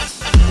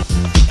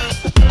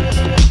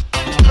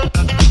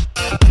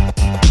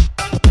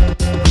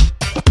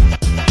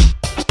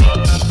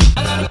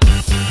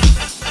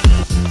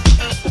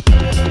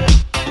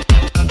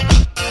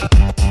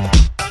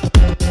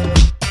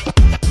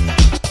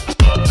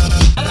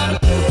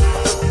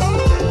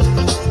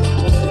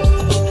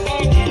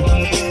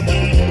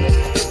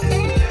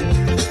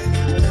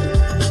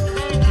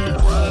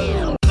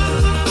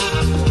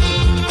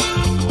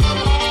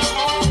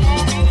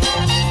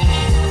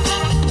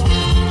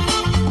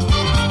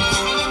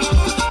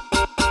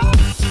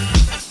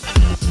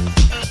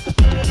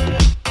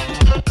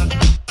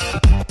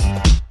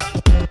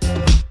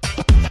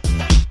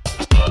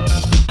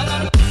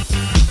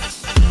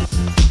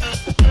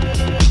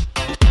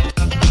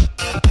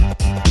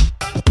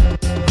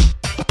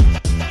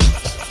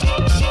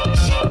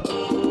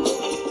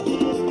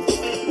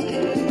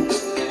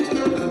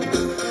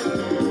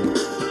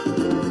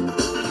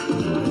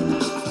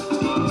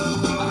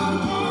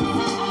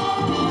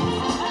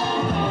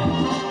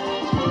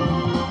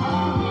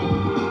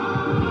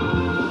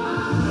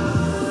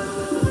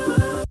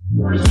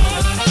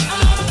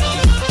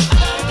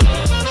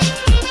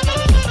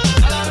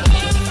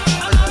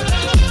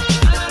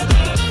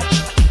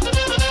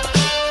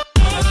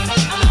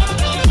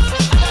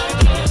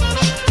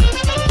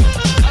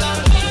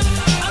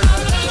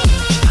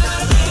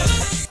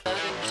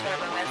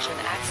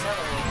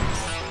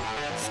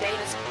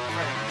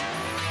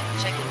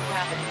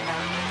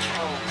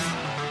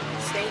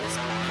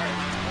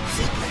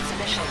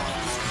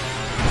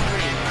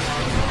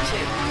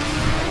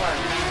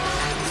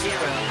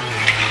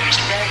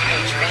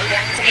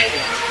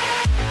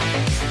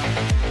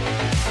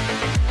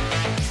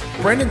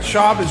Brendan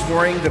Schaub is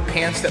wearing the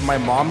pants that my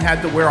mom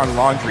had to wear on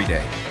laundry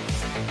day.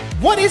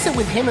 What is it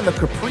with him and the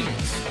capris?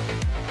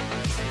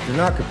 They're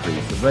not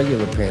capris. The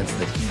regular pants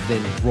that he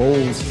then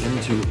rolls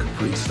into a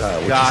capri style,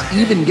 which Got is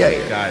even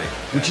gayer. Got it.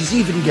 Which is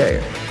even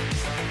gayer.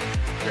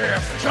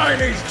 Damn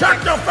Chinese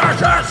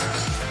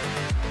techno-fascists!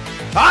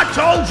 I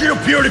told you,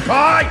 PewDiePie!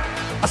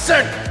 I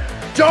said,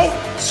 don't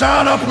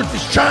sign up with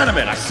this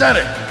Chinaman. I said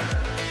it.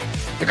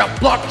 They got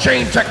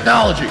blockchain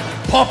technology.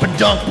 Pump and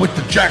dunk with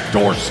the Jack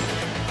Dorsey.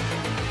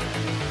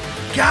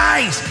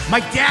 Guys, my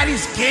dad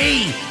is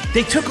gay.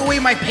 They took away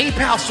my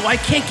PayPal, so I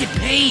can't get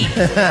paid.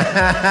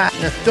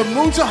 The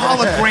moon's a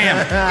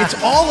hologram. It's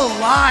all a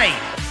lie.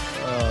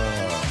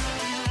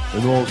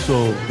 And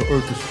also, the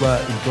earth is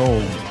flat and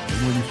domed.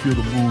 And when you feel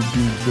the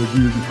moonbeams, they're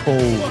really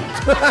cold.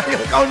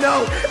 Oh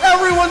no,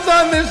 everyone's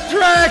on this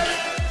track.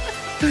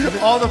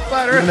 All the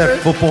flat Even that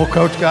earthers. football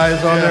coach guy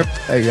is on there.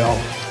 Hey, yo,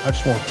 I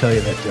just want to tell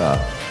you that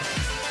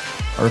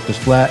earth is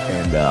flat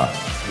and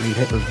read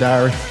Hitler's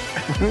diary.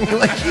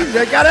 Like, geez,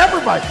 they got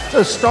everybody. It's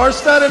a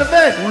star-studded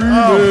event.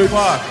 Oh,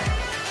 fuck.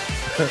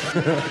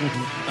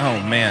 Oh,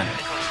 man.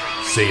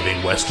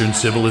 Saving Western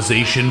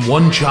civilization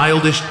one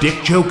childish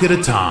dick joke at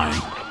a time.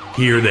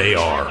 Here they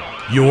are,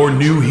 your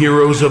new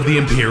heroes of the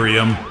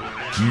Imperium,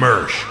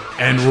 Mersh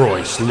and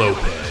Royce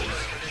Lopez.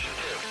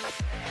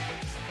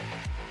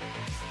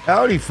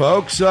 Howdy,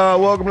 folks.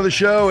 Welcome to the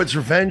show. It's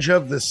Revenge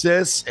of the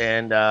Sis,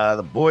 and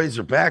the boys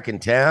are back in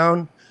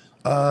town.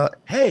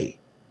 Hey.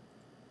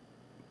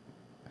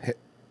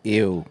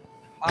 Ew.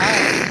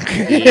 Hi,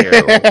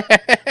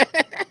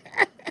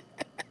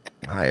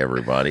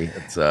 everybody.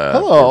 It's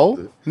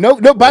Hello. No.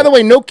 By the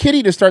way, no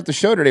Kitty to start the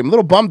show today. I'm a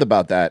little bummed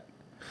about that.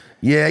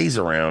 Yeah, he's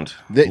around.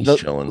 The He's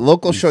chilling.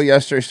 local show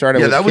yesterday started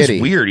Yeah, with that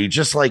Kitty. was weird. He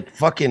just like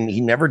fucking, he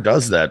never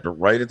does that. But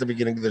right at the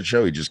beginning of the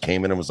show, he just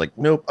came in and was like,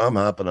 nope, I'm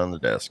hopping on the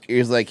desk. He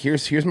was like,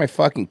 here's my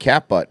fucking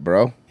cat butt,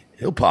 bro.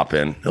 He'll pop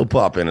in. He'll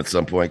pop in at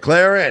some point.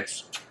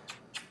 Clarence.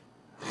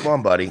 Come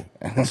on, buddy.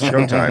 It's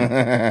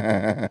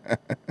showtime.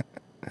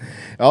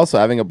 Also,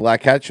 having a black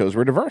cat shows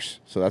we're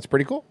diverse, so that's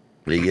pretty cool.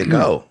 There you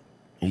go.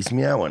 He's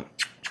meowing.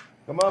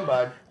 Come on,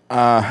 bud.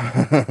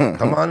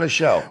 Come on the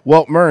show.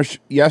 Well, Mersh,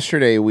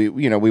 yesterday we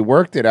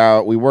worked it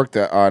out. We worked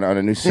on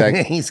a new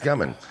segment. He's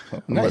coming.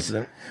 I'm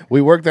listening.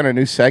 We worked on a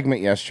new segment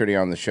yesterday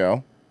on the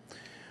show.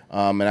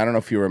 And I don't know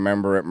if you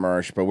remember it,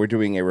 Mersh, but we're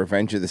doing a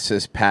Revenge of the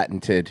Sis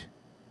patented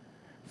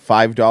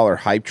 $5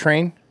 hype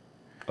train.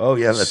 Oh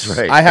yeah, that's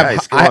right. I have-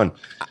 Guys, come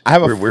I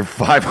have on. We're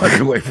 500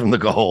 away from the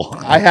goal.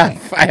 I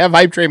have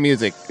hype train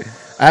music.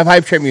 I have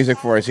hype train music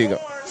for us. Here you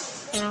go.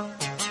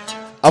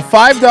 A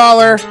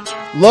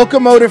 $5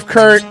 Locomotive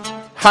Kurt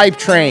hype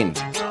train.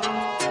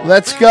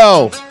 Let's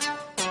go.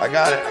 I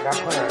got it. I got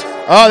Clarence.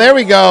 Oh, there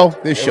we go.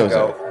 This Here we shows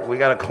go. up. We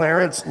got a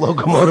Clarence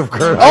Locomotive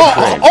Kurt.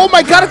 Oh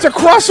my God! It's a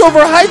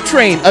crossover hype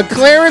train. A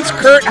Clarence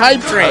Kurt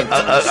hype train.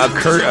 A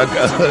Kurt.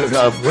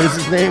 What is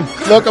his name?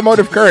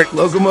 Locomotive Kurt.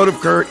 Locomotive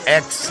Kurt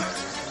X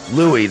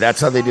Louis. That's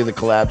how they do the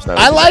collabs now.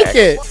 I like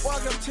it.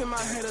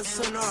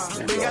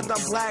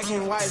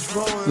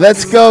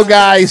 Let's go,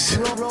 guys.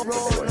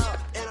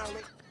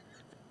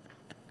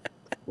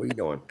 What are you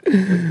doing? What are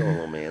you doing,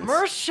 little man?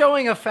 Merce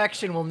showing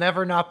affection will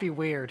never not be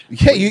weird.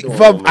 Yeah,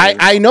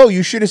 I know.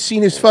 You should have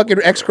seen his fucking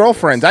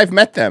ex-girlfriends. I've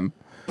met them.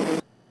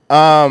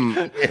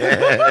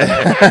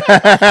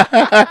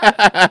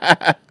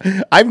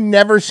 I've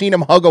never seen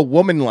him hug a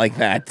woman like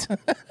that.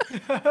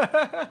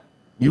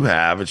 You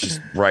have. It's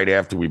just right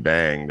after we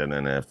banged, and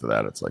then after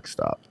that, it's like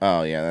stop.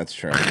 Oh yeah, that's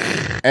true.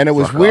 And it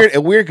was Fuck weird.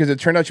 off. Weird because it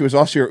turned out she was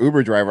also your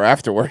Uber driver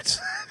afterwards.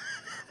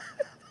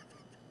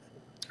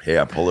 Hey,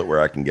 I pull it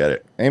where I can get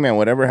it. Hey man,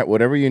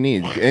 whatever you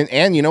need.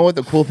 And you know what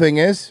the cool thing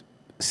is?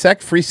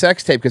 Free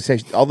sex tape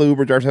because all the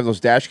Uber drivers have those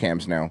dash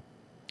cams now.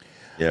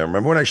 Yeah,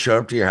 remember when I showed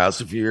up to your house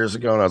a few years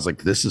ago and I was like,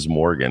 "This is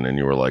Morgan," and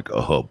you were like,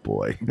 "Oh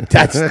boy."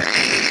 That's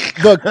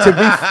look to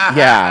be.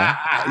 Yeah.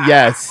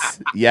 Yes.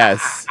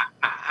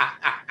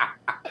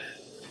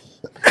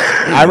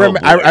 I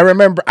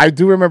remember. I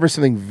do remember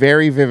something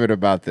very vivid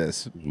about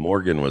this.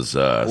 Morgan was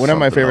one of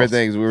my favorite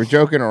things. We were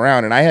joking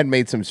around, and I had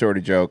made some sort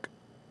of joke.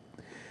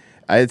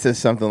 I had said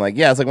something like,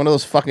 "Yeah, it's like one of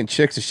those fucking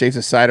chicks that shaves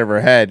the side of her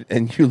head."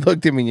 And you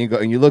looked at me,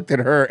 and you looked at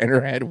her, and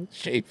her head was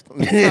shaved on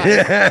the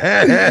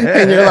side.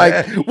 And you're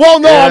like, "Well,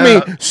 no, yeah. I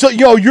mean, so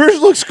yours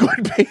looks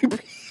good, baby."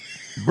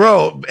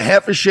 Bro,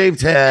 half a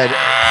shaved head,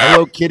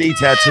 Hello Kitty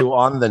tattoo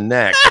on the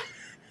neck.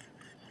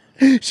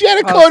 She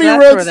had a So Cody that's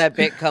Rhodes. where that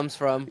bit comes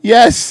from.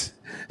 Yes.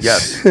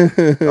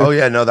 Oh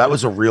yeah, no, that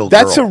was a real.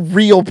 That's girl. a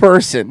real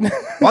person.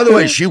 By the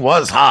way, she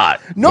was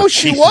hot. No,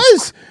 she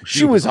was.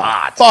 She was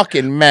hot. A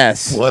fucking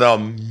mess. What a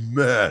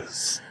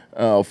mess.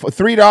 Oh, for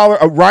 $3,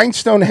 a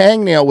rhinestone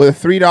hangnail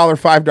with a $3,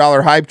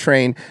 $5 hype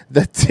train.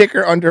 The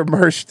ticker under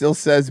Mersh still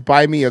says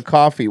 "Buy me a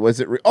coffee." Was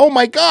it? Oh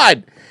my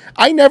God!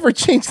 I never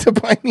changed the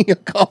 "Buy me a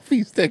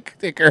coffee"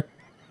 ticker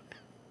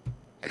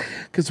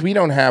because we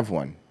don't have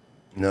one.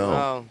 No,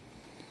 Oh.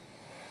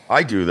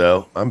 I do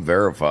though. I'm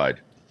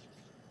verified.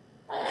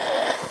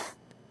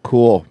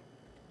 Cool.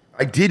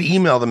 I did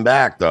email them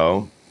back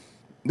though.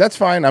 That's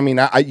fine. I mean,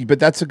 but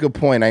that's a good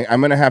point.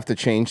 I'm gonna have to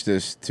change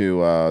this to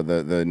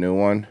the new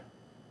one,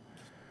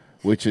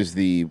 which is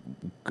the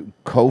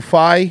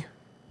Ko-Fi.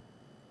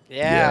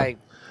 Yeah.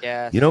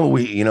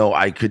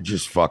 I could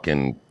just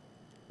fucking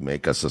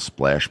make us a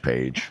splash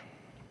page.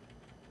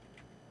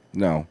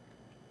 No.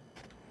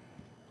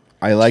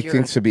 I like Your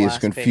things to be as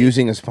splash page.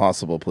 confusing as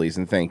possible, please,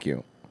 and thank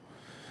you.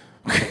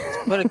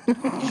 Just put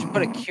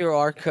a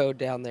QR code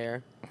down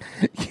there.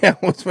 Yeah,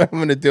 what's what I'm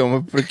gonna do? I'm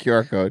gonna put a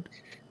QR code.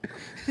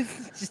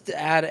 Just to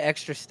add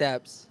extra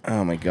steps.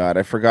 Oh my god,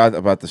 I forgot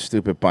about the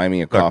stupid buy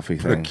me a coffee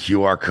Put a thing.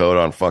 QR code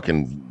on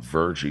fucking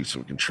Virgie so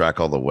we can track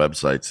all the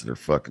websites that are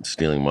fucking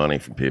stealing money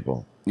from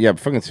people. Yeah,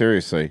 fucking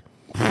seriously.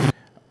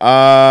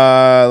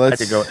 I Let's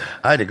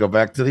had to go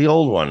back to the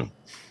old one.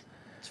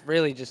 It's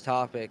really just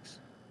topics.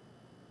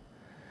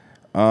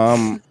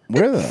 where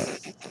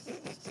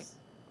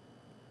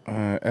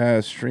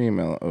the stream.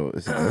 Oh,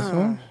 is it this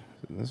one?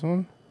 Is it this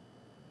one?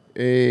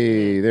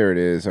 Hey, there it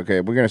is.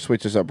 Okay, we're gonna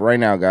switch this up right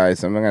now,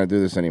 guys. I'm not gonna do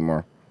this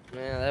anymore.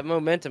 Man, that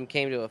momentum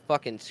came to a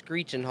fucking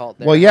screeching halt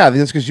there. Well, yeah,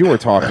 that's because you were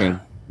talking.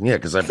 Yeah,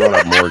 because I brought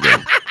up Morgan.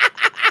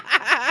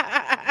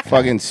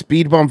 Fucking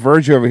speed bump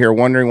Virgil over here,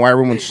 wondering why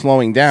everyone's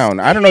slowing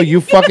down. I don't know.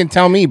 You fucking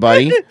tell me,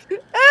 buddy.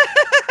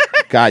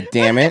 God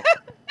damn it.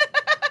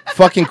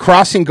 Fucking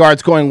crossing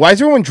guards going, why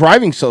is everyone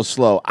driving so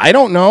slow? I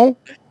don't know.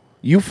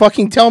 You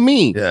fucking tell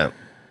me. Yeah.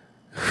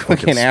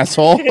 Fucking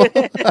asshole. We're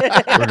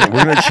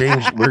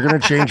gonna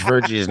change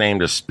Virgie's name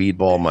to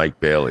Speedball Mike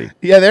Bailey.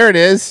 Yeah, there it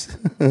is.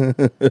 I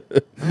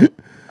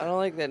don't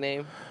like that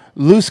name.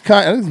 Loose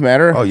cunt. It doesn't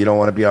matter. Oh, you don't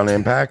want to be on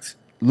Impact?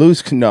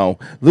 Loose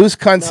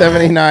cunt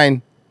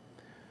 79.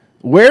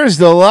 Where's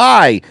the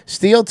lie?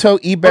 Steel toe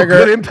Good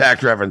e-beggar.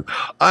 Impact reference.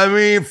 I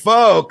mean,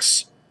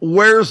 folks,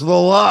 where's the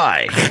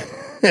lie?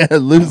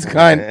 Loose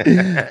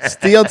cunt.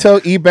 Steel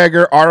toe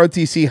e-beggar.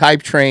 ROTC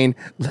hype train.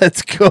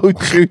 Let's go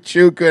choo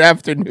choo. Good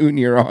afternoon,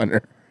 Your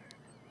Honor.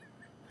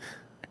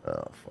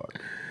 Oh fuck.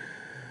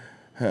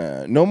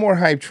 No more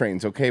hype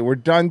trains, okay? We're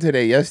done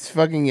today. Yes,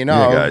 fucking you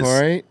know, Yeah, guys.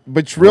 all right?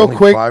 But real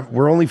quick,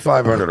 We're only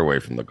 500 away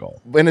from the goal.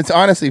 and it's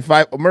honestly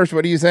five. Mersh,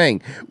 what are you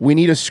saying? We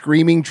need a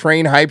screaming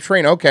train, hype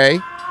train.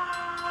 Okay.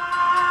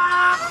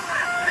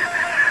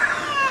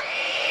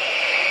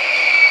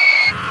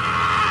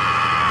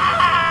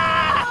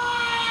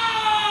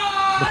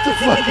 What the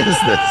fuck is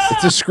this?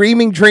 It's a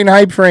screaming train,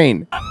 hype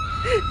train.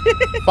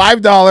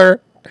 $5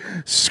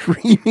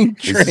 screaming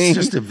Is train. this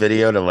just a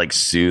video to like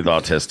soothe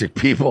autistic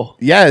people?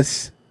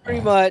 Yes,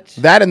 Pretty much.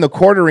 that and the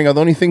quartering are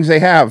the only things they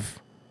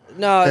have.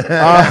 No.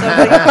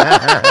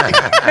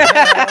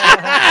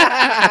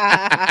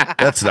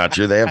 That's not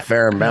true. They have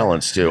fair and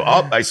balance too.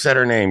 Oh, I said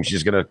her name.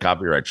 She's gonna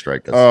copyright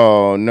strike us.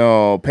 Oh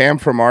no, Pam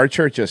from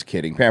Archer. Just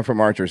kidding. Pam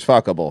from Archer is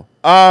fuckable.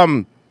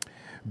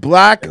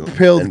 Black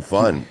pilled and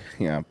fun.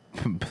 Yeah,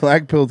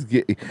 black pilled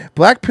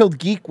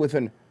geek with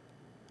an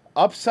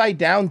upside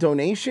down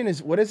donation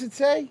is what does it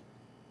say?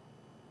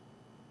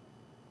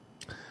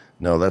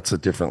 No, that's a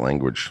different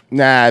language.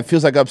 Nah, it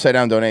feels like upside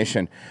down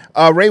donation.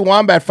 Ray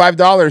Wombat,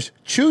 $5.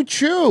 Choo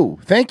choo.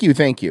 Thank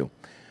you.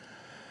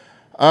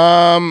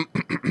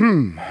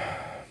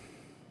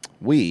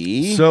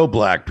 We So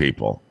black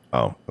people.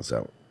 Oh, what's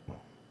that?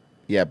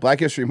 yeah, Black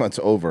History Month's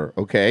over.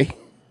 Okay,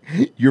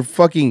 your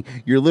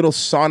little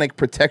sonic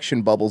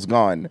protection bubble's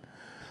gone.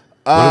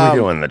 What are we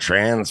doing? The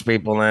trans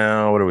people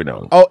now? What are we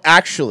doing? Oh,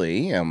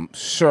 actually,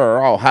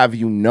 sir, I'll have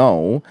you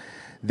know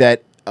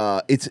that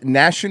it's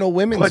National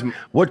Women's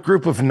What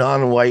group of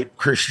non-white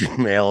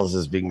Christian males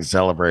is being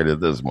celebrated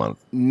this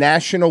month?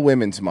 National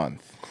Women's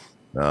Month.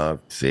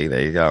 See,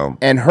 there you go.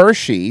 And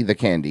Hershey, the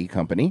candy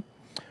company,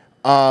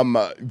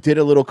 did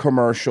a little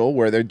commercial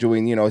where they're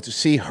doing, to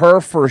see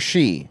her for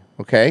she,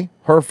 okay?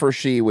 Her for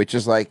she, which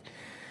is like,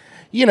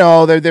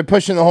 they're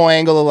pushing the whole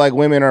angle of like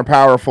women are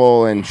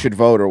powerful and should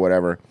vote or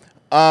whatever.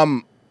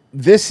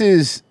 This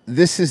is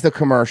the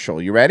commercial.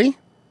 You ready?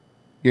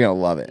 You're gonna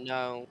love it.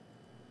 No.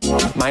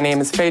 My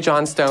name is Faye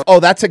Johnstone. Oh,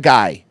 that's a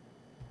guy.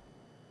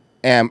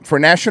 And for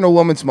National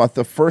Women's Month,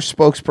 the first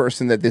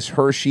spokesperson that this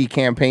Hershey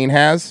campaign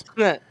has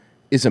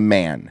is a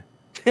man.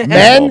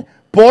 Men,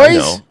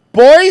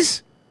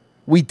 boys,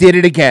 we did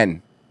it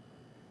again.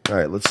 All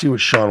right, let's see what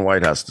Sean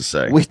White has to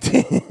say. We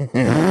did.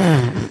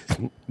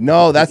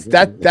 No,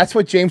 that's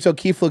what James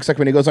O'Keefe looks like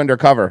when he goes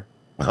undercover.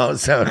 Oh,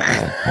 so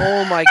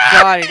Oh my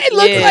god. It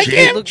looks is. like It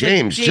him. looks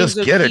James, like just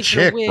get a O'Keefe in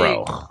chick, wig.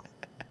 bro.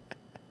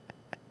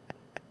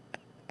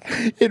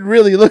 It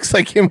really looks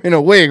like him in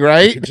a wig, You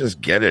right?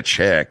 just get a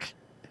chick.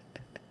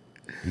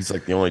 He's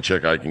like, the only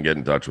chick I can get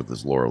in touch with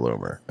is Laura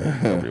Loomer.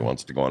 Nobody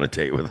wants to go on a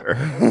date with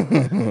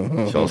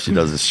her. So all she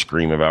does is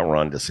scream about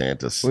Ron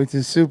DeSantis. Which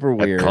is super At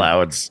weird.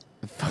 clouds.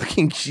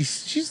 Fucking,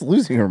 she's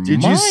losing her mind.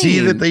 Did you see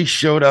that they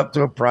showed up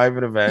to a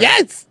private event?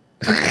 Yes.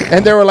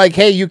 And they were like,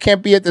 "Hey, you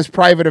can't be at this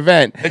private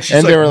event." And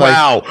she's they were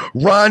wow,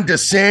 Ron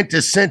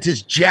DeSantis sent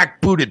his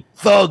jackbooted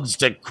thugs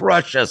to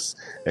crush us.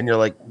 And you're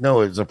like,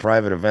 no, it was a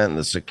private event, and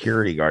the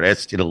security guard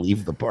asked you to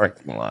leave the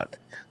parking lot.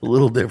 A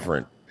little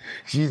different.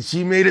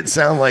 She made it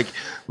sound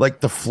like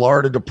the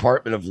Florida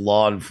Department of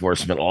Law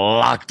Enforcement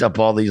locked up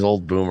all these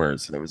old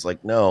boomers, and it was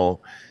like, no,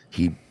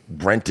 he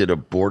rented a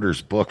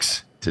Borders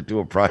Books to do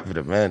a private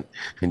event,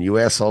 and you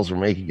assholes were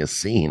making a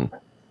scene.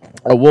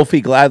 A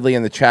Wolfie Gladly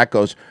in the chat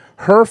goes,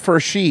 her for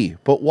she,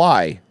 but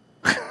why?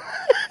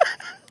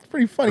 It's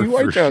pretty funny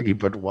white joke. She,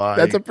 but why?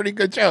 That's a pretty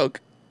good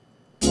joke.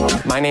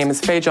 My name is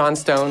Faye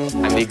Johnstone. I'm the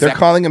They're executive.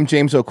 calling him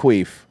James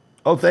O'Queef.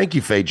 Oh, thank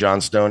you, Faye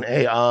Johnstone.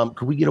 Hey,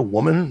 could we get a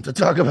woman to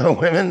talk about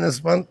women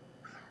this month?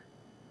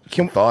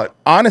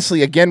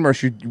 Honestly, again,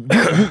 Mersh,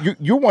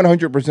 you're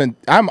 100%.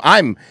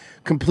 I'm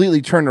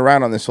completely turned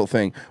around on this whole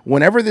thing.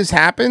 Whenever this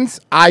happens,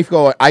 I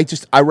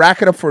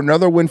rack it up for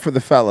another win for the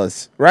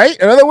fellas, right?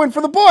 Another win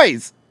for the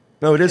boys.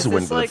 No, it is a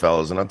win for the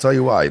fellas, and I'll tell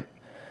you why.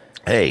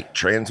 Hey,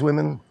 trans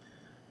women,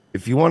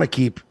 if you want to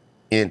keep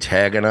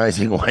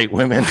antagonizing white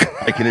women,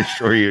 I can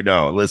assure you,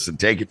 no. Listen,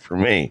 take it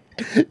from me.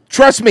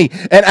 Trust me,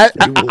 and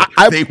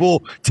they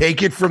will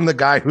take it from the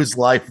guy whose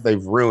life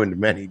they've ruined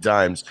many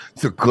times.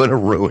 They're gonna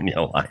ruin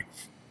your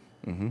life.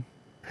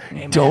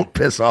 Don't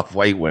piss off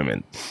white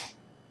women.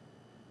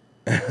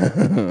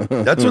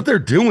 That's what they're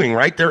doing,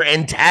 right? They're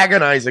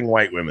antagonizing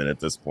white women at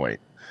this point.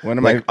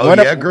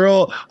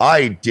 Girl,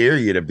 I dare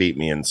you to beat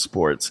me in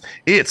sports.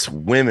 It's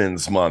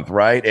Women's Month,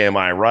 right? Am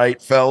I right,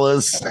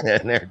 fellas?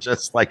 And they're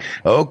just like,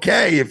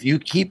 okay, if you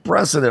keep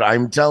pressing it,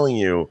 I'm telling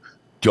you,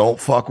 don't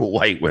fuck with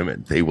white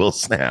women. They will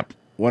snap.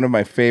 One of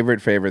my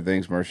favorite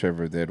things Mersh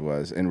ever did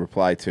was, in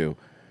reply to,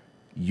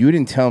 you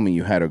didn't tell me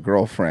you had a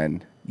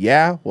girlfriend.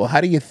 Yeah? Well,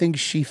 how do you think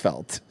she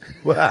felt?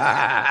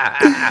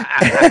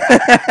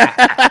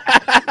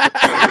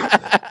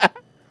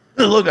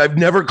 Look, I've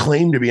never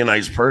claimed to be a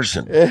nice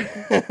person.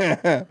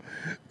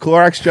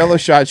 Clorox Jello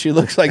shot. She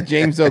looks like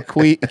James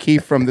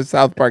O'Keefe from the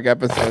South Park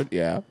episode.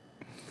 Yeah.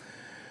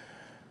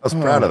 I was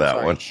proud of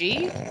that one.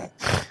 She?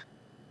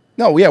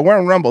 No, yeah, we're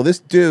on Rumble. This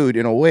dude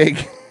in a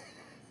wig.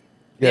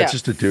 Yeah, it's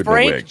just a dude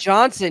Frank in a wig.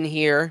 Johnson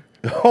here.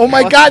 Oh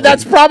my God,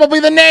 that's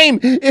probably the name.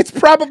 It's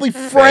probably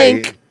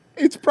Frank.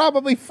 It's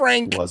probably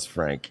Frank. It was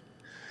Frank.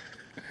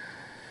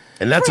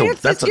 And that's a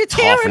tough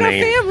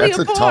name. That's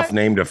a tough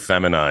name to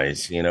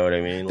feminize. You know what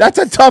I mean? That's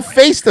a tough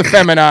face to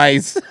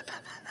feminize.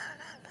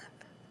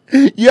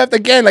 You have to,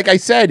 again, like I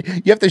said,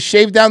 you have to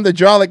shave down the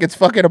jaw like it's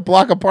fucking a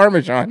block of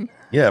Parmesan.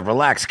 Yeah,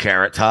 relax,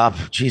 Carrot Top.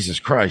 Jesus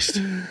Christ.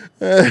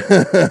 Oh,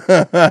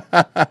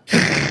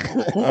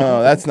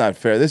 that's not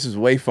fair. This is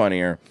way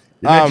funnier.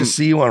 Did I just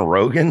see you on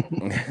Rogan?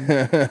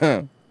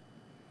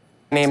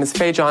 My name is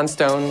Faye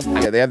Johnstone.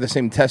 Yeah, they have the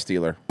same test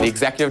dealer. The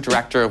executive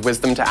director of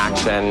Wisdom to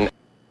Action.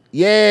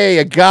 Yay,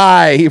 a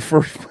guy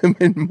for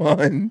Women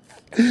Month.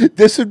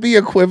 This would be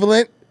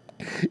equivalent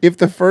if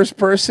the first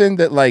person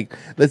that, like,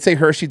 let's say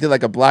Hershey did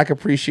like a Black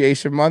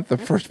Appreciation Month, the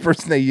first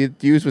person they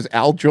used was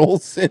Al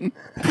Jolson.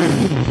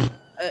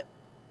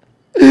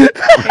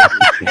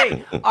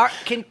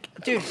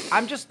 Dude,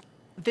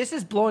 this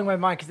is blowing my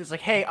mind because it's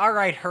like, hey, all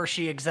right,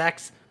 Hershey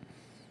execs,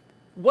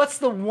 what's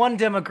the one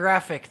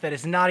demographic that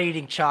is not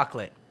eating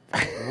chocolate?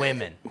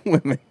 Women.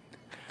 Women.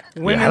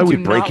 How do we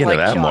break into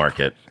that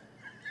market?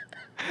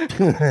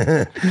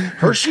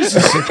 Hershey's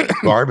is such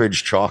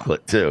garbage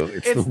chocolate too.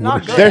 It's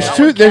not good.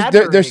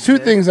 There's two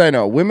things I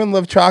know. Women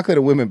love chocolate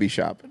and women be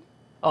shopping.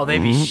 Oh, they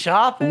be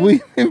shopping?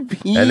 Women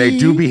be... And they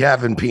do be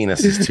having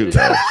penises too,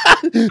 though.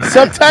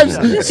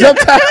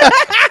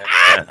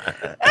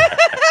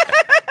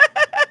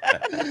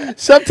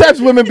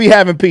 Sometimes women be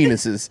having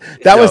penises.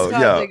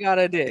 They got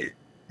a dick.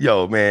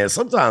 Yo, man,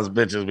 sometimes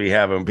bitches be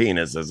having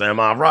penises.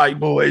 Am I right,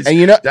 boys? And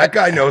you know that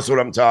guy knows what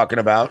I'm talking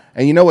about.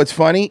 And you know what's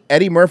funny?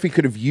 Eddie Murphy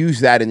could have used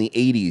that in the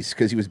 80s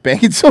because he was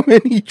banging so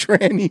many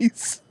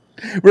trannies.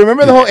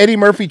 Remember the whole Eddie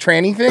Murphy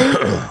tranny thing?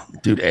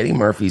 Dude, Eddie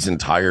Murphy's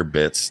entire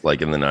bits,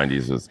 like in the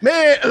 90s, was,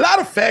 man, a lot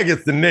of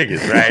faggots and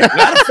niggas, right? A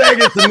lot of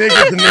faggots and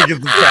niggas and niggas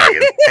and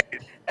faggots.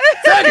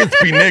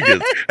 Faggots be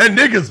niggas and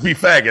niggas be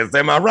faggots.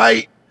 Am I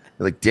right?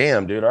 Like,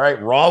 damn, dude. All right,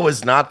 Raw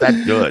was not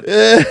that good.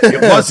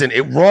 It wasn't.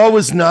 Raw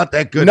was not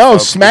that good. No,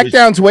 folks.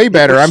 SmackDown's way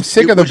better. I'm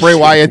sick of the Bray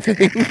Wyatt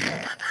thing.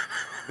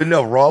 But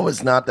no, Raw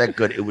was not that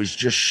good. It was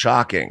just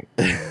shocking.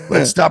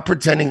 Let's stop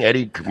pretending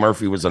Eddie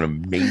Murphy was an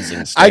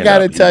amazing stand-up. I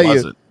gotta tell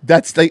you,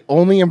 that's the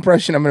only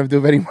impression I'm gonna do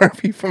of Eddie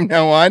Murphy from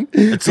now on.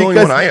 It's the only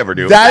one I ever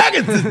do.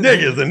 Faggots is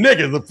niggas and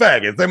niggas are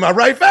faggots. Am I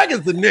right?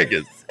 Faggots and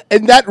niggas.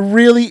 And that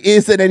really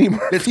is an Eddie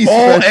Murphy. It's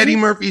all Eddie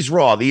Murphy's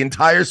Raw, the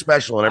entire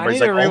special, and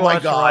everybody's like, "Oh my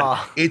god,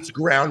 Raw. It's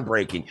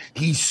groundbreaking."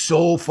 He's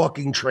so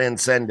fucking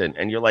transcendent,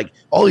 and you're like,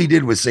 all he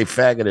did was say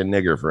 "faggot" and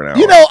 "nigger" for an hour.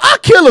 You know, I'll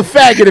kill a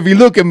faggot if you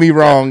look at me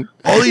wrong.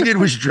 All he did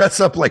was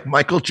dress up like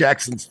Michael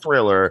Jackson's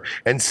Thriller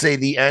and say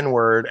the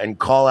N-word and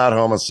call out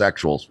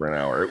homosexuals for an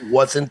hour. It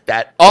wasn't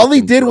that. All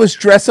he did was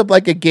dress up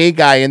like a gay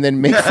guy and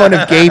then make fun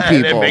of gay people.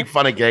 And then make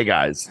fun of gay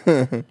guys.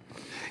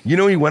 You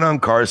know, he went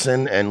on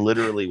Carson and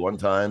literally one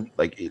time,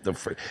 like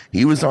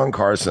he was on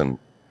Carson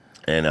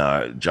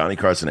and Johnny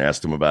Carson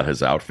asked him about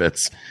his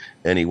outfits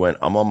and he went,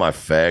 "I'm on my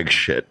fag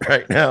shit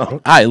right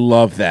now." I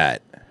love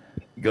that.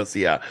 He goes,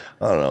 "Yeah,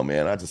 I don't know,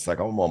 man. I'm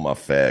on my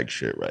fag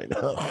shit right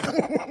now."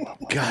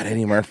 God,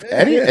 Eddie Murphy.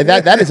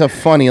 That is a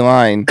funny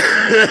line.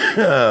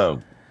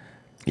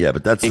 Yeah,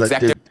 but that's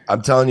dude,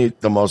 I'm telling you,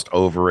 the most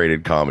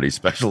overrated comedy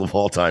special of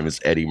all time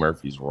is Eddie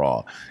Murphy's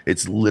Raw.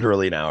 It's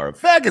literally an hour of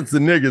faggots, the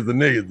niggas,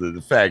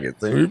 the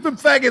faggots. And you've been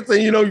faggots,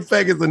 and you know you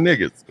faggots, the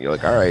niggas. You're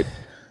like, all right,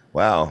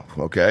 wow,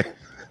 okay.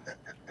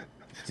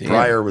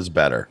 Pryor was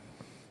better.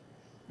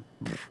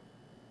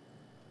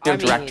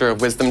 Director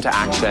of Wisdom to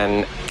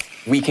Action.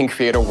 We can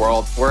create a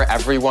world where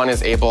everyone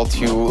is able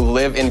to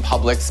live in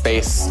public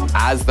space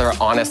as their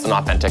honest and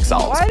authentic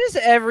selves. Why does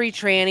every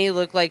tranny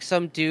look like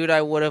some dude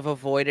I would have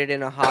avoided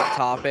in a Hot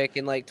Topic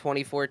in like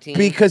 2014?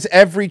 Because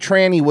every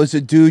tranny was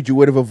a dude you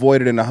would have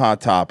avoided in a Hot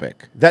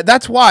Topic.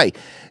 That's why.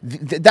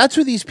 That's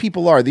who these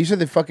people are. These are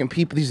the fucking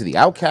people. These are the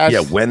outcasts.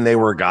 Yeah, when they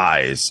were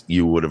guys,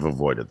 you would have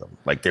avoided them.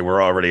 Like they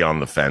were already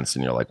on the fence,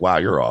 and you're like, wow,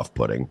 you're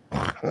off-putting.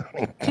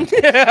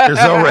 there's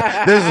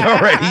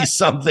already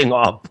something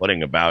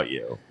off-putting about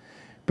you.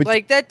 But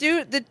like that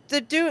dude,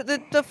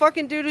 the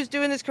fucking dude who's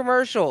doing this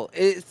commercial,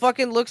 it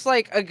fucking looks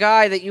like a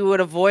guy that you would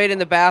avoid in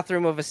the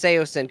bathroom of a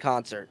Seosin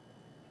concert.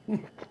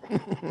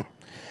 That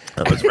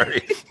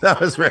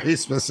was very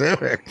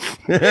specific.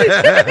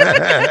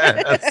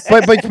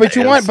 but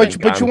you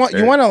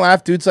want to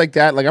laugh dudes like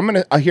that. Like I'm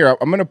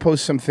gonna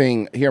post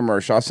something here,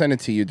 Mersh. I'll send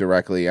it to you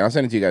directly. I'll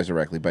send it to you guys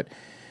directly. But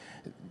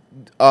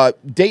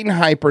Dayton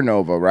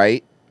Hypernova,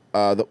 right?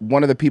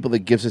 One of the people that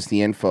gives us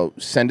the info,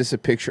 send us a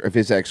picture of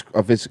his ex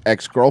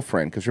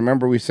girlfriend. Because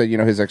remember, we said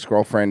his ex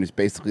girlfriend is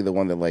basically the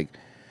one that, like,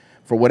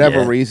 for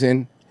whatever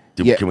reason.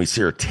 Can we see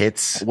her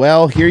tits?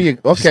 Well, here you.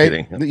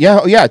 Okay.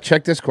 Yeah.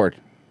 Check Discord.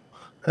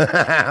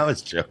 I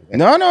was joking.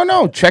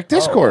 No. Check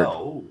Discord.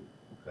 Oh,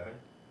 okay.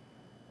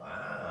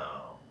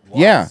 Wow. What?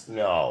 Yeah.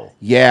 No.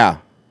 Yeah.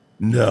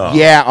 No.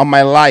 Yeah. On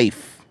my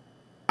life,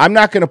 I'm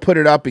not gonna put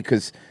it up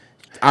because.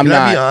 Can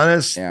I be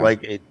honest? Yeah.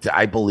 Like,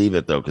 I believe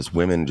it though, because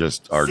women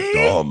just are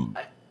dumb.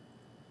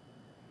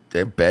 They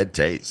have bad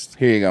taste.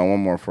 Here you go, one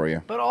more for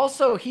you. But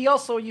he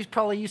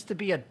probably used to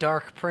be a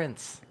dark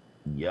prince.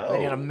 Yo,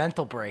 he had a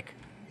mental break.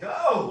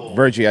 Yo,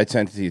 Virgie, I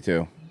sent it to you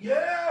too.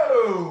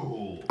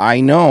 Yo,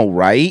 I know,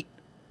 right?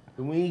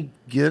 Can we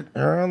get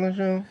her on the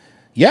show?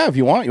 Yeah, if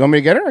you want. You want me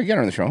to get her? I get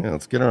her on the show. Yeah,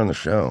 let's get her on the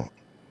show.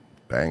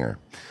 Bang her.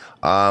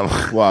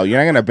 Well, you're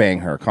not gonna bang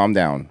her. Calm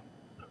down.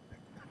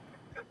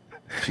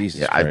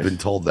 Jesus Christ. I've been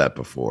told that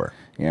before.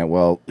 Yeah,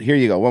 well, here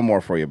you go. One more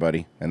for you,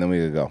 buddy, and then we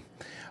could go.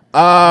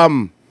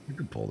 You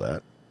can pull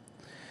that.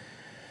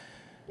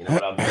 You know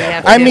what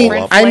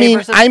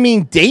I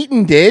mean,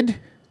 Dayton did.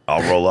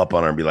 I'll roll up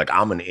on her and be like,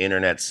 "I'm an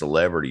internet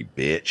celebrity,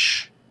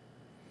 bitch."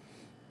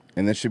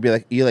 And this should be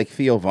like, you like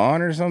Theo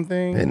Vaughn or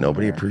something? Hey,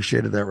 nobody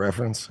appreciated that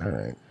reference? All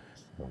right.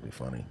 That'll be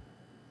funny.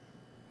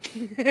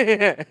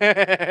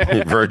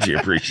 Virgie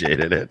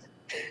appreciated it.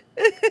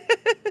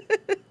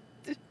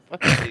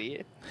 Fucking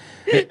idiot.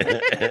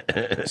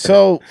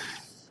 So,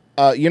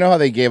 you know how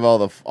they gave all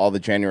the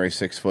January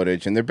 6th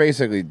footage, and they're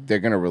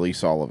going to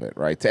release all of it,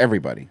 right, to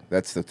everybody.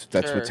 That's sure.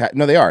 what's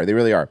no, they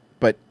really are.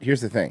 But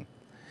here's the thing: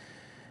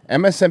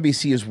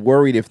 MSNBC is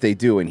worried if they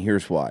do, and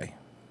here's why.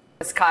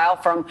 Kyle,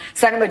 from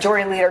Senate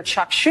Majority Leader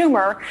Chuck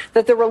Schumer,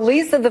 that the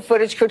release of the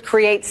footage could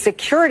create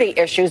security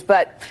issues.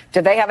 But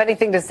do they have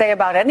anything to say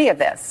about any of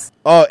this?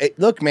 Oh,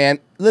 look, man,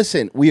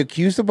 listen, we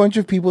accused a bunch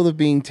of people of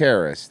being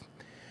terrorists.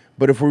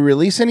 But if we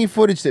release any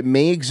footage that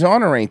may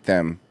exonerate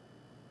them,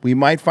 we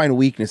might find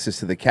weaknesses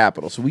to the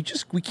Capitol. So we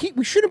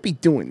shouldn't be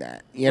doing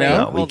that. You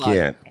know, we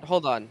can't.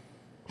 Hold on.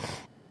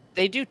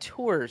 They do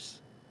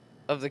tours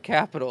of the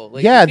Capitol.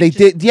 Like, yeah, they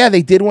did. Yeah,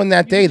 they did one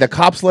that day. The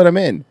cops let them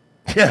in.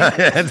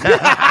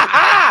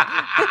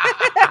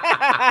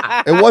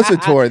 It was a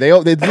tour. They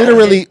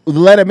literally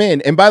let him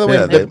in. And by the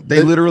way,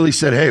 they literally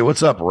said, "Hey,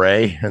 what's up,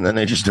 Ray?" And then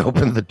they just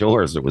opened the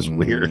doors. It was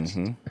weird.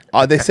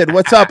 They said,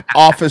 "What's up,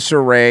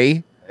 Officer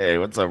Ray?" Hey,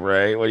 what's up,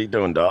 Ray? What are you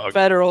doing, dog?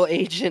 Federal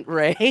Agent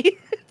Ray.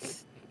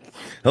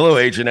 Hello,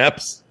 Agent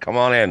Epps. Come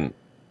on in.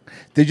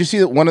 Did you see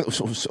that one of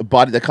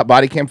the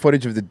body cam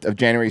footage of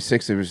January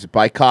 6th? There was a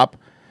bike cop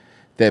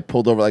that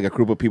pulled over like a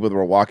group of people that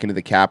were walking to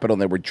the Capitol,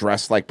 and they were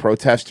dressed like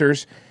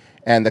protesters.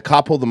 And the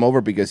cop pulled them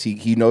over because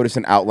he noticed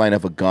an outline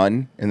of a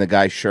gun in the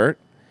guy's shirt.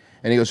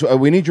 And he goes,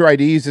 "We need your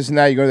IDs, this and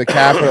that. You go to the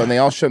Capitol." And they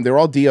all showed them. They were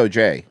all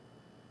DOJ.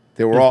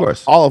 They were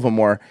all of them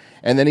were.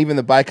 And then even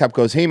the bike cop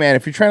goes, "Hey, man,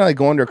 if you're trying to like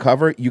go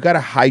undercover, you got to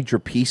hide your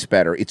piece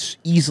better. It's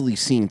easily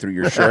seen through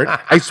your shirt."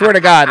 I swear to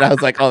God. And I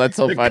was like, "Oh, that's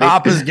so funny." The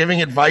cop is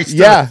giving advice to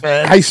the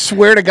feds. I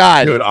swear to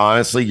God. Dude,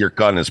 honestly, your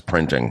gun is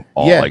printing.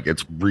 Like,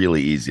 it's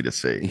really easy to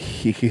see.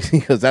 He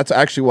goes, "That's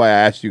actually why I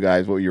asked you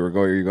guys where you're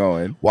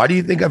going. Why do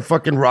you think I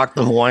fucking rock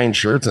the Hawaiian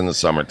shirts in the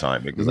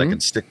summertime? Because I can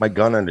stick my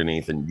gun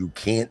underneath and you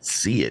can't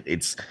see it.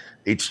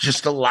 It's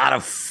just a lot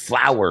of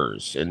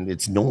flowers and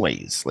it's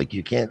noise. Like,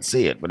 you can't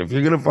see it. But if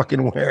you're going to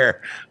fucking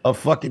wear a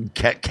fucking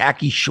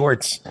khaki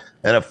shorts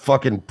and a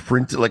fucking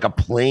printed, like a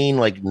plain,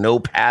 like no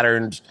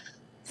patterned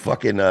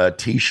fucking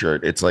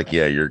t-shirt, it's like,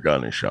 yeah, your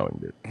gun is showing,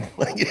 dude.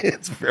 Like,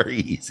 it's very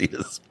easy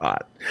to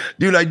spot.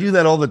 Dude, I do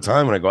that all the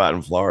time when I go out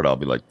in Florida. I'll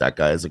be like, that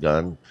guy has a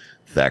gun.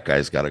 that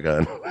guy's got a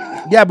gun.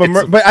 Yeah, but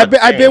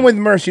I've been with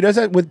Mersh. He does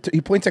that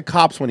he points at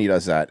cops when he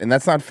does that, and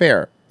that's not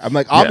fair. I'm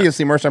like,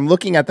 obviously, Mersh. I'm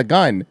looking at the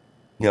gun.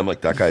 Yeah, I'm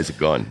like, that guy's a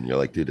gun. And you're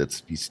like, dude,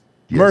 he's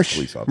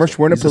Mersh,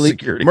 we're in a police.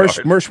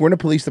 Mersh, we're in a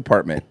police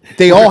department.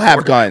 They We're all in a have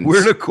court- guns.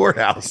 We're in a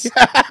courthouse.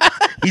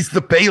 He's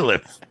the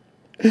bailiff.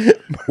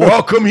 Well,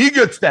 how come he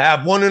gets to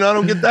have one and I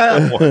don't get to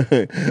have one?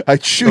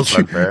 I'd shoot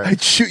you.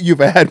 I'd shoot you if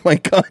I had my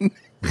gun.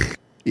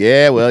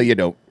 Yeah, well, you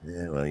don't.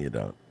 Yeah, well, you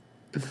don't.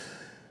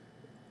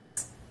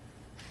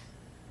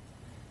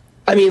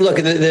 I mean, look,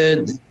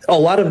 a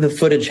lot of the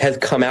footage has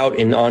come out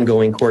in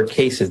ongoing court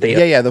cases.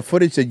 Yeah, the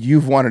footage that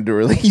you've wanted to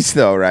release,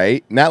 though,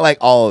 right? Not like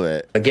all of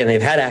it. Again,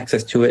 they've had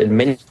access to it, and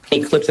many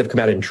clips have come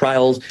out in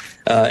trials.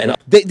 And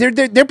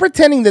They're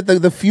pretending that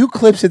the few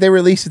clips that they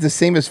release is the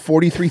same as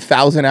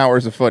 43,000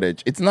 hours of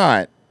footage. It's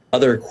not.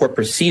 Other court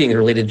proceedings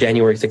related to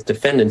January 6th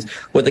defendants,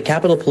 what the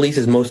Capitol Police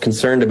is most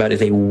concerned about is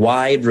a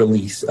wide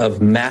release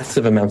of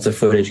massive amounts of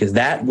footage, because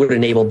that would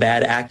enable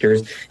bad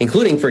actors,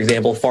 including, for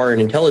example, foreign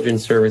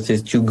intelligence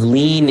services, to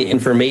glean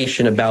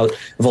information about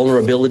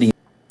vulnerability.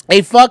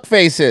 Hey,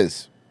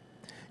 fuckfaces.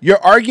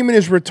 Your argument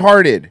is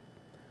retarded.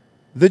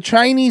 The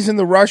Chinese and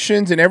the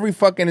Russians and every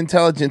fucking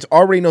intelligence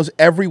already knows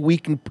every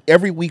weak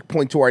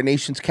point to our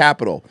nation's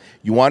capital.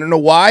 You want to know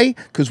why?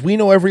 Because we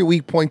know every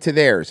weak point to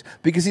theirs.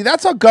 Because, see,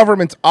 that's how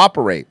governments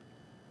operate.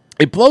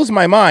 It blows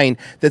my mind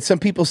that some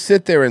people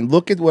sit there and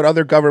look at what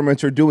other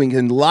governments are doing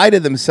and lie to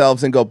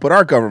themselves and go, but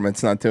our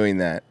government's not doing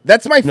that.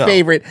 That's my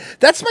favorite.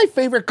 That's my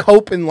favorite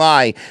cope and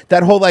lie.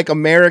 That whole like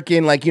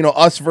American, like, you know,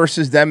 us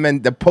versus them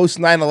and the post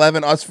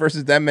 9/11 us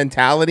versus them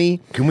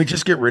mentality. Can we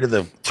just get rid of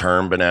the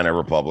term banana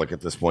republic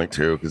at this point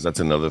too? Because that's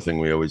another thing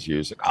we always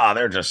use. Like,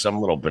 they're just some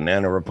little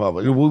banana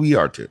republic. Well, we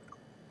are too.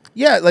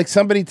 Yeah, like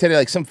somebody today,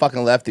 like some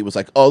fucking lefty was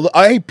like, "Oh,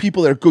 I hate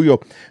people that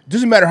go,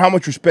 doesn't matter how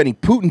much you're spending.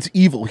 Putin's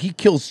evil. He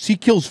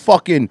kills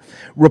fucking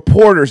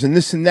reporters and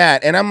this and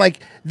that." And I'm like,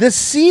 the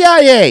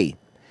CIA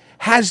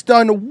has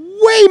done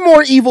way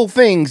more evil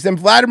things than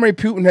Vladimir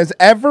Putin has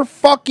ever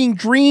fucking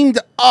dreamed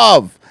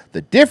of.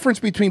 The difference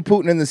between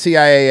Putin and the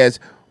CIA is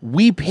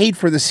we paid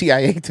for the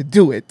CIA to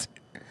do it.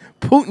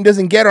 Putin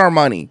doesn't get our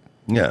money.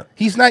 Yeah,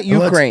 he's not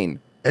Ukraine.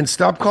 And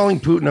stop calling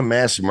Putin a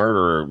mass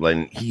murderer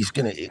when he's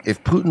gonna.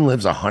 If Putin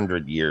lives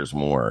 100 years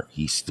more,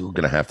 he's still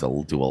gonna have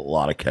to do a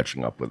lot of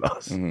catching up with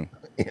us. Mm-hmm.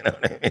 You know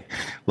what I mean?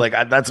 Like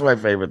that's my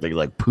favorite thing.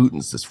 Like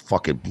Putin's this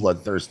fucking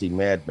bloodthirsty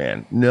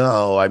madman.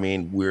 No, I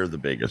mean we're the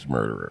biggest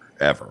murderer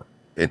ever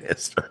in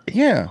history.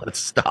 Yeah, let's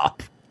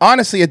stop.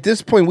 Honestly, at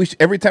this point,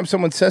 every time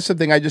someone says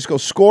something, I just go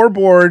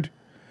scoreboard.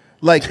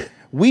 Like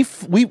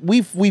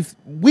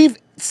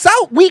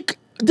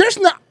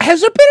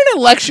has there been an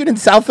election in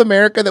South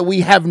America that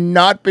we have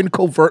not been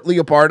covertly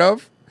a part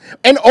of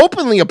and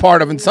openly a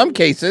part of in some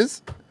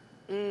cases?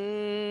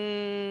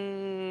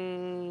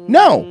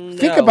 No.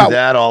 Think about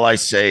that. All I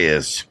say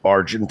is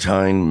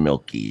Argentine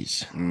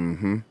Milkies.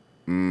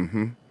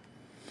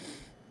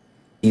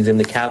 He's in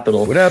the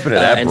capital. What happened to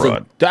that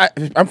broad?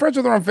 I'm friends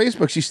with her on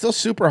Facebook. She's still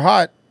super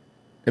hot.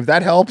 If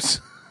that helps.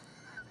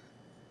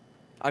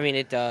 I mean,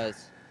 it does.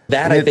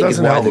 That I think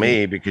doesn't help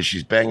me because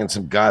she's banging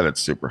some guy that's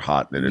super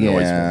hot and it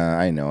annoys me. Yeah,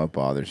 I know it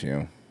bothers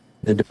you.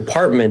 The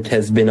department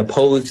has been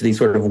opposed to these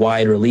sort of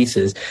wide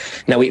releases.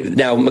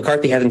 Now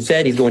McCarthy hasn't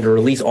said he's going to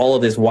release all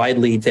of this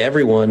widely to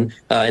everyone,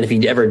 and if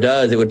he ever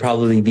does, it would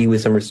probably be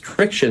with some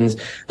restrictions.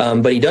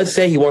 But he does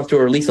say he wants to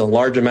release a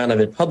large amount of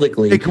it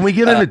publicly. Hey, can we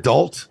get an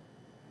adult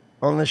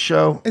on this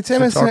show? It's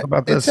talk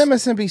about this? It's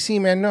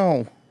MSNBC, man.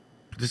 No.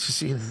 Did you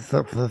see? He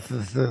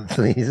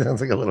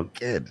sounds like a little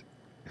kid.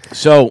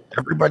 So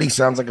everybody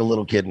sounds like a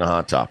little kid in a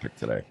Hot Topic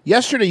today.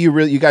 Yesterday,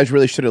 you guys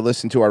really should have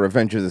listened to our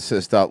Revenge of the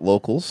Sis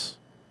Locals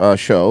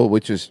show,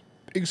 which is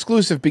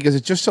exclusive because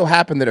it just so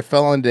happened that it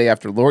fell on the day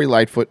after Lori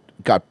Lightfoot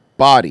got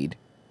bodied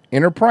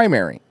in her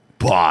primary.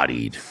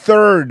 Bodied.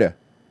 Third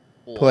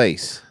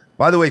place.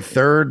 By the way,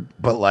 third,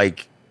 but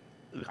like,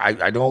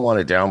 I don't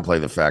want to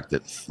downplay the fact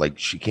that like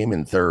she came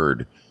in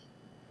third,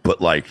 but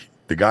like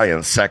the guy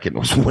in second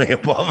was way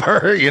above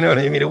her. You know what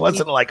I mean? It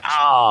wasn't like,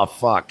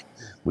 fuck.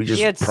 We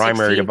just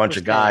primaried a bunch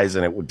of guys,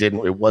 and it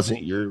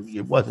wasn't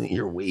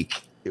your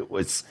week.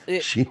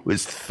 She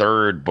was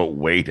third, but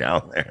way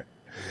down there.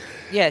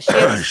 Yeah, she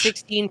had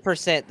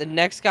 16%. The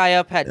next guy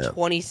up had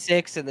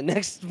 26, and the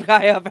next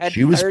guy up had.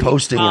 She was 35.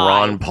 posting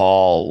Ron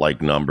Paul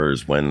like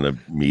numbers when the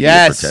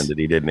media pretended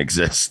he didn't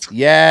exist.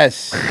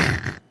 Yes.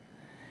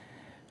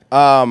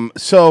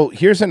 So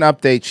here's an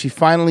update. She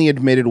finally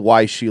admitted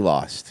why she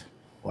lost.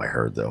 I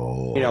heard the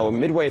whole...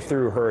 midway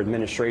through her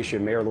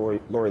administration, Mayor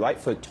Lori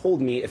Lightfoot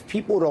told me if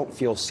people don't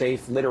feel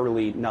safe,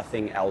 literally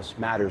nothing else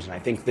matters. And I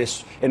think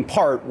this, in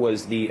part,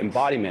 was the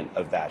embodiment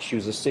of that. She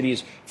was the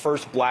city's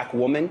first black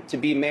woman to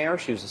be mayor.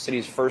 She was the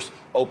city's first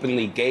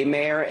openly gay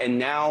mayor. And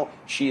now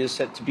she is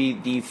set to be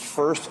the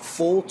first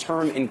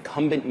full-term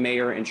incumbent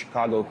mayor in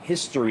Chicago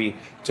history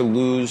to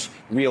lose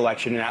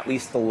re-election in at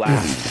least the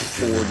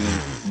last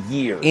 40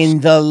 years.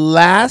 In the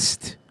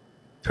last...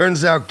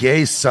 Turns out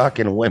gays suck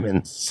and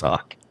women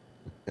suck.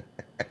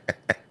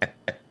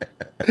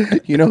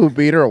 You know who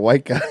beat her? A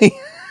white guy.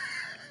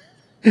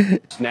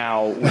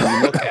 Now, when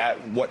you look at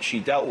what she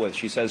dealt with,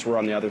 she says we're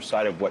on the other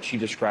side of what she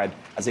described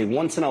as a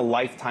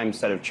once-in-a-lifetime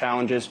set of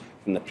challenges,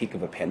 from the peak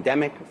of a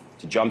pandemic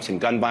to jumps in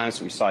gun violence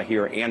that we saw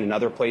here and in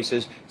other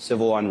places,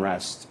 civil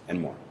unrest,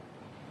 and more.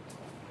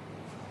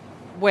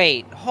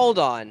 Wait, hold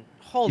on.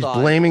 He's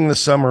blaming the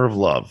summer of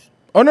love.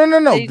 Oh,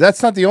 no.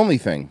 That's not the only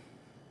thing.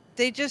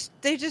 They just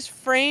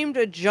framed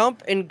a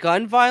jump in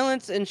gun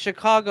violence in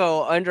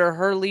Chicago under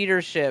her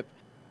leadership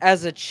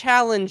as a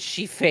challenge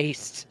she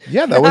faced.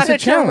 Yeah, that was a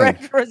challenge.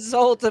 Direct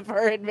result of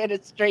her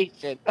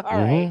administration. All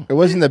right. It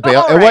wasn't the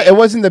bail. It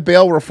wasn't the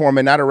bail reform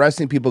and not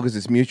arresting people because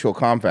it's mutual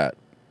combat.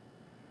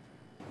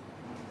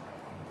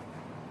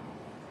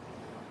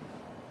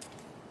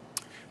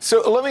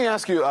 So let me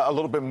ask you a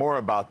little bit more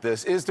about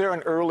this. Is there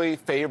an early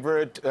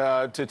favorite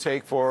to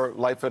take for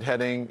Lightfoot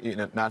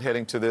not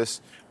heading to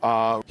this?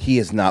 He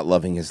is not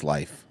loving his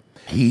life.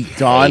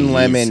 Don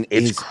Lemon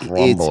is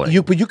crumbling.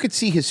 But you could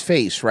see his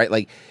face, right?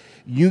 Like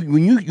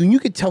when you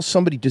could tell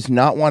somebody does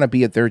not want to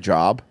be at their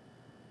job.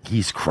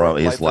 His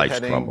life's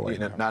crumbling.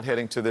 Not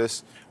heading to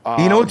this.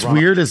 You know what's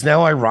weird is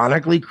now,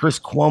 ironically, Chris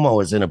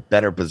Cuomo is in a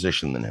better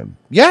position than him.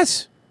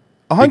 Yes,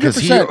 100%.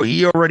 Because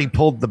he already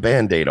pulled the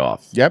Band-Aid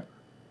off. Yep.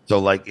 So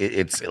like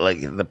it's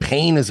like the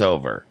pain is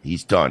over.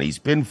 He's done. He's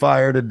been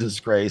fired and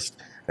disgraced,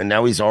 and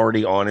now he's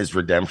already on his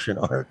redemption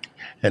arc.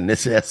 And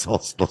this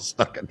asshole's still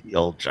stuck at the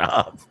old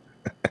job.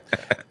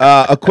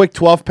 A quick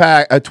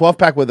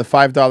 12-pack with a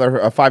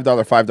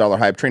 $5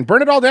 hype train.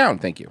 Burn it all down.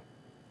 Thank you.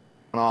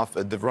 The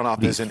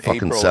runoff He's is in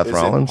fucking April. Seth Is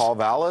Rollins? it Paul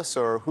Vallis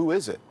or who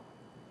is it?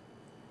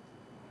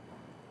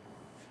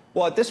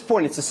 Well, at this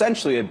point, it's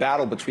essentially a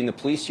battle between the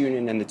police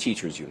union and the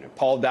teachers union.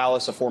 Paul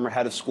Dallas, a former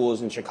head of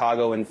schools in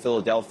Chicago and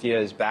Philadelphia,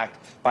 is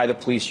backed by the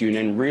police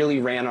union, really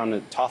ran on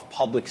a tough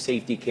public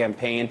safety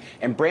campaign.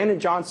 And Brandon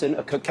Johnson,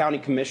 a Cook County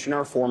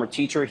commissioner, former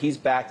teacher, he's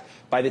backed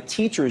by the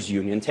teachers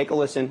union. Take a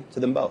listen to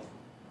them both.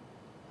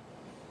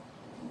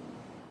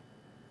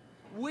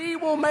 We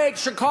will make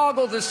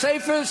Chicago the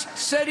safest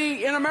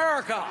city in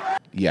America.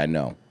 Yeah,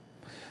 no.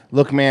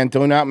 Look, man,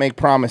 do not make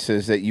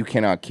promises that you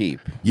cannot keep.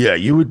 Yeah,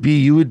 you would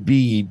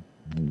be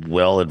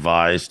well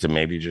advised to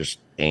maybe just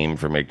aim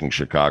for making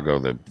Chicago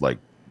the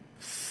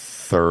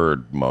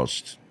third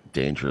most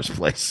dangerous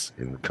place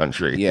in the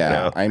country. Yeah, you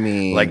know? I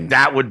mean, like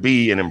that would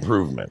be an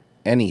improvement.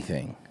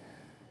 Anything.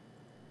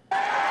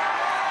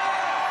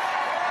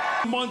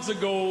 Months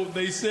ago,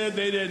 they said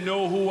they didn't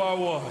know who I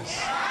was.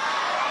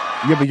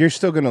 Yeah, but you're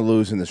still going to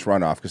lose in this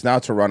runoff because now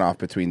it's a runoff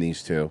between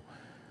these two.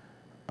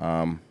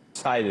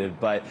 Excited,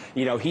 but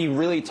he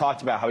really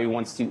talked about how he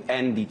wants to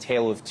end the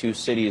tale of two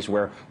cities,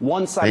 where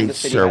one side of Hey, the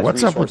city sir, has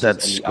what's up with that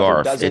resources and the other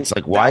scarf? doesn't. It's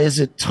like, why is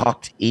it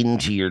tucked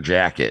into your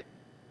jacket?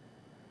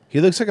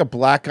 He looks like a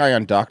black guy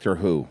on Doctor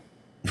Who.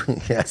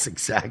 Yes,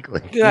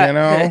 exactly. You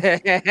know?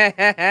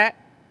 Oi,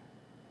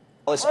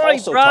 also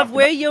bruv, talked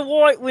where your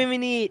white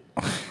women eat?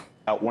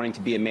 about wanting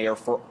to be a mayor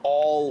for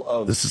all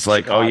of This is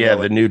like, oh yeah,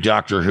 the new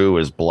Doctor Who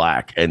is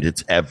black and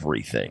it's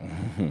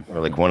everything, or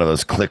like one of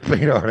those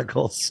clickbait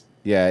articles.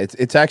 Yeah,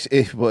 it's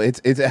actually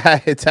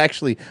it's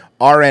actually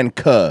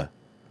RNK.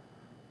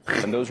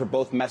 And those are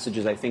both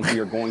messages I think we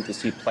are going to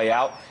see play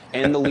out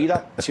in the lead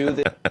up to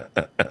the.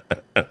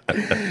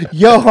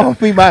 Yo,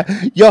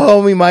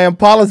 homie, my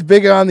Impala's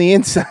bigger on the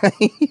inside.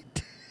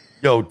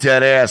 Yo,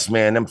 dead ass,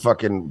 man. Them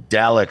fucking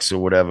Daleks or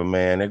whatever,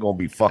 man. They're gonna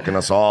be fucking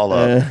us all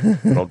up.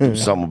 Don't do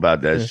something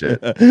about that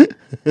shit.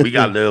 We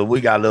got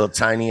little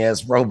tiny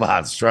ass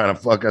robots trying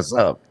to fuck us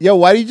up. Yo,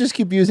 why do you just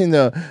keep using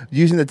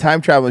the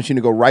time travel machine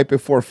to go right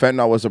before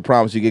fentanyl was a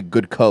problem so you get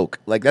good coke?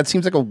 Like that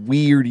seems like a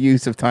weird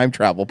use of time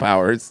travel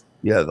powers.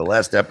 Yeah, the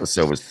last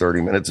episode was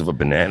 30 minutes of a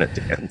banana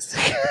dance.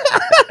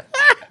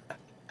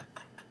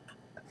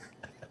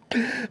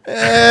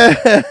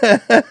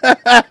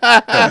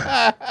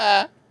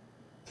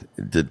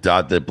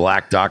 The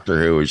black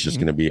Doctor Who is just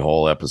going to be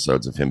whole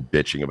episodes of him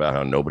bitching about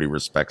how nobody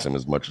respects him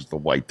as much as the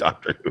white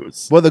Doctor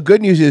Who's. Well, the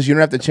good news is you don't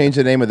have to change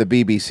the name of the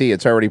BBC.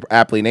 It's already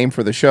aptly named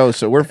for the show,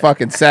 so we're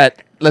fucking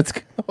set. Let's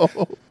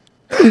go.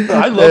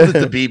 I love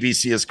that the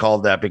BBC is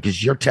called that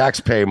because your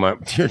tax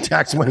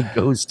money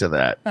goes to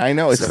that. I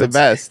know, it's the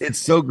best. It's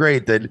so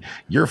great that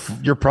your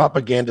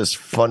propaganda is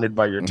funded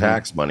by your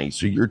tax money,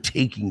 so you're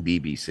taking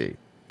BBC.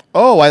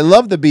 Oh, I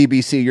love the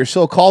BBC. You're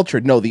so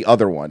cultured. No, the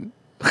other one.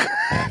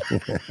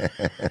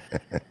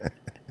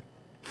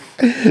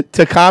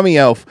 Takami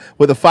Elf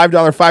with a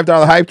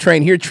 $5 hype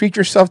train. Here, treat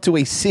yourself to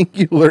a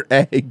singular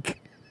egg.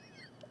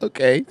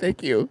 Okay,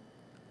 thank you.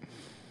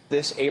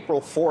 This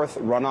April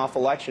 4th runoff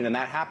election, and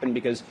that happened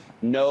because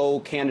no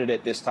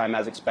candidate this time,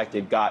 as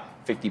expected, got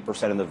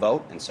 50% of the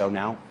vote, and so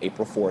now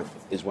April 4th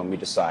is when we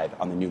decide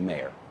on the new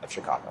mayor of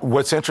Chicago.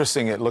 What's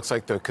interesting, it looks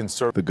like the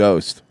The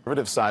ghost.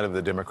 conservative side of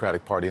the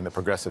Democratic Party and the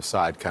progressive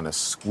side kind of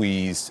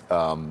squeezed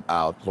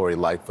out Lori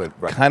Lightfoot.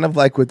 Kind of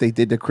like what they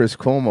did to Chris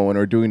Cuomo and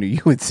are doing to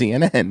you at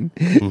CNN.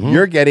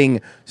 You're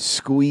getting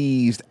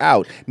squeezed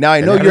out. Now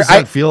I know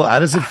How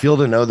does it feel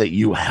to know that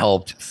you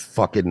helped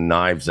fucking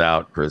knives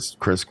out Chris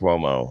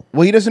Cuomo?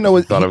 Well, he doesn't know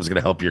what thought I was going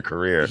to help your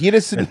career. He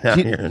doesn't. And now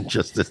you're in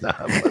just as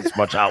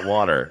much hot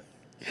water.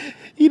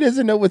 He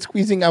doesn't know what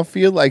squeezing out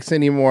feels like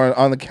anymore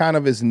on account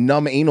of his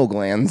numb anal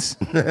glands.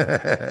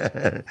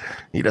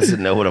 He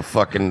doesn't know what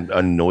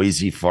a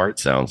noisy fart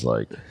sounds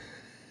like.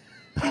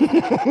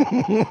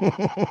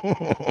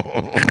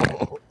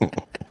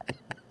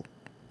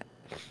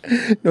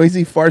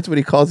 Noisy farts what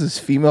he calls his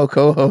female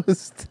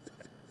co-host.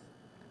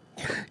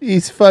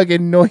 He's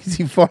fucking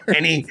noisy fart.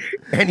 Any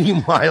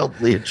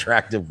mildly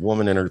attractive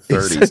woman in her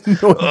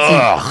 30s.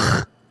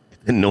 Ugh.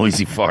 The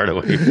noisy fart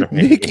away from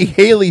me. Nikki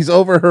Haley's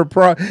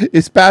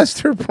is past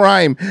her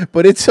prime,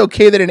 but it's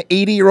okay that an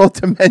 80-year-old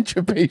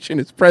dementia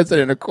patient is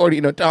president,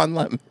 according to Don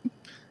Lemon.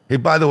 Hey,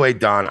 by the way,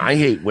 Don, I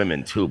hate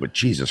women too, but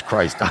Jesus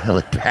Christ, dial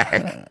it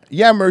back.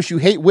 Yeah, Mersh, you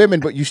hate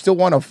women, but you still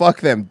want to fuck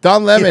them.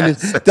 Don Lemon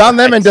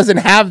doesn't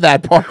have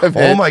that part of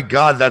it. Oh my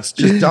God, that's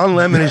just Don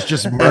Lemon is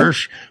just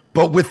Mersh,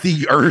 but with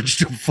the urge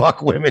to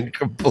fuck women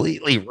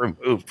completely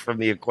removed from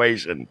the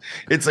equation.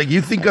 It's like,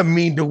 you think I'm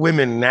mean to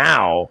women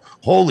now.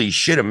 Holy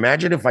shit,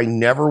 imagine if I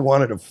never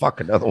wanted to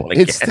fuck another one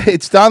again.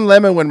 It's Don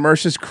Lemon when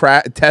Mersh's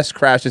test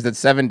crashes at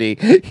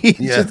 70. He's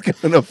just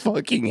going to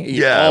fucking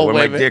hate all when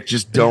women. my dick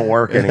just don't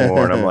work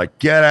anymore. And I'm like,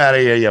 get out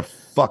of here, you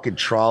fucking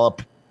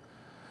trollop.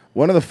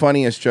 One of the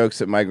funniest jokes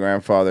that my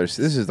grandfather, this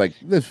is a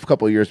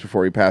couple of years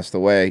before he passed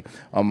away,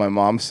 on my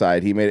mom's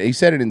side, he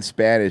said it in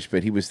Spanish,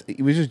 but he was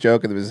just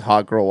joking. There was this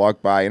hot girl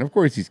walked by, and of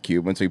course he's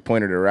Cuban, so he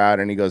pointed her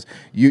out, and he goes,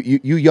 you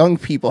young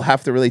people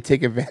have to really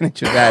take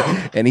advantage of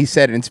that. And he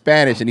said it in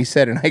Spanish, and he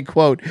said, and I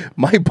quote,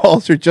 "My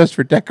balls are just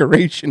for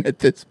decoration at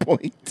this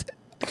point."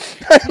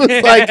 I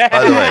was like,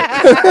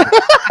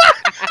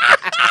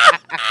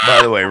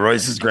 by the way,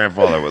 Royce's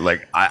grandfather was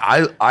like,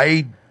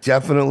 I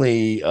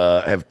definitely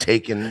have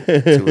taken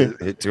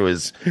to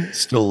his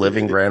still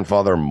living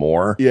grandfather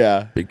more.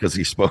 Yeah. Because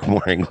he spoke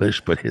more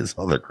English, but his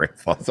other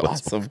grandfather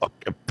was awesome.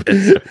 fucking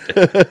pissed.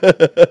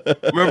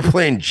 Remember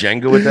playing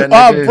Jenga with that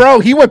nigga? Oh, bro,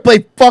 he would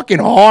play fucking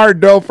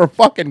hard, though, for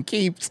fucking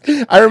keeps.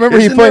 I remember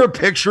Isn't there a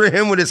picture of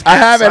him with his hat I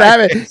have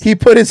sideways? it. He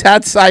put his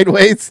hat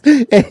sideways,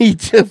 and he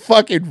just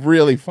fucking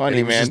really funny,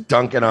 He was man. just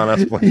dunking on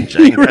us playing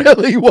He Jenga.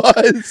 really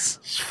was.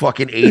 This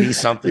fucking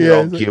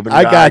 80-something-year-old Cuban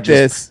I guy got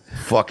just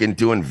this. fucking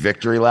doing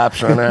victory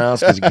laps around the house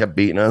because he kept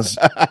beating us.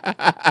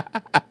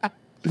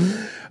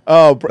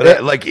 Oh,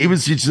 but like it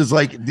was just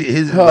like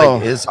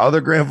his other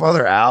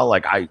grandfather Al,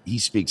 he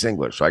speaks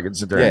English, so I could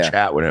sit there and Yeah.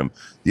 chat with him.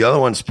 The other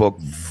one spoke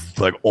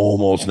like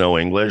almost no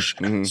English,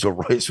 so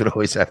Royce would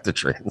always have to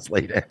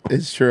translate it.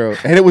 It's true,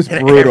 and it was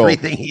And brutal.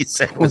 Everything he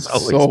said was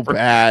always so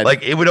bad.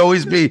 Like it would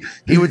always be,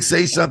 he would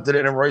say something,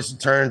 and then Royce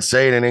would turn and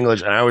say it in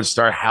English, and I would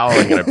start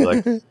howling, and I'd be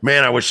like,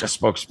 "Man, I wish I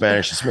spoke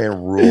Spanish. This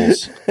man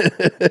rules."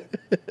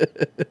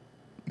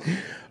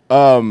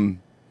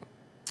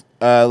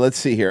 Let's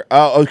see here.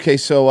 Oh, okay.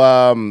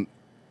 So,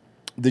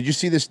 did you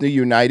see this new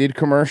United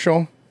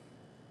commercial?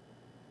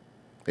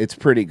 It's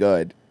pretty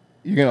good.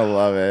 You're gonna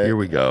love it. Here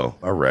we go.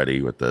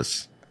 Already with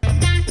this.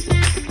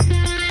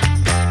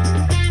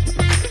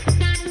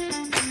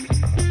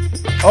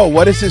 Oh,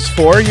 what is this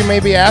for? You may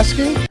be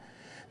asking.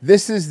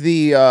 This is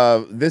the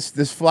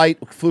this flight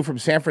flew from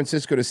San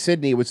Francisco to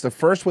Sydney. It was the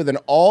first with an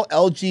all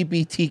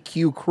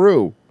LGBTQ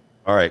crew.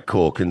 All right,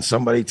 cool. Can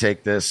somebody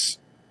take this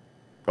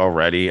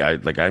already? I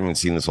haven't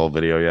seen this whole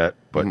video yet,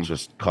 but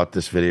just cut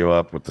this video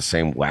up with the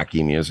same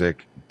wacky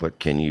music. But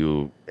can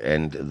you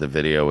end the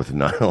video with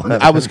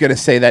 9/11? I was gonna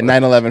say that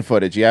 9/11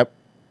 footage. Yep,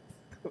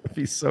 that would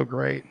be so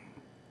great.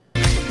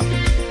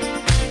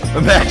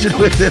 Imagine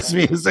with this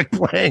music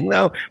playing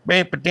though.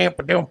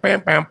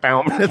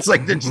 It's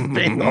like they're just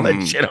putting all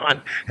that shit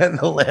on, and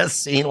the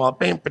last scene while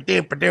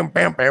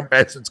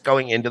it's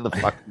going into the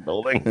fucking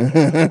building.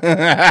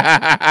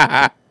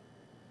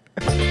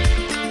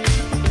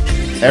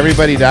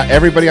 Everybody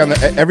on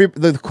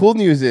the cool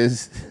news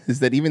is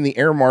that even the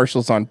air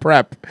marshal's on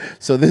prep,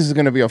 so this is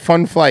going to be a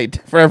fun flight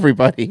for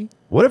everybody.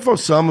 What if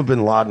Osama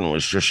bin Laden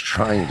was just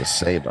trying to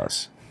save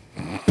us?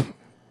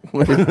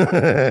 What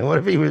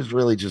if he was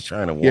really just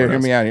trying to warn us? Hear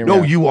me out.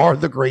 No, you are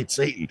the great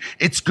Satan.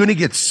 It's going to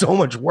get so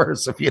much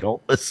worse if you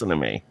don't listen to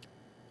me.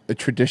 The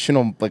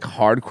traditional,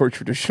 hardcore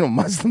traditional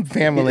Muslim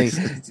family.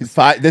 This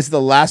is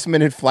the last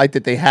minute flight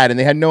that they had, and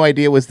they had no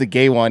idea it was the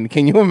gay one.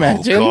 Can you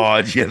imagine? Oh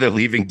God, yeah, they're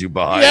leaving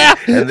Dubai, Yeah.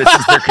 and this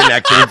is their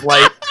connecting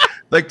flight.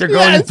 Like they're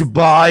going to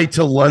Dubai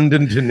to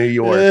London to New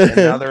York, and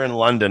now they're in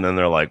London, and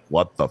they're like,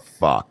 "What the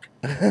fuck?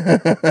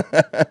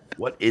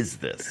 What is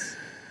this?"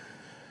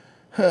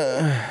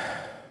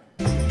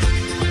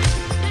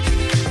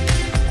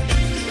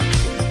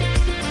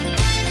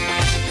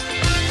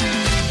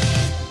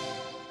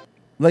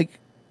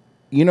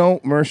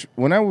 Mersh,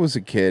 when I was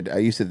a kid, I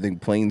used to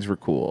think planes were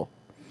cool.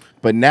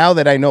 But now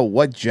that I know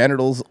what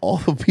genitals all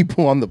the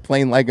people on the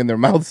plane like in their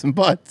mouths and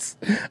butts,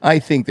 I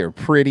think they're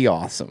pretty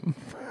awesome.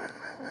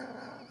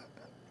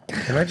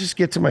 Can I just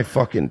get to my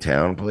fucking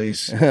town,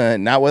 please?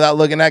 Not without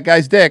looking at that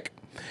guy's dick.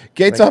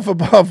 Gates off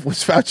above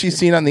was Fauci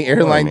seen on the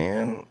airline.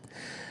 Man.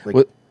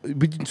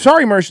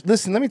 Sorry, Mersh.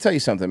 Listen, let me tell you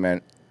something,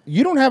 man.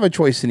 You don't have a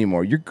choice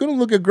anymore. You're going to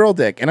look at girl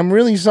dick. And I'm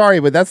really sorry,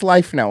 but that's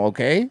life now,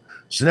 okay?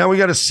 So now we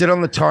got to sit on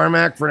the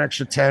tarmac for an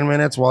extra 10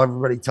 minutes while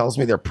everybody tells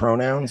me their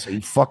pronouns. Are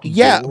you fucking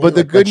Yeah, but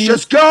the good news,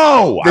 just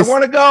go. I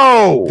want to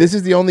go. This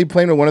is the only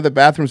plane where one of the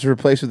bathrooms is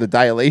replaced with a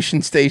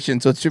dilation station,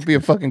 so it should be a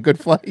fucking good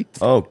flight.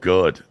 Oh,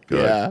 good.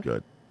 Yeah.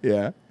 Good.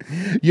 Yeah.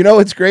 You know,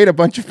 it's great. A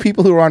bunch of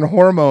people who are on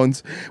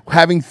hormones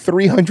having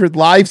 300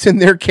 lives in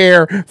their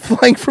care,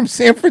 flying from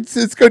San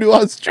Francisco to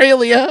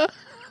Australia.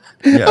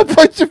 Yeah. A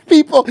bunch of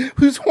people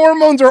whose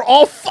hormones are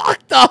all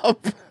fucked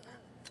up.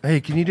 Hey,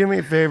 can you do me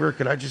a favor?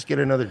 Could I just get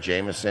another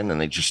Jameson?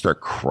 And they just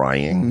start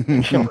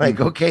crying. I'm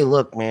like, okay,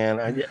 look,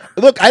 man.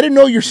 Look, I didn't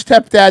know your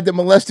stepdad that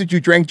molested you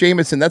drank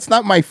Jameson. That's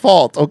not my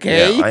fault,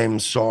 okay? Yeah, I am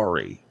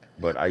sorry,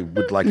 but I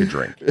would like a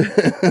drink.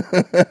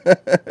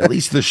 At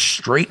least the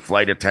straight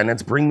flight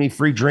attendants bring me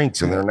free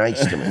drinks, and they're nice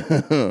to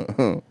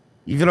me.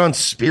 Even on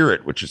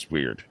Spirit, which is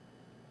weird.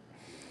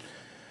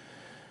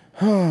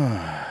 Hey,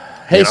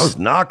 I was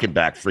knocking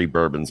back free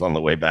bourbons on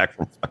the way back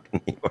from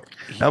fucking New York.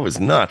 That was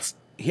nuts.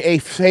 Hey,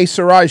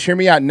 Siraj, hear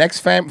me out.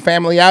 Next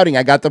family outing,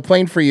 I got the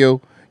plane for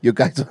you. You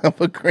guys will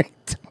have a great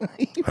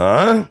time.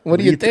 Huh? What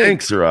do you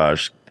think,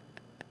 Siraj?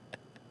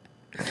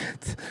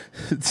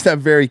 It's not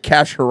very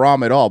cash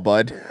haram at all,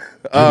 bud. Can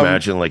you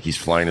imagine, like, he's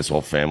flying his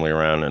whole family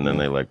around, and then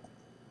they like,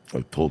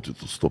 I told you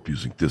to stop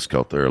using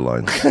discount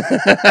airlines.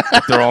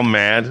 They're all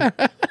mad.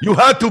 You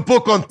had to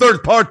book on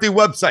third-party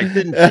website,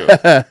 didn't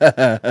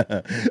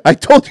you? I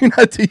told you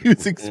not to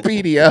use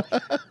Expedia.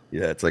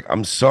 Yeah, it's like,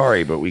 I'm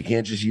sorry, but we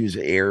can't just use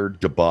Air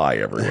Dubai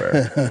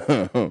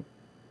everywhere.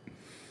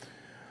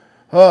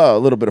 Oh, a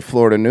little bit of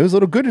Florida news. A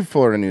little good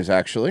Florida news,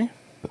 actually.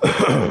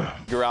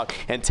 Figure out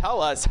and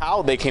tell us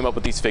how they came up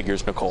with these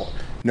figures,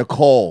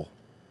 Nicole,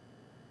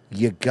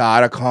 you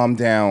gotta calm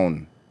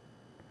down.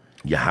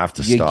 You have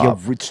to stop.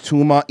 It's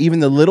too much. Even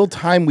the little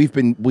time we've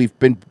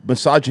been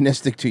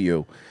misogynistic to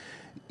you,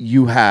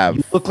 you have.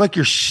 You look like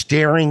you're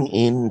staring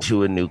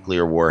into a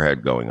nuclear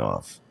warhead going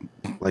off.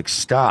 Like,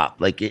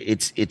 stop. Like,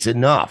 it's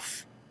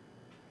enough.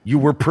 You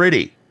were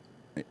pretty.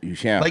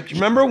 Yeah. Like,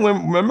 remember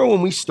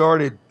when we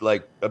started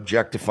like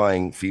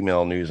objectifying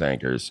female news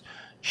anchors?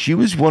 She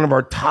was one of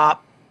our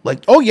top.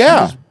 Like, oh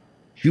yeah,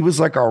 she was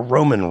like our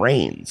Roman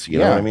Reigns. You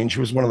know Yeah. what I mean? She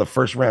was one of the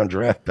first round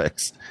draft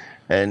picks.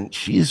 And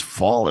she's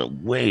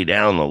fallen way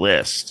down the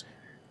list.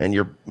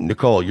 And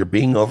Nicole, you're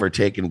being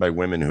overtaken by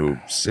women who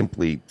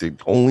simply, the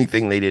only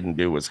thing they didn't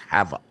do was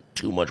have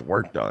too much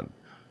work done.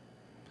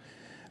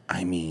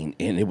 I mean,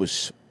 and it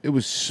was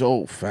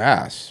so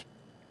fast.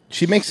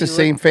 She makes the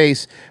same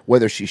face,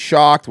 whether she's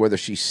shocked, whether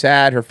she's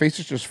sad. Her face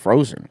is just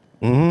frozen.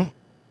 Mm-hmm.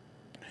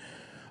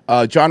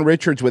 John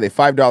Richards with a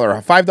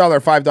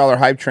 $5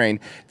 hype train.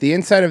 The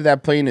inside of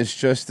that plane is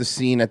just the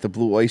scene at the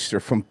Blue Oyster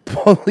from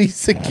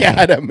Police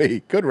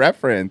Academy. Good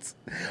reference.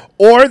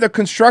 Or the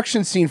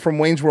construction scene from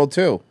Wayne's World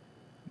 2.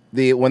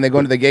 When they go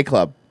into the gay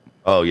club.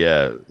 Oh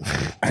yeah,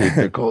 dude,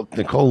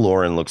 Nicole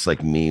Lauren looks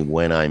like me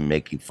when I'm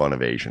making fun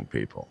of Asian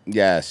people.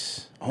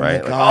 Yes. Oh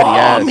right? my God,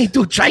 yes. Me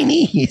too,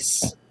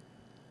 Chinese.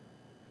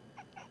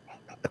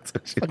 That's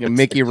what she Fucking looks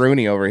Mickey like.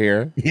 Rooney over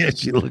here. Yeah,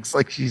 she looks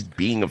like she's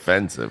being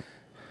offensive.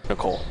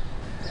 Nicole.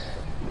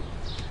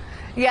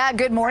 Yeah,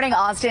 good morning,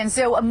 Austin.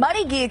 So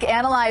Muddy Geek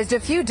analyzed a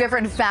few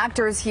different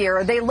factors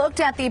here. They looked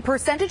at the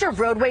percentage of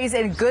roadways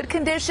in good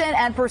condition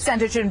and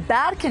percentage in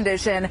bad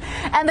condition.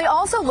 And they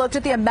also looked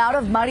at the amount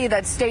of money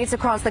that states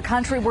across the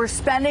country were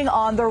spending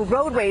on their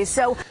roadways.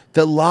 So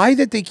the lie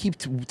that they keep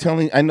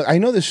telling, I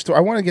know this story.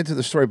 I want to get to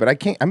the story, but I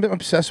can't. I'm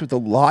obsessed with the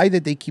lie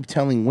that they keep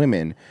telling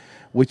women,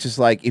 which is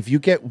like, if you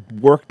get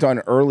work done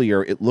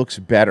earlier, it looks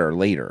better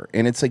later.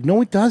 And it's like,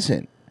 no, it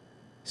doesn't.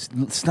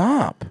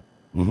 Stop.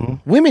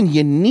 Mm-hmm. Women,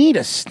 you need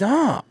to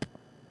stop.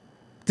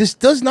 This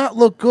does not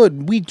look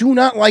good. We do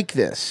not like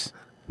this.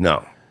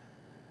 No.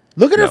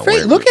 Look at her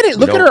face. Look at it.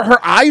 Look at her.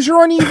 Her eyes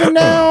are uneven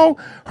now.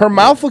 Her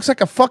mouth looks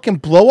like a fucking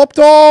blow-up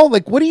doll.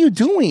 Like, what are you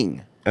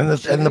doing? And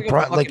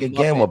like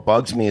again, what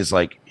bugs me is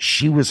like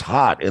she was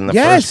hot in the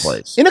Yes, first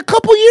place. in a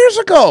couple years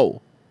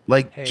ago.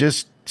 Like,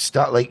 just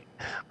stop. Like,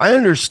 I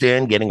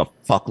understand getting a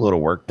fuckload of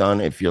work done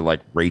if you're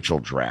like Rachel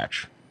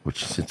Dratch,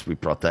 which since we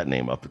brought that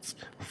name up, it's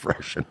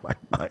fresh in my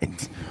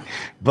mind.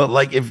 But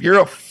like, if you're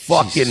a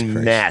fucking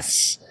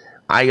mess,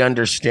 I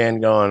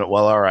understand going,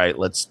 well, all right,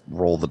 let's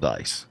roll the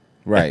dice.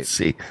 Right.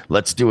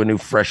 Let's do a new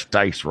fresh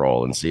dice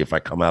roll and see if I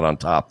come out on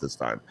top this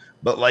time.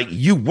 But like,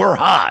 you were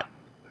hot.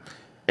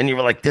 And you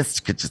were like, this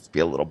could just be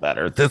a little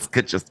better. This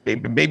could just be,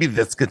 maybe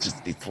this could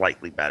just be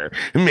slightly better.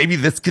 And maybe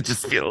this could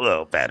just be a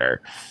little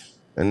better.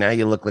 And now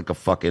you look like a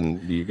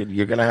fucking,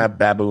 you're going to have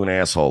baboon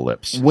asshole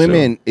lips.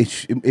 Women,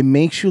 it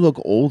makes you look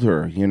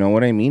older. You know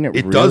what I mean? It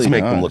really does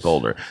make them look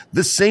older.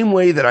 The same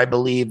way that I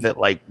believe that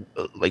like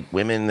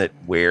women that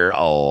wear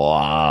a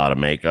lot of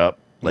makeup,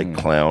 like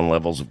clown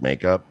levels of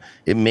makeup,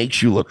 it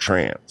makes you look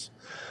trans.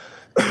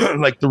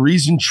 Like the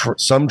reason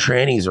some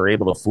trannies are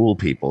able to fool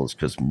people is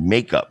because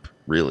makeup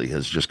really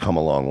has just come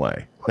a long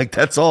way. Like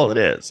that's all it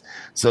is.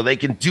 So they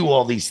can do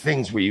all these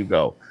things where you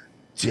go,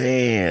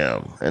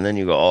 damn. And then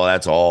you go, oh,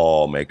 that's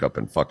all makeup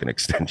and fucking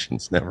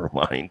extensions. Never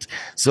mind.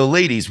 So,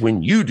 ladies,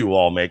 when you do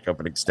all makeup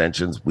and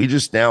extensions, we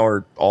just now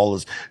are all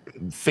as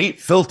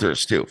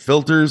filters too.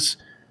 Filters,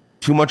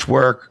 too much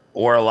work,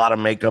 or a lot of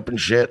makeup and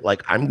shit.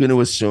 Like, I'm going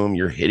to assume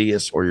you're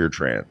hideous or you're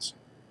trans.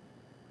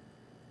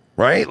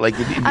 Right? Like,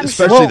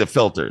 especially the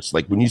filters.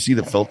 Like, when you see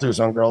the filters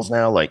on girls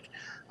now, like,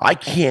 I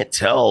can't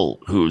tell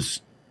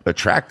who's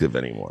attractive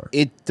anymore.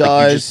 It Like, you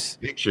does. just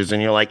see pictures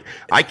and you're like,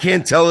 I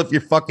can't tell if you're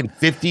fucking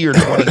 50 or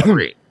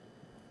 23.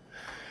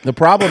 The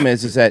problem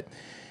is that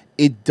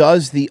it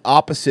does the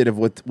opposite of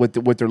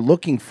what they're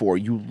looking for.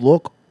 You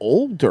look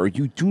older.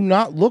 You do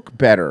not look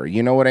better.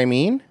 You know what I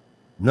mean?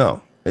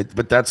 No,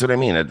 but that's what I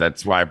mean.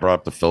 That's why I brought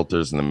up the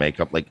filters and the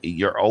makeup. Like,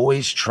 you're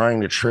always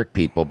trying to trick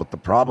people, but the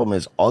problem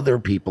is other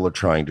people are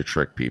trying to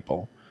trick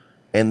people.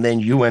 And then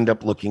you end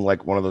up looking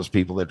like one of those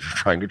people that are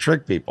trying to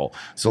trick people.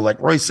 So like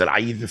Roy said, I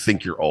either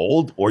think you're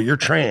old or you're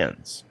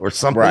trans or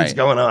something's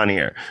going on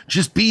here.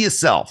 Just be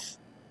yourself.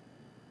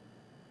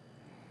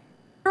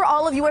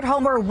 All of you at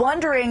home are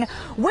wondering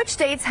which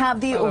states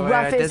have the By the way,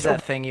 I did roughest.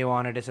 that thing you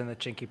wanted. It's in the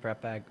Chinky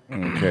prep bag.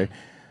 Okay.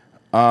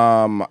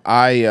 Let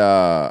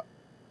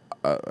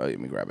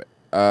me grab it.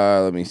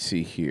 Let me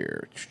see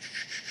here.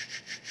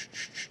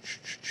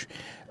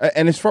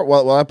 And as far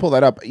while I pull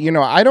that up, you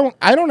know, I don't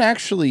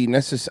actually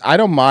necessarily. I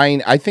don't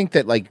mind. I think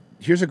that, like,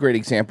 here's a great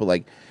example.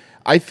 Like,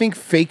 I think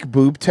fake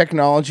boob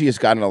technology has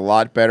gotten a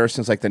lot better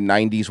since like the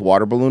 '90s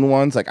water balloon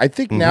ones. Like, I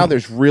think now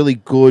there's really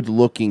good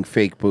looking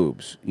fake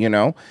boobs. You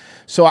know,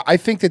 so I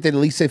think that at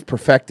least they've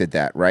perfected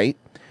that, right?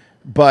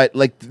 But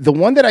like the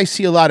one that I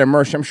see a lot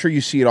immersed, I'm sure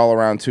you see it all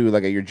around too,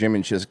 like at your gym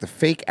and shit. Like the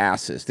fake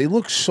asses, they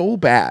look so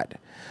bad.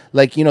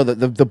 Like, you know,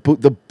 the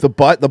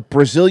butt, the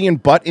Brazilian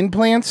butt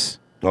implants.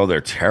 Oh,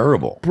 they're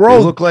terrible, bro.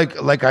 They look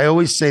like I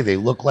always say, they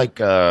look like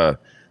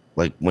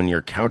when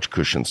your couch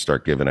cushions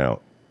start giving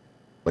out.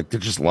 Like, they're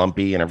just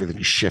lumpy and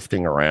everything's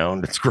shifting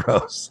around. It's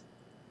gross.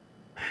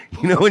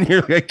 You know, when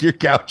you're like, your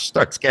couch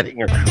starts getting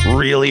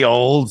really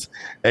old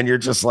and you're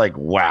just like,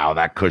 wow,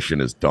 that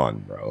cushion is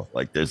done, bro.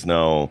 Like, there's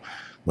no,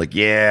 like,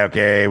 yeah,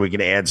 okay, we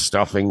can add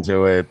stuffing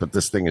to it, but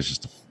this thing is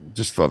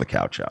just throw the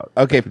couch out.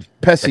 Okay,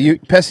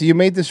 Pessy, you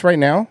made this right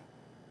now?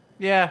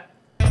 Yeah.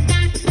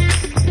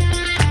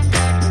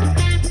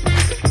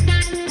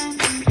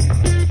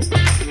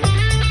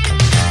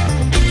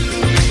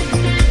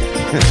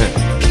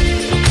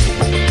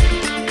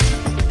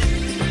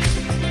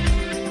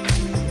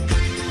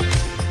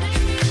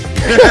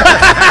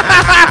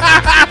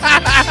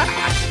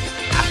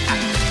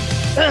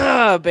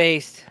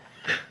 Based.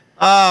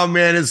 Oh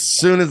man, as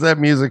soon as that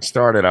music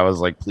started, I was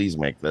like, please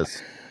make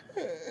this.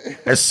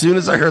 As soon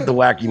as I heard the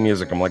wacky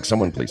music, I'm like,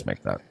 someone please make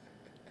that.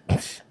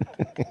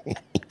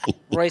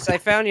 Royce, I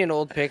found you an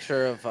old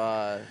picture of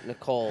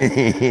Nicole.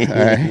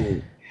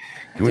 Can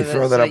we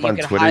throw that up on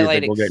Twitter? You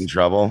think we'll get in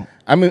trouble?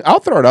 I mean, I'll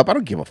throw it up. I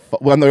don't give a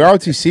fuck. Well, on the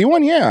ROTC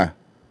one, yeah.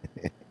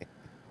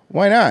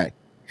 Why not?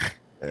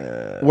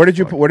 Where did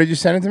you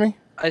send it to me?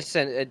 I just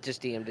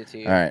DM'd it to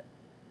you. All right.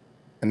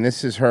 And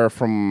this is her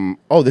from.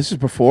 Oh, this is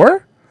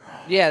before.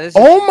 Yeah. This.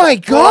 Oh my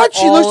God!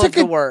 She looks like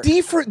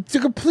a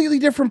completely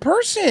different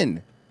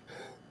person.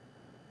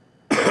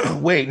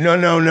 Wait, no.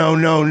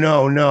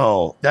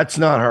 That's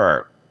not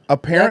her.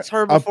 That's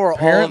her before.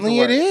 Apparently,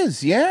 all of the it work.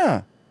 is.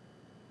 Yeah.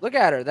 Look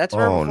at her. That's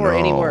her before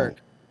any work.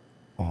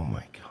 Oh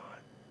my God.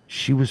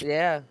 She was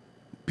Yeah.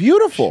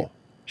 Beautiful.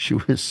 She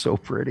was so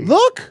pretty.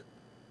 Look.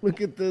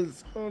 Look at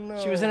this. Oh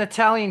no. She was an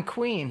Italian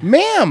queen.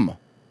 Ma'am.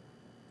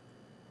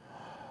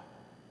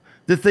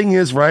 The thing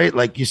is, right?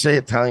 Like, you say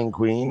Italian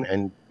queen,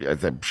 and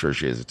I'm sure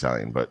she is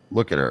Italian, but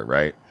look at her,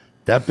 right?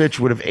 That bitch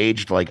would have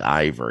aged like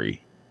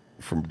Ivory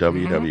from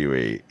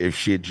WWE if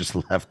she had just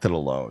left it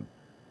alone.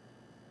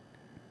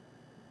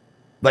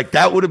 Like,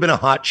 that would have been a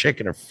hot chick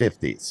in her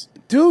 50s.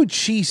 Dude,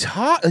 she's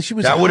hot. She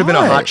was. That would have been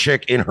a hot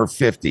chick in her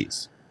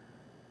 50s.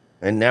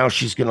 And now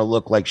she's going to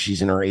look like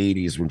she's in her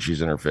 80s when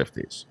she's in her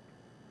 50s.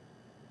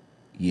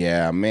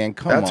 Yeah, man,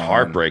 come on. That's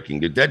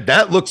heartbreaking, dude.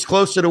 That looks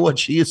closer to what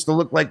she used to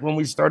look like when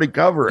we started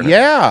covering her.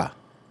 Yeah.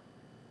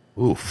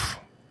 Oof.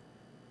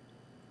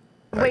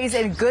 Roadways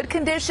in good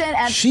condition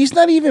and She's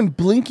not even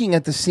blinking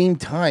at the same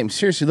time.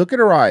 Seriously, look at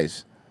her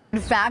eyes.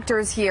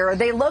 factors here.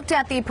 They looked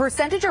at the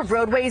percentage of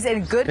roadways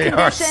in good They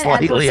are condition and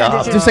slightly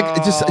percentage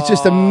off. It's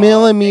just a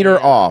millimeter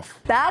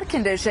off. bad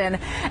condition.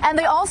 And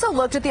they also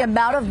looked at the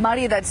amount of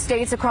money that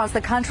states across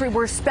the country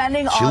were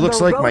spending She on looks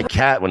the like my roadways.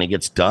 cat when he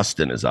gets dust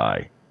in his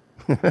eye.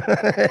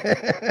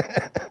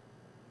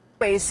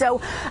 So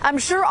I'm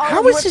sure all How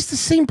of you is this the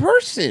same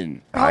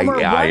person? are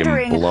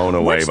wondering am blown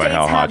away which by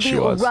how states hot have she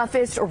the was.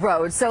 roughest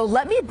roads. So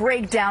let me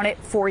break down it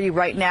for you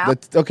right now.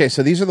 Okay,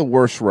 so these are the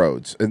worst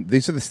roads. And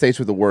these are the states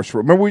with the worst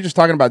roads. Remember, we were just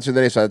talking about this the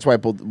other day, so that's why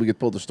we could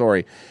pull the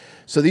story.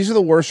 So these are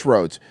the worst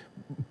roads.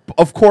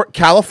 Of course,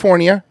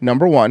 California,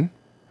 number 1.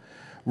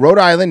 Rhode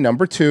Island,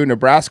 number 2.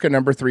 Nebraska,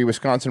 number 3.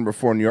 Wisconsin, number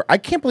 4. New York. I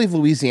can't believe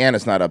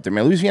Louisiana's not up there,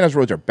 man. Louisiana's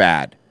roads are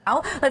bad.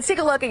 Now, let's take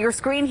a look at your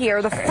screen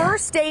here. The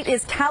first state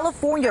is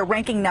California,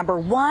 ranking number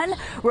 1.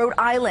 Rhode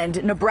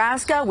Island,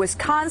 Nebraska,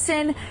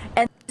 Wisconsin,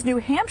 and New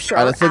Hampshire.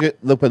 All right, let's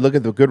look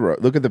at the good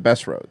road. Look at the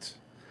best roads.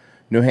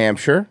 New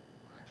Hampshire,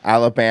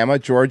 Alabama,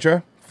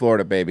 Georgia,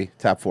 Florida, baby.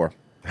 Top 4.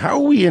 How are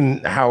we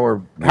how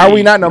are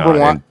we not number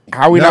one?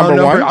 How are we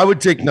number 1? I would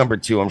take number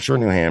 2. I'm sure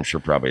New Hampshire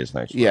probably is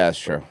nice. Yeah, that's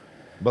true.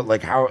 But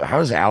like, how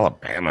does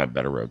Alabama have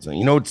better roads?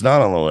 You know, it's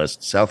not on the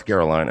list. South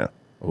Carolina.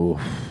 Ooh,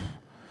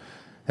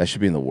 that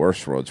should be in the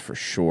worst roads for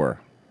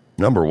sure.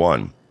 Number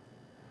 1.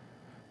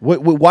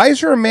 Why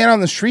is there a man on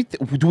the street?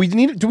 Do we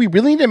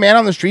really need a man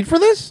on the street for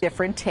this?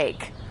 Different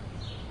take.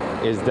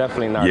 It's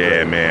definitely not. Yeah,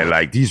 great. man.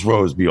 Like these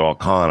roads be all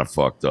kind of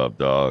fucked up,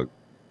 dog.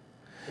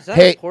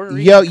 Hey,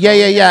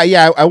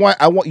 yeah. I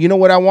want. You know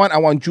what I want? I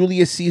want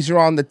Julius Caesar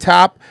on the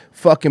top,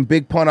 fucking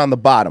Big Pun on the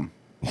bottom.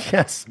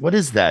 Yes. What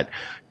is that,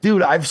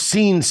 dude? I've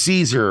seen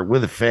Caesar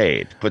with a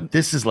fade, but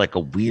this is like a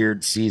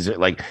weird Caesar.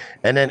 Like,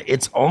 and then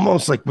it's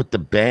almost like with the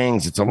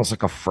bangs. It's almost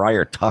like a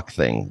Friar Tuck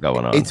thing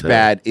going on. It's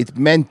bad. It's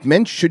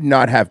men should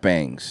not have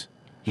bangs.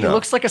 He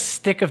looks like a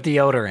stick of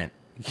deodorant.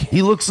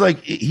 He looks like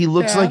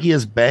he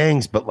has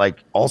bangs, but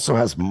like also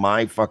has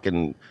my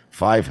fucking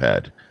 5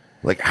 head.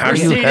 Like, how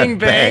do you have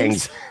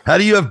bangs? How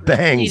do you have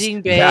bangs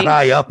that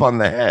high up on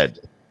the head?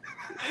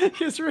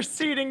 His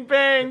receding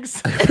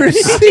bangs.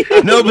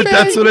 No, but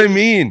that's what I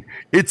mean.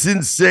 It's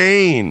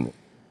insane.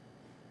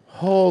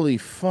 Holy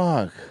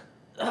fuck.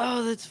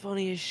 Oh, that's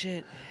funny as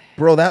shit.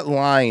 Bro, that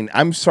line.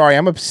 I'm sorry.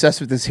 I'm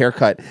obsessed with this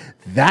haircut.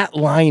 That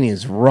line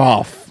is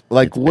rough.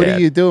 Like, what are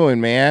you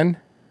doing, man?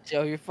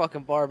 Joe, your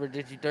fucking barber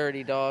did you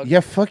dirty, dog. Yeah,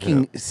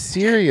 fucking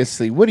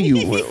seriously. What are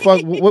you?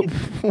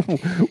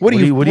 What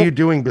are you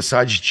doing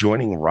besides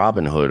joining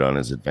Robin Hood on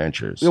his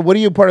adventures? What are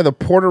you, part of the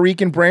Puerto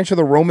Rican branch of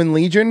the Roman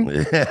Legion?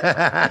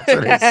 That's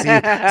what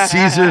I see.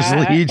 Caesar's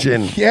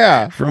Legion.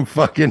 Yeah, from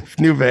fucking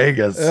New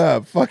Vegas.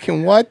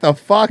 Fucking what the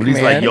fuck, but he's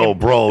man? like, yo,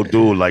 bro,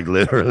 dude, like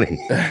literally.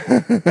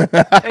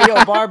 Hey,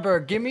 yo,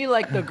 barber, give me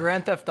like the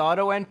Grand Theft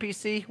Auto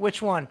NPC.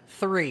 Which one?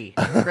 3.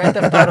 Grand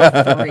Theft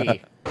Auto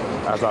 3.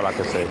 That's all I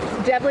can say.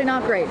 Definitely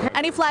not great.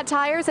 Any flat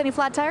tires? Any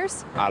flat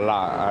tires? A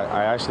lot.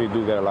 I actually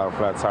do get a lot of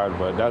flat tires,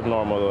 but that's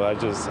normal though. I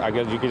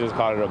guess you could just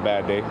call it a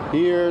bad day.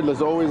 Here,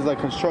 there's always like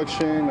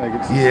construction. Like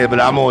yeah, but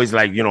I'm always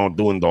like,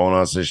 doing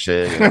donuts and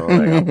shit. Like,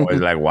 I'm always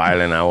like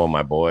wilding out with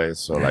my boys.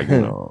 So like, I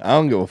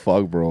don't give a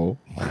fuck, bro.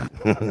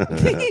 really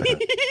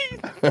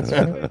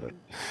bad.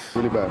 It's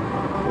really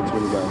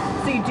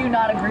bad. So you do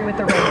not agree with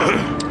the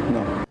rating?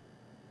 No.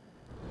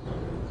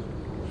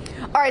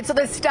 All right, so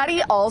the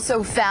study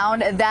also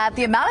found that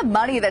the amount of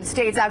money that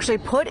states actually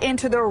put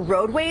into their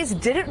roadways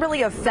didn't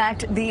really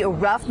affect the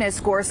roughness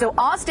score. So,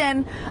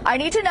 Austin, I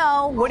need to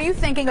know, what are you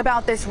thinking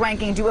about this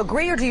ranking? Do you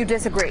agree or do you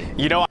disagree?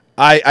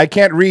 I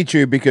can't read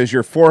you because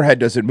your forehead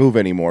doesn't move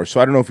anymore,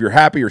 so I don't know if you're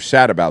happy or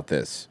sad about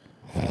this.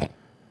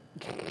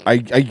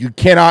 You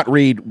cannot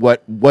read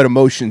what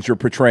emotions you're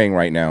portraying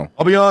right now.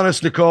 I'll be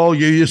honest, Nicole,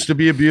 you used to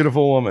be a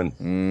beautiful woman.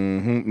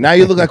 Mm-hmm. Now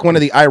you look like one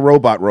of the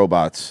iRobot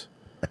robots.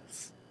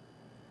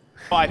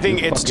 I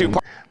think it's too.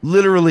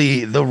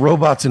 Literally, the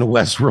robots in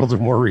Westworld are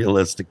more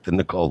realistic than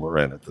Nicole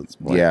Loren at this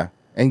point. Yeah,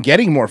 and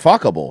getting more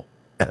fuckable.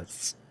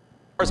 Yes.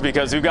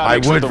 Because we've got. I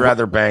would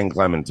rather bang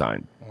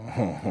Clementine.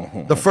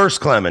 The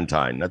first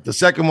Clementine. The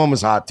second one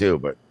was hot too,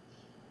 but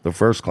the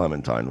first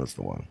Clementine was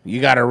the one. You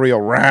got a real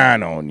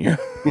Ryan on you.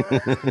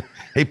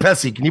 Hey,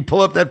 Pessy, can you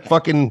pull up that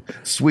fucking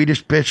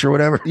Swedish bitch or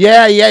whatever?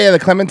 Yeah, the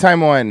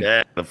Clementine one.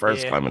 Yeah, the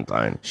first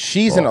Clementine.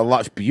 She's in a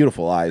lot.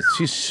 Beautiful eyes.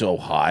 She's so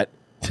hot.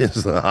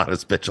 She's the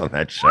hottest bitch on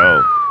that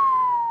show.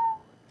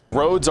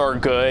 Roads are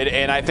good,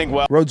 and I think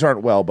roads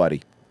aren't well,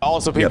 buddy.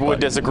 Also, people would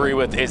disagree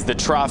with is the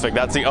traffic.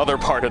 That's the other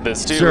part of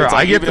this too. Sure, It's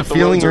like, I get even the if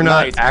feeling roads you're are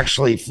not nice-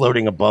 actually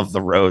floating above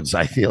the roads.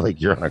 I feel like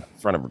you're in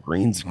front of a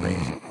green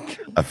screen.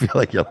 I feel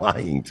like you're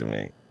lying to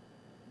me.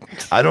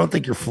 I don't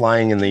think you're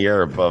flying in the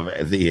air above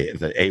the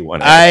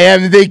A1. I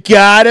am the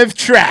god of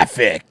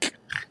traffic.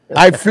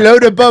 I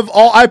float above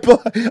I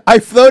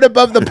float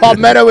above the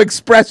Palmetto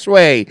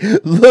Expressway.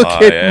 Look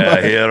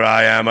at here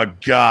I am, a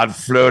god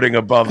floating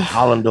above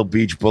Hollando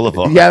Beach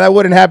Boulevard. Yeah, that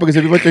wouldn't happen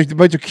because there's a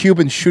bunch of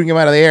Cubans shooting him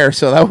out of the air,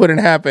 so that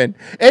wouldn't happen.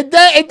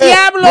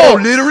 Diablo! Bro,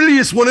 literally,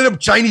 it's one of them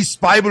Chinese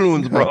spy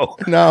balloons, bro.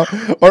 No,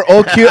 or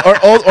old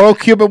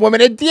Cuban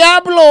women.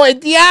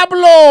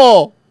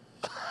 Diablo!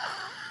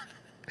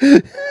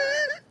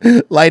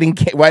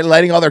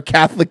 lighting all their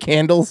Catholic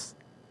candles.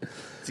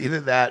 It's either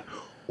that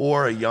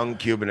or a young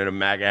Cuban in a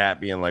MAGA hat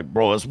being like,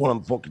 bro, that's one of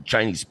them fucking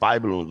Chinese spy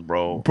balloons,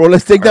 bro. Bro,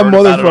 let's take that I heard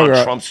about it motherfucker on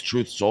out. Trump's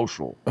Truth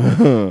Social.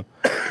 I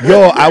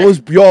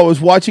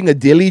was watching a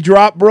dilly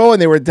drop, bro,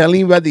 and they were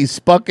telling me about these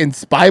fucking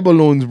spy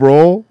balloons,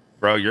 bro.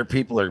 Bro, your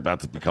people are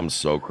about to become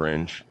so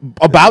cringe.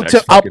 Buddy,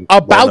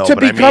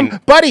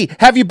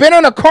 have you been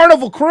on a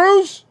Carnival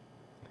cruise?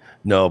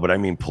 No, but I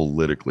mean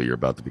politically, you're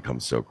about to become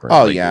so cringe.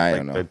 Oh, yeah,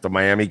 I know. The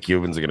Miami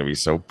Cubans are going to be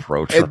so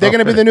pro-Trump. They're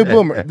going to be the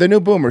new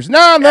boomers.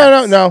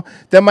 No.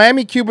 The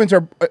Miami Cubans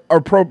are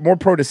more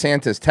pro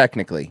DeSantis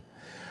technically.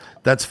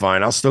 That's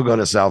fine. I'll still go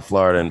to South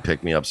Florida and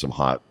pick me up some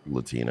hot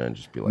Latina and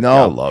just be like,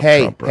 I love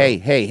Trump, bro.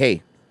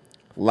 Hey.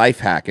 Life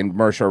hack, and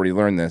Mersh already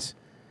learned this.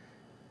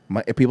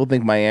 If people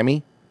think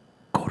Miami,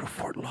 go to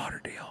Fort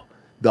Lauderdale.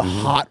 the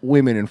hot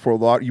women in Fort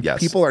Lauderdale.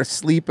 People are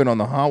sleeping on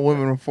the hot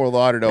women in Fort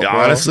Lauderdale. Yeah,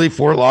 bro. honestly,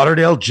 Fort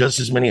Lauderdale, just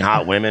as many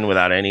hot women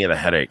without any of the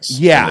headaches.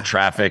 Yeah. And the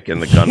traffic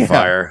and the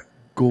gunfire.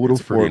 Go to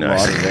It's pretty Fort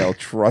nice. Lauderdale.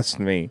 Trust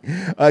me.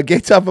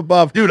 Gates up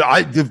above. Dude,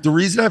 the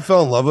reason I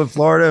fell in love with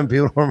Florida and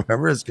people don't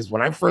remember is because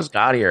when I first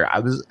got here, I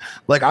was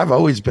like, I've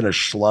always been a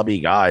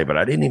schlubby guy, but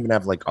I didn't even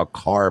have like a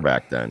car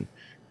back then.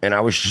 And I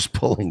was just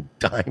pulling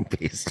dime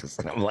pieces.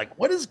 And I'm like,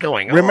 what is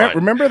going on?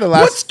 Remember the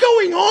last. What's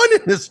going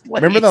on in this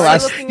place? Remember the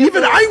last.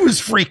 Even I was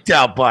freaked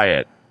out by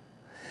it.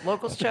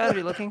 Locals chat, are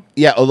you looking?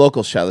 Yeah, a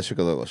local shot. Let's check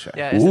a local shot.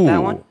 Yeah, is it that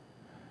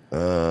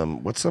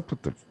one? What's up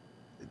with the?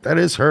 That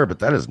is her, but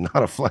that is not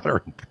a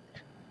flattering.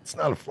 It's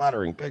not a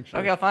flattering picture.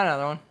 Okay, I'll find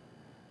another one.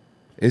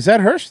 Is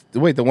that her?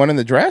 Wait, the one in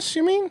the dress?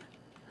 You mean?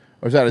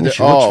 Or is that a?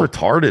 She looks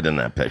retarded in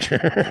that picture.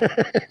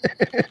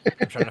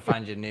 I'm trying to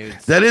find you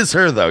nudes. That is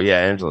her, though. Yeah,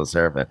 Angela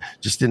Serafin.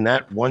 Just in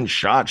that one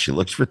shot, she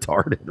looks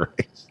retarded,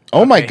 right?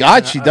 Oh my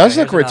God, she does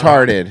look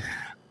retarded.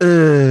 My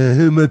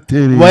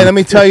titties. Wait, let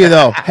me tell you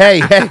though. Hey.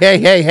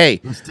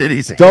 Those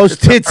titties. Those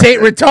tits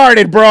ain't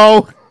retarded,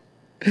 bro.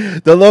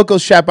 The local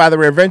shop, by the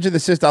way, Revenge of the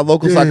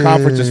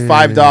Sith.locals.com for just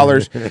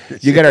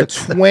 $5. You get our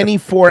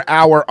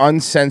 24-hour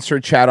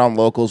uncensored chat on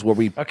Locals where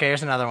we. Okay,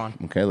 here's another one.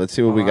 Okay, let's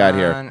see what we got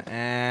here.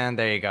 And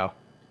there you go.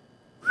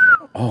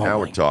 Oh, now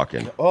we're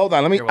talking. Hold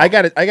on, let me. I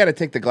got to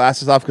take the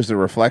glasses off because of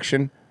the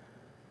reflection.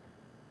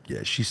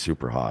 Yeah, she's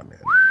super hot, man.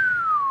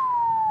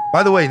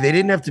 By the way, they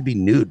didn't have to be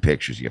nude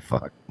pictures. You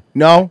fuck.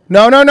 No.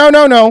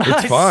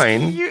 It's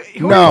fine. Who are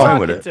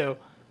you talking to?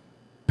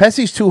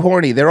 Pessy's too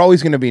horny. They're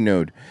always going to be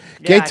nude.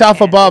 Gates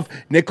off above.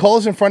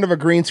 Nicole's in front of a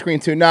green screen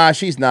too. Nah,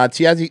 she's not.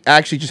 She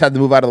actually just had to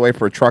move out of the way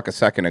for a truck a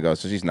second ago,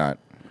 so she's not.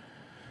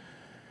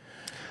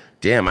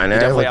 Damn, I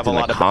definitely looked have a in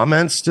the lot of-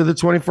 comments to the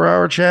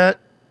 24-hour chat,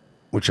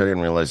 which I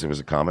didn't realize it was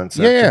a comment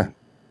section. Yeah.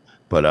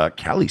 But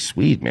Callie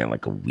Swede, man,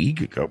 like a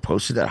week ago,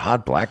 posted that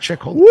hot black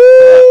chick. Holy Woo!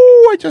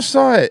 I just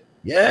saw it.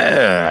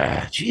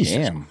 Yeah. Jesus.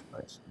 Damn.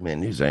 Christ. Man,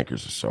 news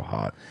anchors are so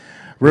hot.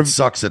 It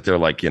sucks that they're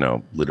like,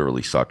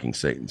 literally sucking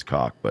Satan's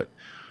cock, but,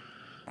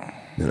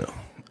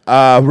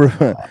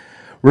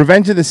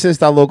 Revenge of the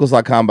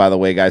Sith.locals.com, by the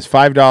way, guys.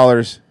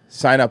 $5.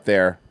 Sign up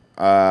there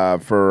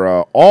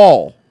for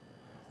all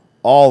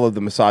of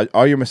the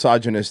all your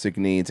misogynistic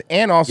needs,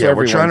 and also yeah,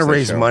 every we're trying to Wednesday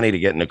raise show. money to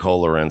get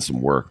Nicole Lorenz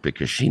some work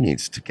because she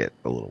needs to get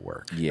a little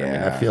work. Yeah. I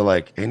mean, I feel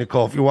like, hey,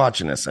 Nicole, if you're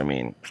watching this, I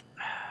mean,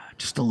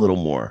 just a little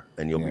more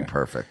and you'll be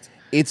perfect.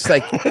 It's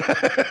like,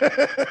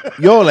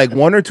 like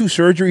 1 or 2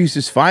 surgeries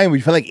is fine.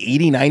 We feel like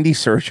 80, 90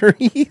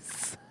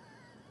 surgeries.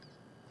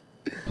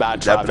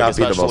 Bad That would traffic, not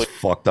be the especially. most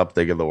fucked up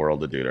thing in the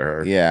world to do to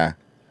her. Yeah.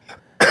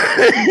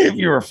 If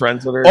you were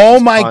friends with her. Oh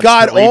just my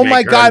God. constantly Oh make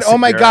my her God. Oh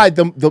my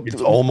insecure. God.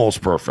 It's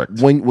almost perfect.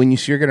 When you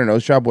see her get a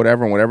nose job,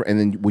 whatever, and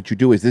then what you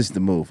do is this is the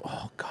move.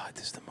 Oh God,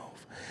 this is the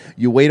move.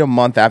 You wait a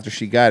month after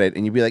she got it,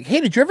 and you be like,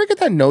 "Hey, did you ever get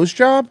that nose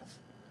job?"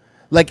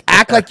 Like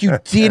act like you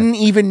didn't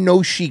even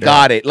know she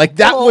got it. Like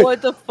that would,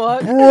 what the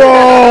fuck,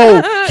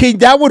 bro?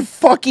 Kid, that would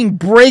fucking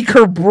break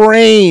her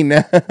brain.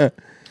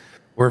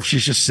 Or if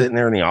she's just sitting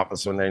there in the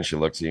office one day and she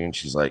looks at you and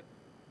she's like,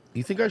 "Do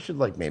you think I should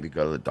like maybe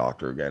go to the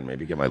doctor again,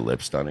 maybe get my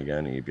lips done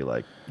again?" And you'd be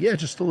like, "Yeah,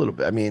 just a little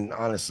bit." I mean,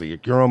 honestly,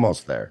 you're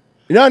almost there.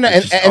 No, and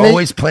just then-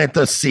 always plant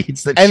those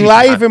seeds that and she's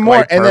lie not even more,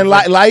 quite and then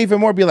perfect. lie even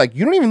more. Be like,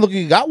 you don't even look like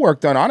you got work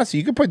done. Honestly,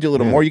 you could put a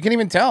little more. You can't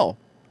even tell.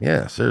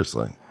 Yeah,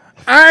 seriously.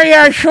 Are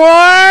you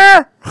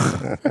sure?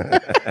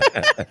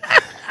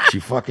 She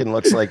fucking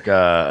looks like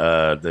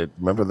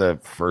remember the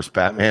first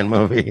Batman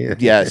movie?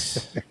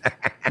 Yes.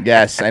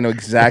 Yes, I know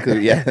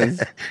exactly.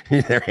 Yes.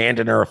 They're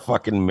handing her a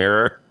fucking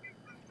mirror.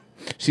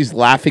 She's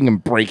laughing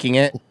and breaking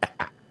it.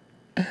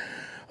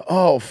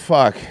 Oh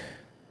fuck.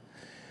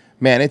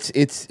 Man,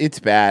 it's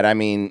bad. I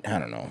mean, I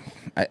don't know.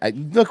 I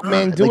look,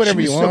 man, do Like,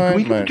 whatever she you was so- want.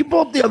 Can we but- can pull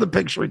up the other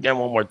picture again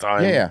one more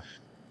time? Yeah.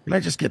 Can I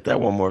just get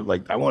that one more?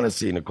 Like, I want to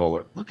see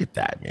Nicole. Look at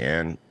that,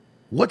 man.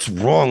 What's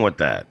wrong with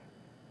that?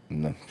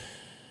 No.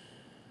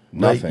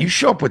 Like, Nothing. you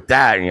show up with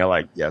that and you're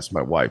like, yes,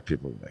 my wife.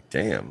 People are like,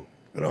 damn,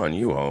 good on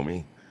you,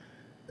 homie.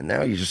 And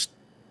now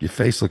your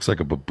face looks like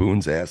a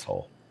baboon's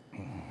asshole.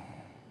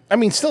 I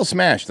mean, still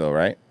smashed though,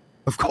 right?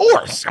 Of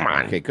course. Come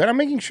on. Okay, good. I'm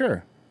making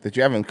sure that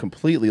you haven't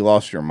completely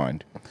lost your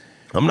mind.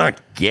 I'm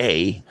not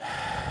gay.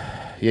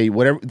 Yeah,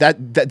 whatever.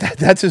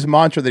 That's his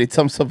mantra that he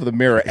tells himself in the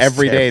mirror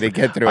every day to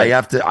get through it.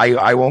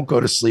 I won't go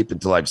to sleep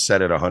until I've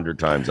said it 100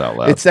 times out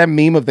loud. It's that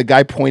meme of the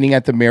guy pointing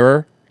at the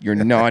mirror. You're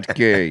not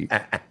gay.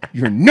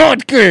 You're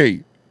not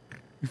gay.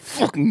 You're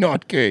fucking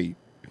not gay.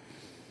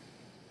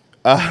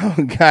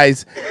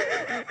 Guys.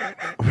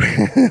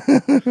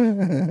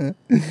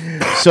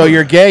 So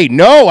you're gay?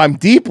 No, I'm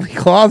deeply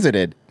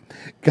closeted.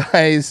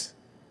 Guys.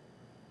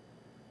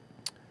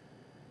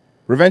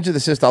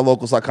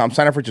 RevengeOfTheSith.locals.com.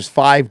 Sign up for just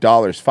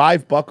 $5.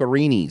 5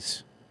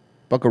 buckaroonies.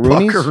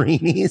 Buckaroonies?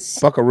 Buckaroonies?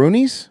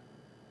 Buckaroonies?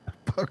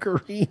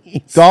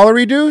 Buckaroonies.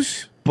 Dollary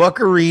dues?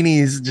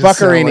 Buckaroonies. just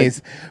Buckaroonies.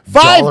 sound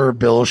like $5. dollar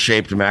bill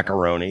shaped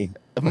macaroni.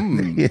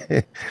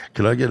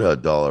 Can I get a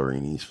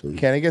dollaroonies, please?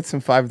 Can I get some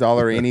 $5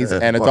 eenies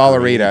and a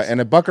dollarita and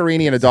a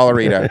buckarini and a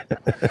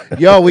dollarita?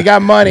 Yo, we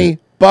got money.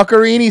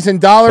 Buccarinis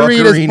and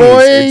Dollaritas, Buccarinis.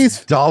 boys.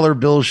 It's dollar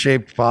bill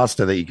shaped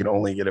pasta that you can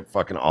only get at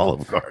fucking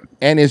Olive Garden.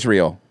 And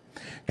Israel.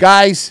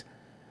 Guys,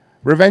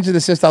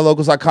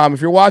 revengeofthesith.locals.com.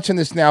 If you're watching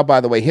this now,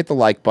 by the way, hit the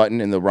like button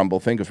in the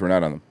Rumble thing because we're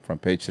not on the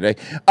front page today.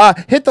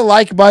 Hit the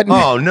like button.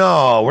 Oh,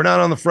 no. We're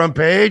not on the front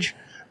page?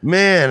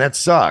 Man, that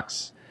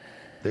sucks.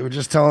 They were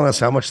just telling us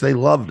how much they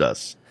loved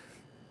us.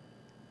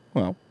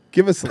 Well,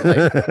 give us a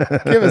like.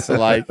 Give us a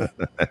like.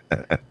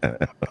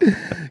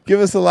 Give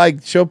us a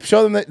like. Show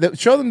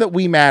them that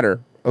we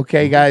matter.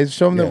 Okay, guys,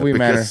 show them that we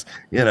matter.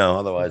 You know,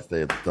 otherwise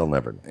they'll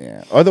never.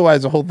 Yeah.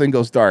 Otherwise, the whole thing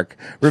goes dark.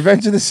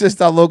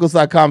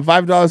 RevengeOfTheSith.locals.com.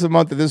 $5 a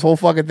month, and this whole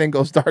fucking thing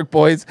goes dark,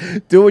 boys.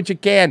 Do what you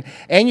can,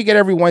 and you get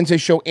every Wednesday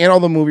show and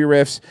all the movie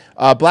riffs.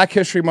 Black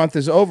History Month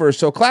is over,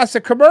 so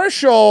classic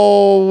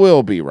commercial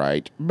will be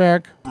right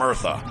back.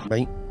 Mirtha.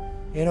 Right.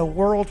 In a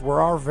world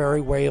where our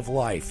very way of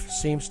life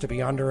seems to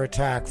be under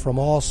attack from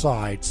all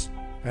sides,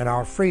 and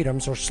our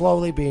freedoms are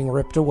slowly being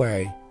ripped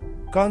away,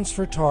 Guns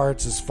for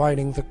Tards is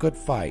fighting the good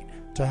fight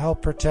to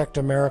help protect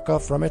America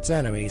from its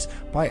enemies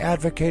by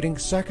advocating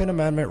Second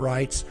Amendment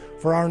rights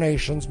for our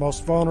nation's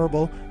most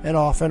vulnerable and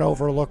often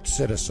overlooked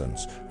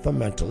citizens, the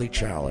mentally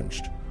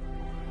challenged.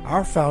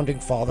 Our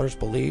founding fathers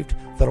believed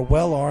that a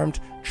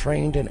well-armed,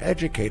 trained, and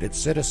educated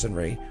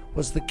citizenry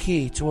was the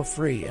key to a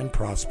free and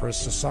prosperous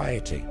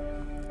society.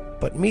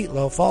 But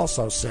Meatloaf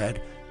also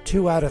said,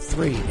 2 out of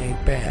 3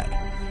 ain't bad.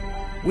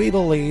 We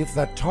believe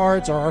that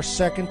Tards are our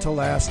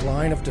second-to-last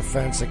line of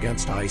defense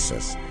against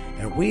ISIS,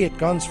 and we at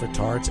Guns for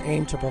Tards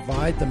aim to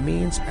provide the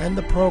means and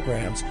the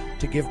programs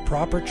to give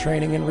proper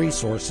training and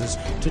resources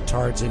to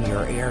Tards in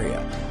your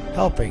area,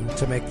 helping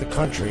to make the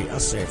country a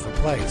safer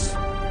place.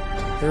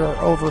 There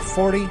are over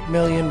 40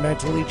 million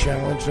mentally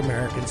challenged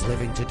Americans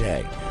living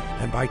today,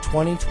 and by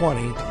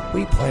 2020,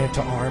 we plan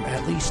to arm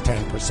at least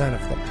 10%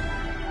 of them.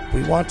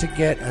 We want to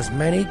get as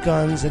many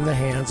guns in the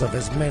hands of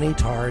as many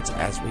Tards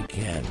as we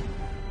can,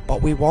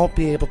 but we won't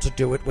be able to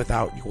do it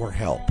without your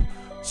help.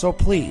 So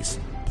please,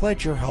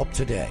 pledge your help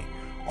today.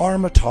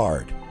 Arm a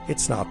Tard.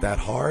 It's not that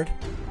hard.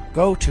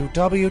 Go to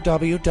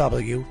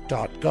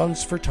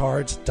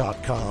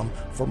www.gunsfortards.com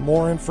for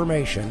more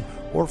information,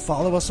 or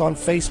follow us on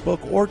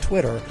Facebook or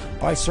Twitter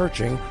by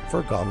searching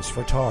for Guns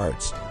for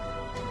Tards.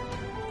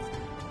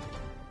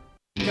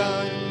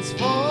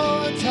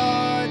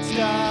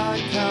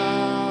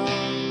 Gunsfortards.com.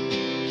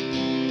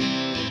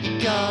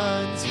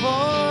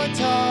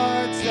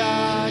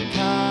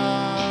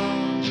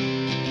 Gunsfortards.com.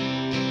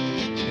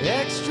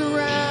 Extra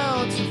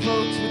rounds for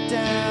folks with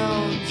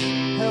downs,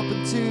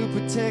 helping to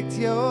protect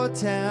your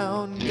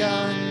town.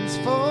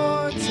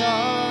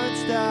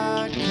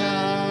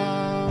 Gunsfortards.com.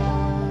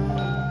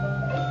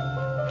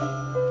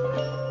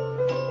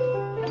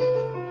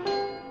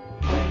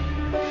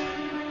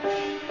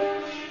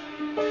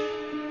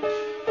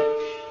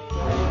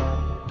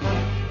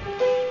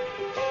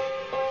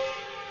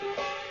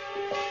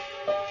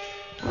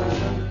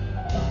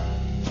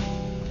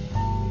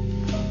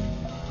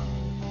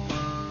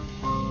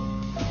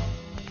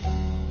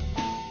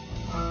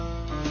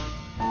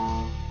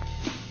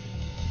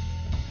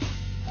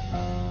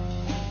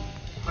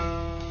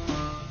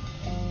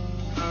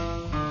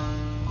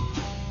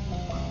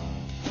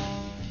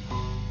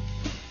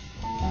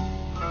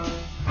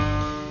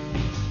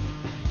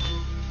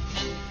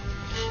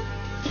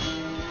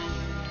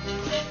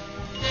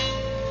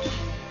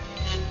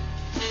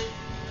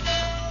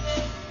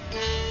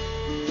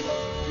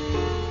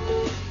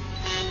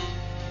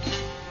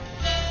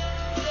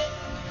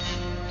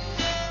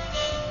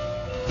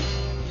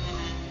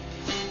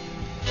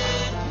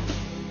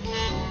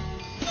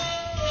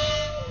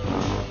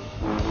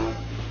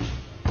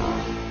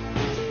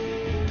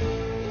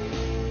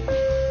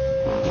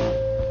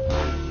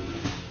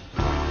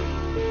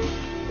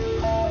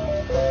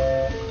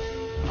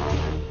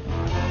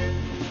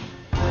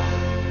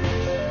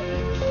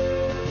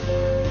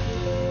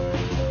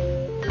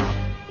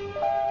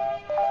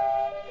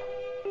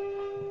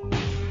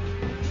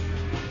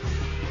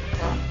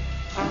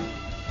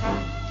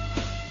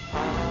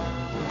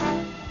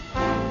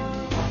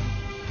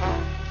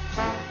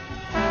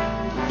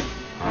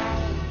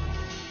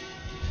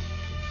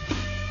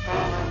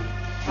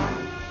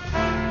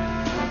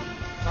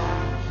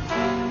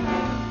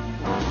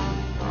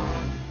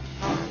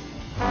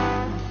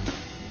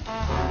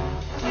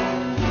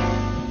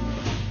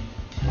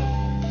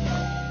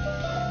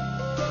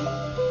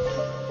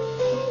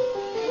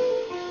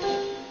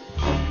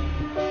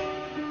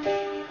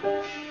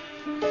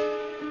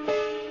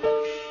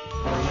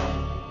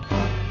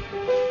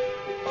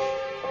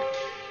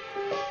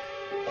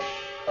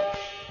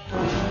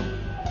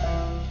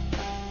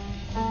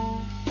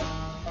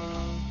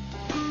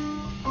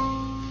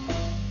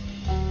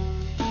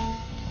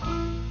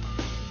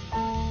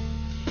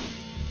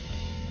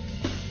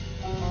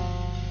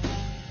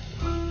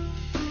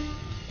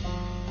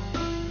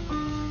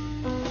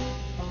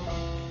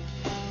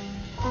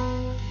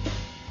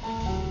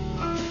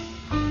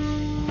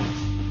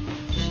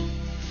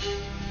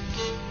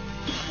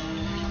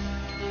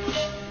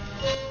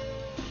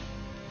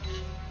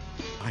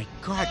 My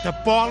God, the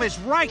ball is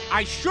right.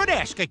 I should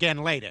ask again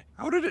later.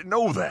 How did it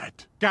know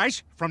that?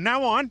 Guys, from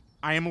now on,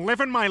 I am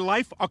living my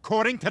life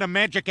according to the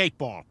Magic 8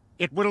 Ball.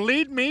 It will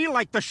lead me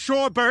like the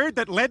shorebird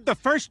that led the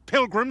first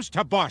pilgrims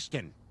to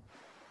Boston.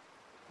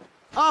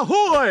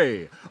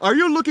 Ahoy! Are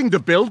you looking to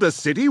build a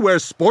city where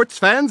sports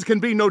fans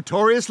can be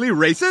notoriously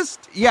racist?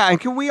 Yeah,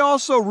 and can we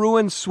also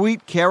ruin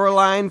Sweet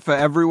Caroline for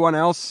everyone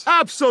else?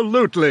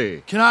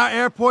 Absolutely! Can our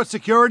airport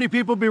security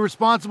people be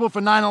responsible for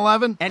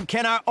 9/11? And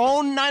can our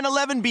own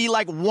 9/11 be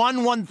like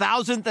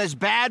 1/1000th as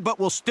bad, but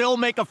we'll still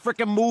make a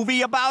frickin'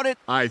 movie about it?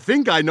 I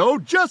think I know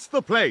just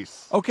the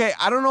place. Okay,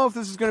 I don't know if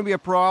this is going to be a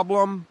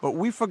problem, but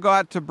we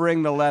forgot to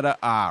bring the letter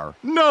R.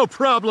 No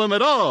problem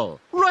at all.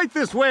 Right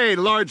this way,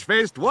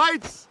 large-faced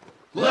whites.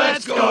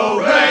 Let's go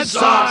Red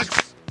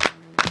Sox!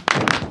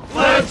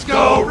 Let's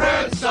go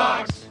Red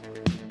Sox!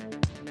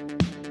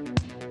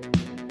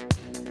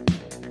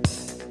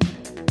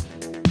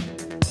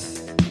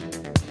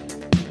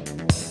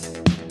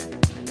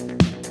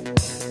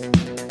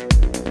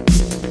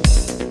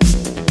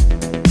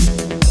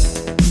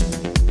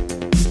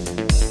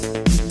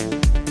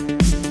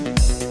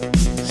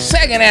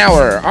 Second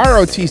hour,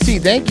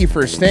 ROTC, thank you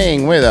for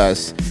staying with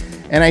us.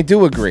 And I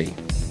do agree.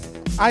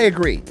 I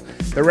agree.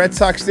 The Red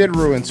Sox did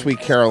ruin Sweet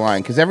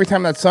Caroline, because every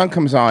time that song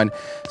comes on,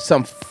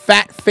 some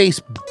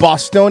fat-faced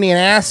Bostonian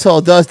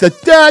asshole does the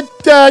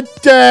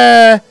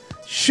da-da-da.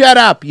 Shut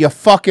up, you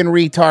fucking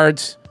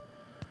retards.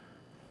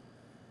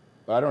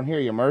 I don't hear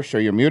you, Mersh.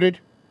 Are you muted?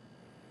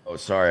 Oh,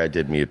 sorry, I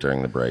did mute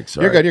during the break.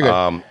 Sorry. You're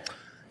good.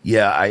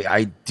 Yeah,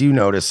 I do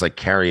notice like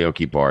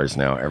karaoke bars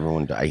now.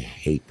 I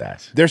hate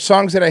that. There's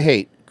songs that I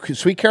hate.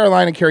 Sweet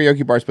Caroline and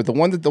karaoke bars, but the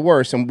one that's the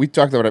worst, and we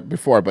talked about it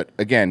before, but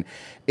again,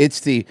 it's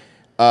the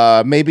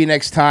maybe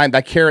next time,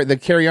 the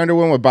Carrie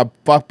Underwood with Bob.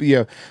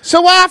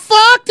 So I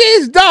fucked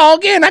his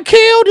dog and I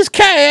killed his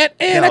cat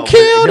and I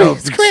killed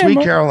his grandma.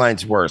 Sweet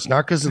Caroline's worse,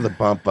 not because of the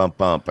bump,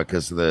 but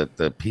because of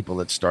the people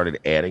that started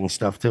adding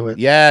stuff to it.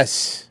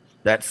 Yes.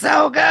 That's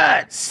so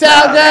good. So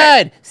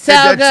good. So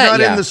That's good. not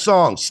Yeah. in the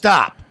song.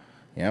 Stop.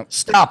 Yep.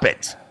 Stop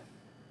it.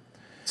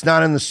 It's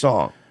not in the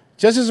song.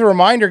 Just as a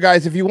reminder,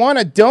 guys, if you want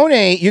to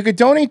donate, you could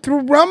donate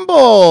through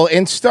Rumble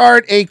and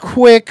start a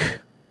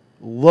quick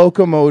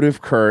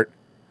Locomotive Kurt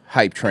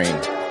hype train.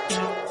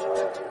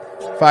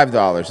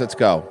 $5. Let's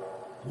go.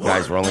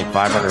 Guys, we're only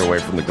 500 away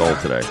from the goal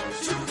today.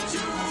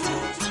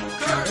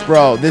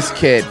 Bro, this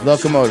kid,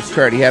 Locomotive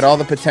Kurt, he had all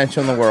the potential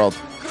in the world.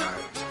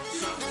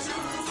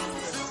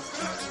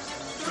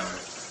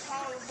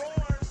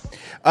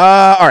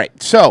 All right,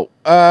 so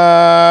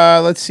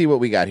let's see what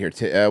we got here.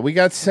 We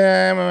got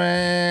some.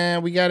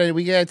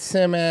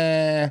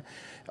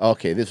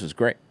 Okay, this was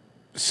great.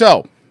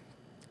 So,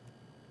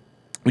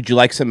 would you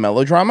like some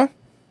melodrama?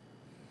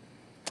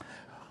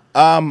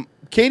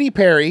 Katy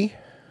Perry.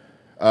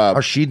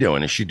 How's she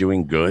doing? Is she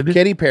doing good?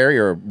 Katy Perry,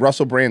 or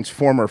Russell Brand's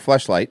former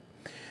Fleshlight,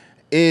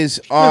 is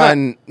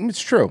on.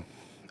 It's true.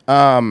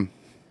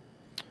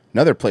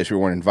 Another place we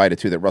weren't invited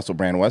to that Russell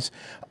Brand was.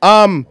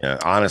 Yeah,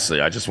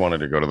 honestly, I just wanted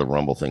to go to the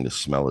Rumble thing to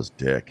smell his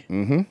dick.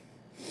 Mm-hmm.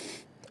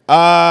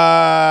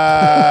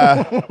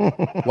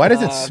 Why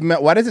does it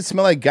smell? Why does it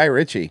smell like Guy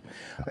Ritchie?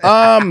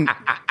 The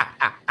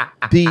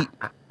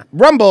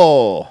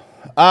Rumble.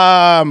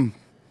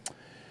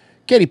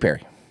 Katy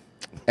Perry,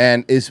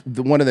 and is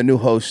one of the new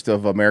hosts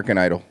of American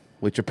Idol,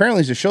 which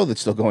apparently is a show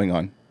that's still going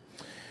on.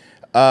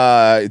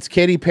 It's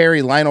Katy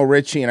Perry, Lionel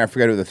Richie, and I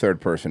forget who the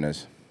third person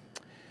is.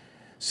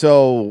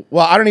 So,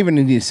 well, I don't even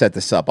need to set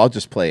this up. I'll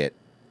just play it.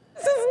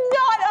 This is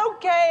not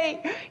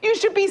okay. You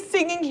should be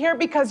singing here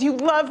because you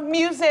love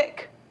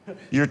music.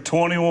 You're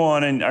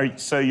 21, and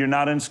so you're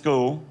not in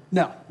school?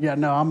 No,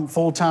 I'm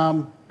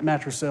full-time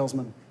mattress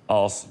salesman.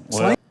 Awesome.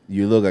 Well,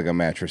 You look like a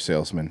mattress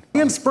salesman.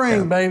 In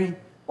spring, baby.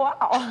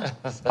 Wow.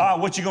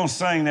 what you gonna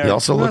sing there? He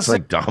also looks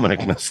like Dominic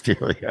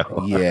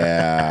Mysterio.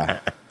 Yeah.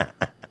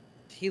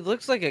 He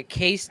looks like a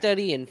case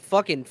study in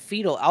fucking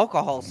fetal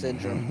alcohol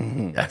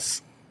syndrome.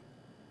 Yes.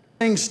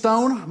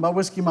 Stone by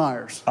Whiskey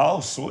Myers. Oh,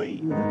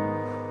 sweet.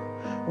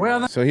 Well,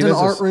 that's So he in does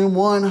Art this- Room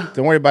 1.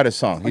 Don't worry about his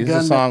song. He's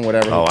the song,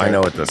 whatever. Oh, I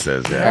know what this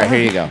is. Yeah. All right,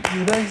 here you go.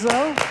 You think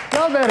so?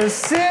 Y'all better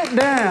sit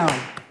down.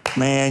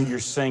 Man, you're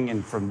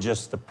singing from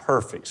just the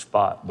perfect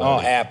spot.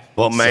 Buddy.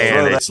 Well,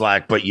 man, So it's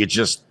like, but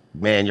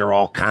you're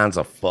all kinds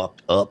of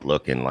fucked up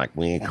looking. Like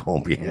we ain't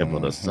gonna be able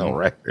to sell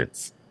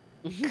records.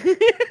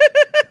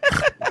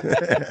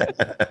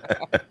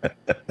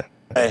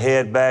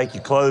 Head back,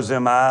 you close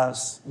them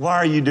eyes. Why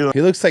are you doing?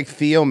 He looks like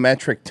Theo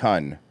Metric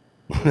Ton.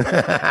 In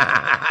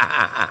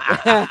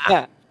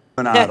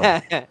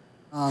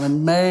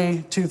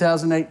May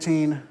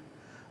 2018.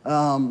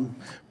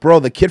 Bro,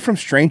 the kid from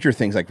Stranger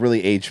Things like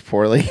really aged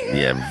poorly.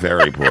 Yeah,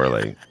 very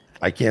poorly.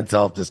 I can't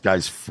tell if this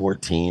guy's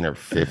 14 or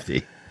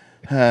 50.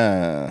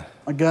 A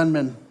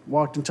gunman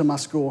walked into my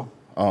school.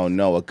 Oh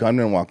no, a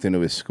gunman walked into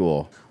his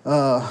school.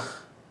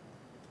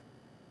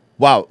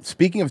 Wow,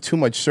 speaking of too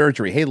much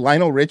surgery, hey,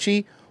 Lionel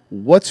Richie,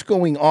 what's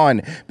going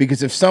on?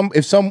 Because if some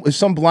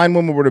blind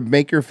woman were to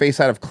make your face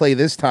out of clay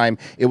this time,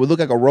 it would look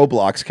like a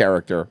Roblox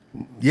character.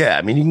 Yeah,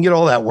 I mean, you can get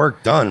all that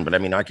work done, but I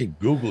mean, I could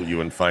Google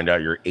you and find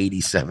out you're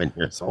 87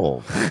 years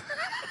old.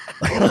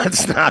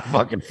 Let's not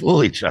fucking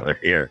fool each other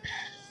here.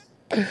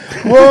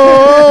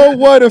 Whoa,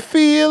 what a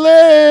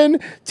feeling!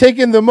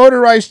 Taking the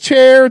motorized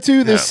chair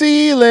to the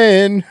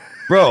ceiling.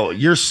 Bro,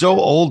 you're so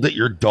old that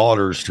your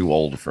daughter's too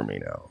old for me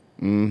now.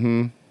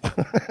 Mm-hmm.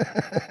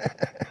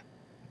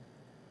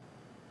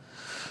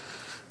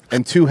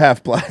 And 2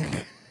 half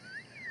black.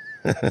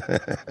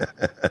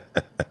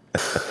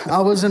 I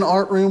was in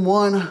art room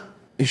 1.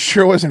 You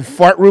sure wasn't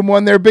fart room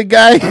 1 there, big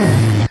guy?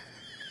 Of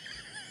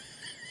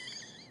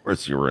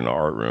course you were in the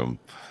art room.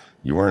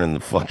 You weren't in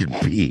the fucking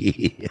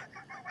PE.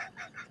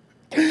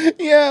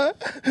 Yeah,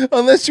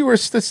 unless you were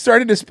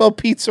starting to spell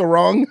pizza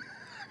wrong.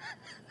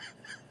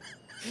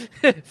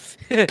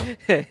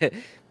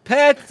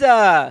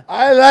 Pizza.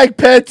 I like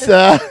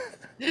pizza.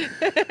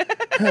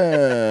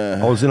 I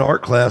was in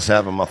art class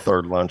having my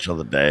third lunch of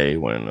the day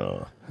when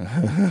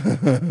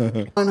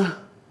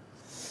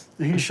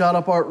He shot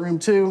up art room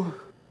 2.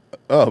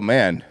 Oh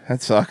man,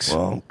 that sucks.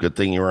 Well, good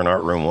thing you were in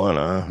art room 1,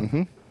 huh?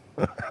 Mm-hmm.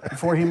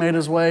 Before he made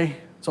his way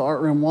to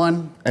art room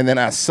 1. And then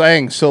I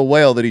sang so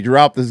well that he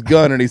dropped his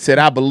gun and he said,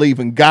 "I believe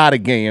in God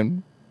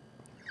again."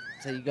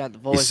 So you got the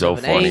He's voice so of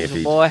an funny if angel,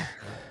 he, boy.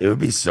 It would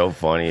be so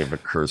funny if a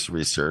curse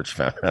research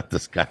found out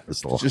this guy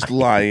was lying. Just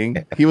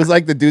lying. He was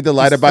like the dude that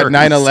lied He's about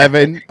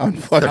 37, 9/11 on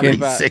fucking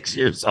 36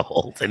 years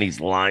old, and he's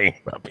lying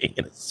about being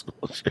in a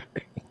school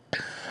shooting.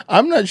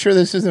 I'm not sure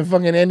this isn't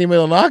fucking Andy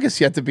Milonakis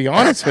yet, to be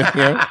honest with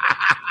you.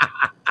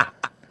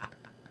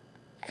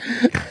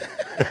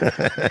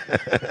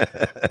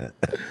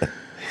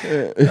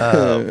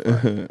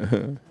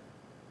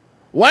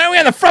 Why are we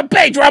on the front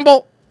page,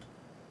 Rumble?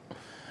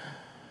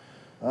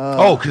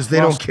 Because they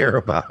don't care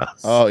about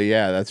us. Oh,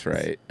 yeah, that's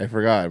right. I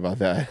forgot about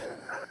that.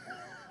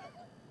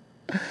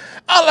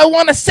 All I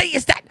want to say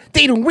is that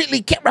they don't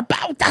really care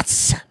about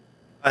us.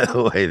 By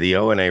the way, the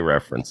O&A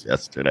reference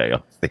yesterday.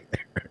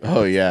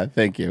 Oh, yeah,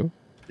 thank you.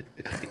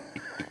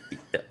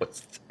 It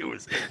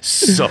was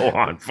so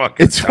on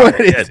fucking It's what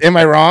it is. Am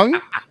I wrong?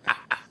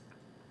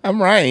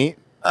 I'm right.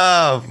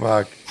 Oh,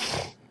 fuck.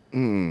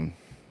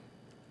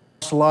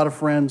 Lost a lot of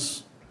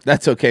friends.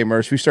 That's okay,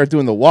 Merce. We start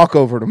doing the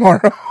walkover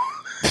tomorrow.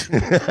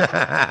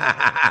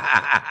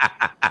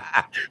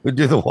 We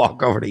do the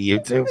walkover to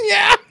YouTube?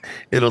 Yeah.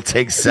 It'll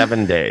take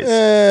 7 days.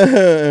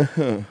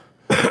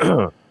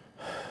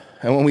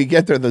 And when we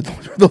get there,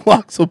 the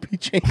locks will be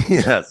changed.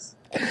 Yes.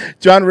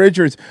 John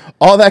Richards,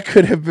 all that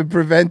could have been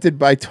prevented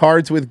by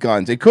tards with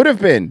guns. It could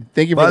have been.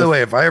 Thank you for By the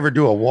way, if I ever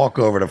do a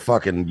walkover to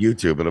fucking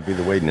YouTube, it'll be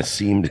the way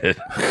Nassim did.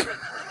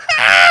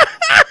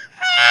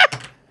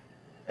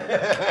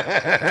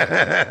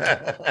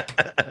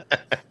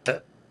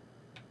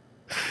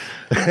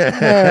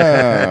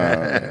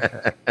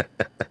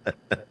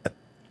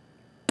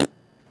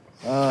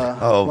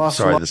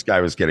 Sorry, this guy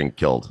was getting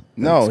killed.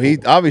 No, he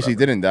obviously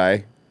didn't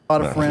die. A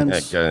lot of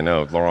friends. I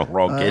know,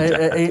 wrong kid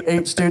died.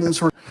 Eight students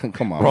were.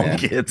 Come on, Wrong man.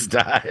 kids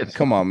died.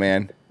 Come on,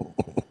 man.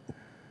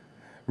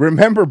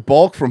 Remember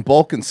Bulk from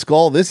Bulk and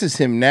Skull? This is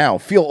him now.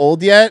 Feel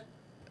old yet?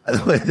 By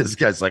the way, this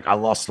guy's like, I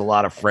lost a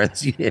lot of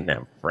friends. You didn't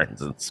have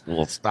friends in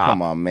school. Stop.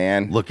 Come on,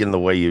 man. Looking the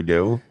way you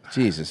do.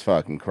 Jesus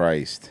fucking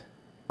Christ.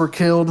 Were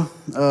killed.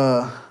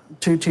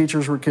 2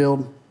 teachers were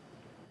killed.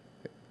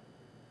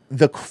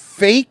 The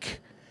fake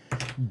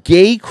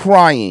gay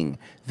crying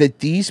that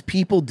these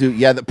people do.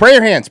 Yeah, the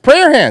prayer hands.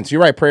 Prayer hands.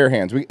 You're right, prayer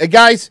hands.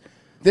 Guys,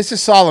 this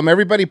is solemn.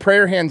 Everybody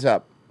prayer hands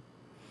up.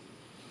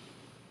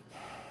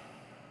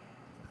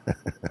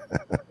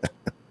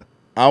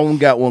 I only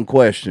got one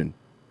question.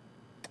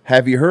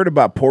 Have you heard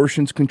about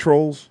portions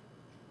controls?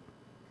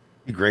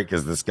 Be great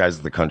because this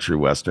guy's the country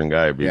western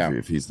guy.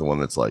 If he's the one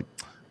that's like,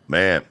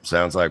 man,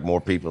 sounds like more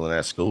people in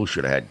that school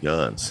should have had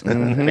guns.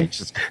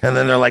 Mm-hmm. And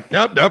then they're like,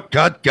 nope,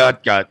 cut.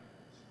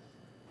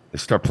 They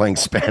start playing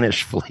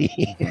Spanish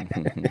Flea.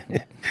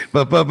 Then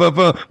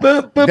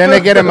they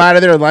get him out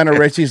of there. Lionel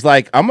Richie's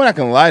like, I'm not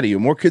going to lie to you.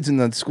 More kids in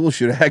the school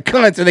should have had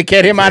guns. And they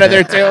get him out of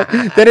there, too.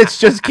 Then it's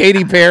just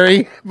Katy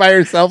Perry by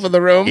herself in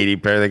the room. Katy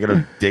Perry, they're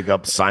going to dig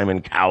up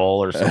Simon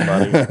Cowell or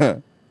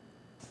somebody.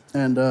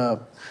 And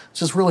it's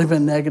just really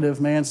been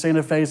negative, man.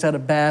 Santa Fe's had a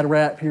bad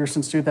rap here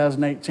since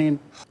 2018.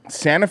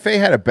 Santa Fe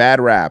had a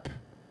bad rap.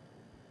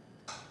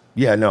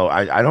 Yeah, no,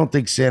 I don't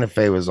think Santa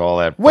Fe was all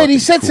that. Wait, he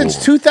said cool.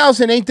 since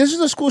 2008. This is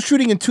a school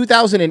shooting in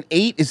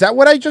 2008. Is that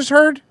what I just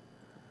heard?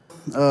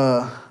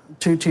 2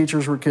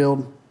 teachers were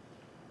killed.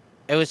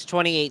 It was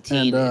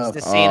 2018. It's the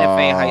Santa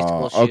Fe High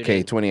School shooting.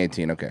 Okay,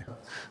 2018. Okay.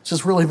 It's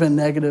just really been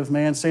negative,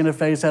 man. Santa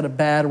Fe's had a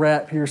bad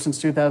rap here since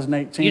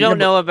 2018. You don't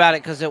know about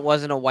it because it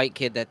wasn't a white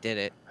kid that did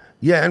it.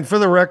 Yeah, and for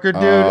the record,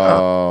 dude.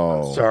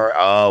 Sorry.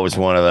 Oh, it was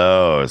one of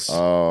those.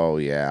 Oh,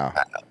 yeah.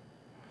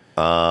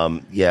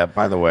 Yeah,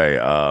 by the way,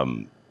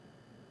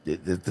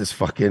 this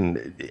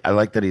fucking. I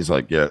like that he's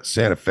like, yeah,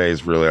 Santa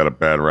Fe's really had a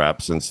bad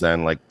rap since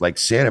then. Like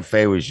Santa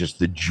Fe was just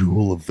the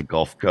jewel of the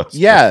Gulf Coast.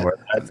 Yeah.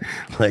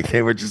 Like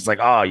they were just like,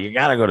 oh, you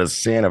gotta go to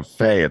Santa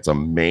Fe. It's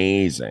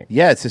amazing.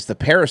 Yeah, it's just the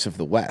Paris of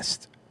the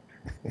West.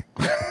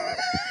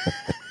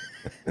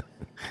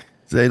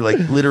 They like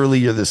literally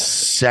you're the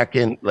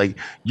second, like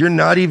you're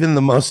not even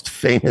the most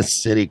famous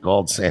city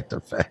called Santa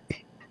Fe.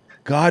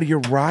 God, you're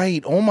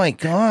right. Oh my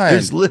God.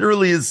 There's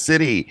literally a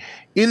city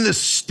in the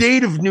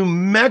state of New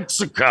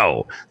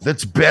Mexico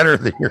that's better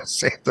than your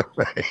Santa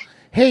Fe.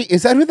 Hey,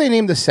 is that who they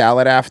named the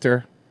salad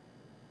after?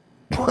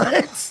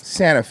 What?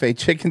 Santa Fe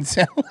chicken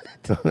salad.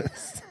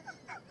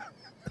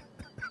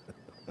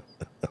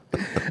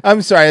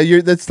 I'm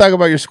sorry. Let's talk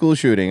about your school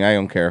shooting. I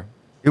don't care.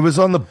 It was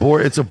on the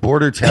border. It's a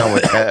border town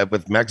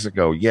with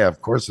Mexico. Yeah,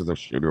 of course the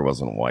shooter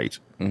wasn't white.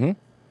 Mm-hmm.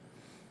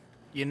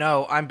 You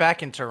know, I'm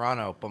back in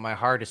Toronto, but my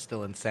heart is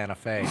still in Santa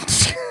Fe.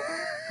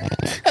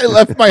 I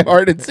left my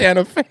heart in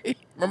Santa Fe.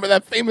 Remember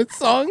that famous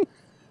song?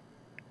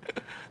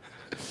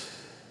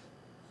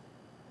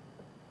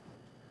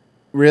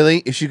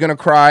 Really? Is she gonna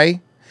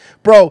cry?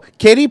 Bro,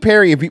 Katy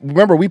Perry, if you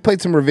remember, we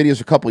played some of her videos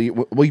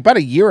about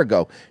a year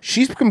ago.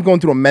 She's been going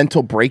through a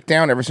mental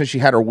breakdown ever since she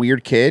had her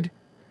weird kid.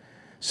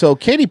 So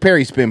Katy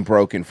Perry's been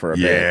broken for a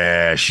bit.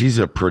 Yeah, she's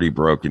a pretty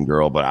broken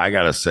girl, but I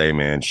gotta say,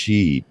 man,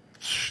 she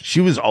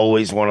was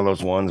always one of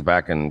those ones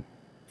back in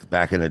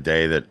the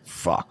day that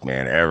fuck,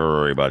 man,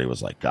 everybody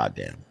was like, God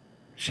damn,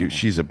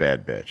 she's a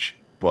bad bitch.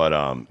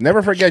 But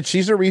never forget,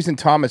 she's the reason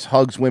Thomas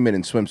hugs women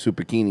in swimsuit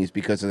bikinis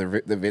because of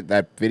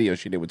that video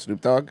she did with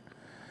Snoop Dogg.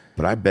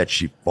 But I bet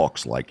she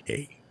fucks like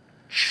a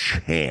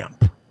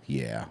champ.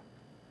 Yeah,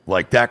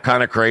 like that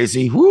kind of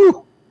crazy.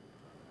 Whoo!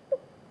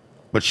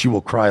 But she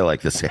will cry like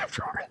this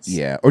afterwards.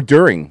 Yeah, or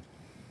during.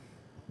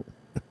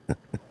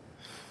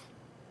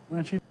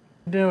 What you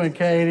doing,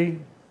 Katie?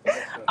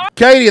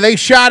 Katie, they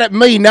shot at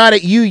me, not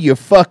at you, you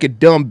fucking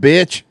dumb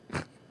bitch.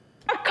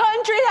 Our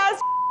country has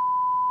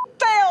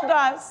failed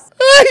us.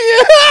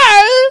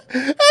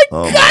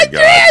 Oh my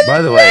God.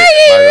 By the way,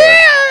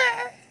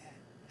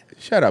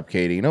 shut up,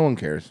 Katie. No one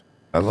cares.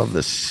 I love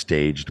this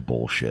staged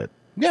bullshit.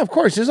 Yeah, of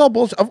course. This is all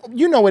bullshit.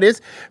 You know it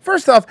is.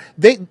 First off,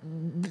 this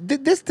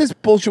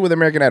bullshit with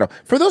American Idol.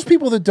 For those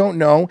people that don't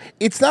know,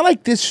 it's not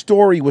like this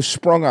story was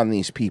sprung on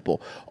these people.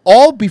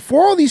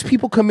 Before all these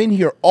people come in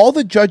here, all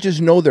the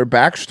judges know their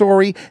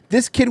backstory.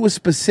 This kid was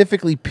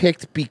specifically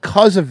picked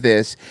because of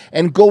this,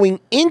 and going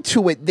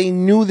into it, they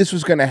knew this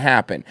was going to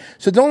happen.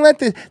 So don't let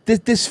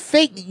this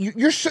fake. You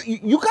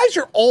guys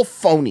are all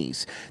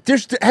phonies.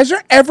 Has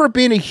there ever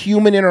been a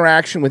human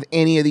interaction with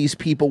any of these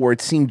people where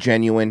it seemed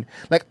genuine?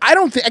 Like I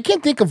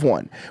can't think of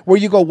one where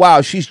you go,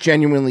 wow, she's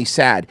genuinely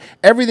sad.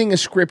 Everything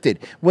is scripted.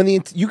 When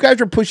you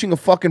guys are pushing a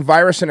fucking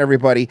virus on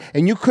everybody,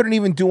 and you couldn't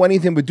even do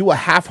anything but do a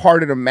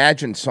half-hearted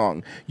Imagine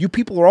song. You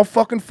people are all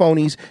fucking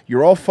phonies.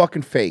 You're all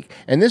fucking fake.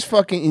 And this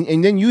fucking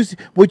and then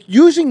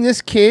using this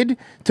kid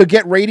to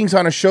get ratings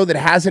on a show that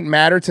hasn't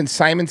mattered since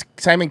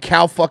Simon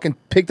Cowell fucking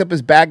picked up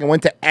his bag and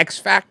went to X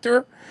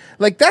Factor.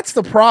 Like that's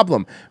the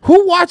problem.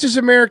 Who watches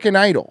American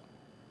Idol?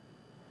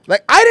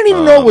 Like I didn't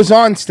even know it was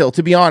on still,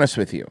 to be honest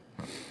with you.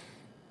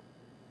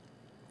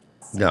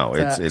 No,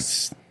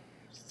 it's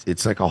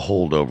like a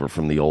holdover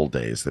from the old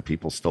days that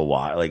people still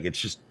watch. Like it's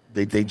just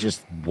they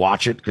just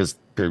watch it because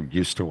they're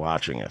used to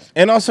watching it.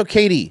 And also,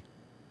 Katie,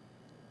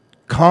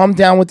 calm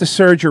down with the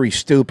surgery,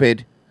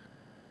 stupid.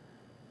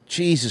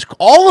 Jesus,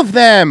 all of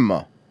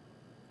them.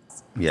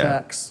 Yeah.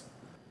 Facts.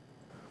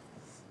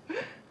 This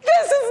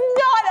is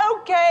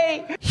not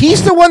okay.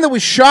 He's the one that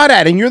was shot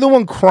at, and you're the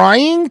one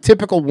crying?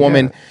 Typical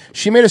woman. Yeah.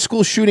 She made a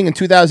school shooting in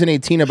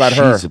 2018 about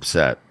her. She's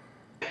upset.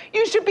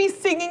 You should be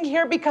singing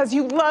here because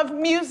you love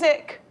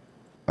music.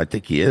 I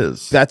think he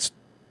is. That's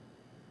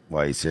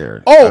why he's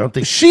here. Oh, I don't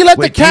think she let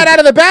the cat out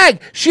of the bag.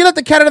 She let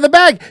the cat out of the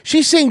bag.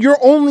 She's saying you're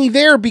only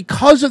there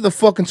because of the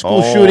fucking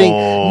school shooting,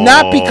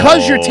 not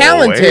because you're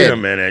talented. Wait a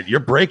minute. You're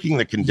breaking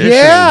the conditioning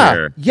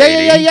here.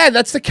 Yeah.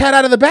 That's the cat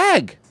out of the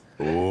bag.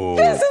 Ooh.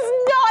 This is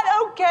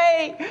not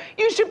okay.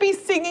 You should be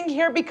singing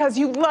here because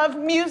you love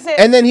music.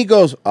 And then he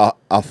goes,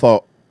 I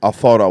thought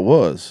I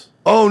was.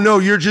 Oh, no,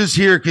 you're just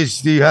here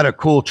because you had a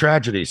cool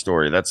tragedy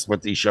story. That's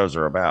what these shows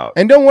are about.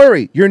 And don't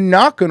worry, you're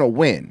not going to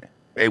win.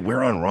 Hey,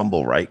 we're on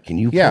Rumble, right? Can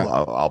you pull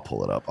I'll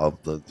pull it up. I'll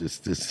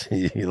just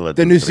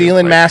the New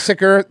Zealand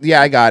massacre?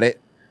 Yeah, I got it.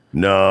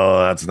 No,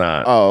 that's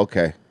not. Oh,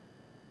 okay.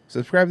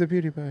 Subscribe to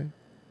PewDiePie.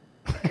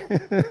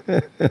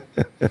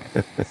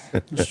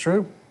 It's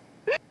true.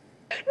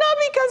 Not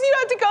because you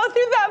had to go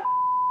through that.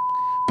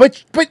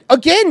 But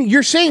again,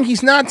 you're saying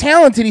he's not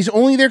talented. He's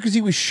only there because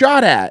he was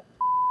shot at.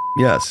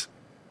 Yes.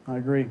 I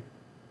agree.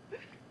 You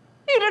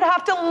didn't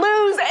have to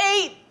lose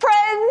 8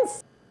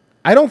 friends.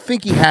 I don't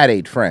think he had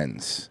 8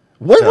 friends.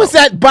 What was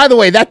that? By the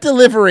way, that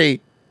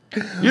delivery.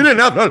 You didn't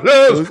have to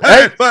lose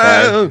 8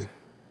 friends.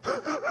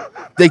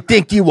 They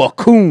think you a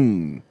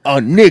coon, a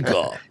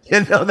nigga.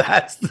 You know,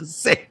 that's the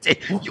same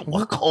thing. You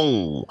a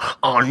coon,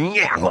 a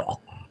nigga.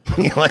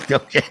 You're like,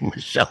 okay,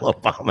 Michelle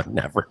Obama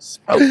never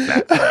spoke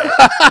that way.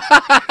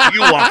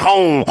 You are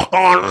home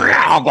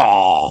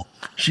on.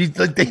 She's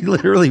like, they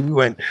literally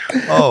went,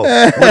 oh,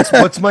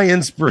 what's my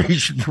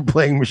inspiration for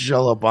playing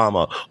Michelle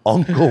Obama?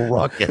 Uncle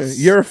Ruckus.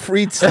 You're a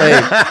freed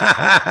slave.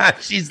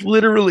 She's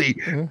literally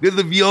with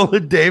the Viola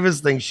Davis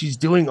thing. She's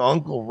doing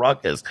Uncle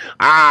Ruckus.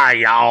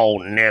 Y'all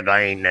nigga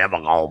ain't never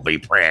gonna be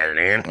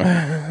president.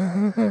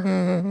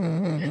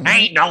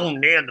 Ain't no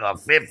nigga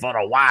fit for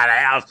the White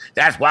House.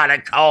 That's why they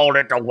called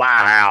it the White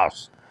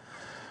House.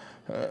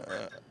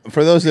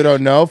 For those that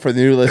don't know, for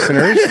the new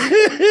listeners,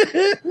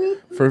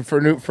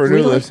 for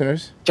new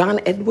listeners, John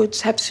Edwards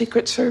have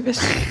Secret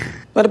Service?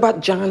 What about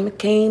John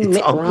McCain,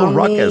 Mitt Uncle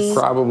Romney? Ruckus.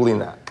 Probably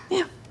not.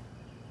 Yeah.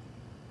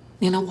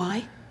 You know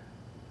why?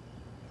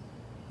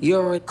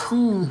 You're a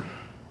coon.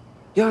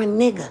 You're a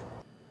nigga.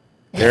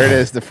 There it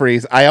is, the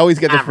freeze. I always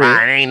get the freeze.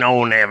 Ain't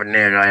no never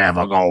nigga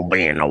ever gonna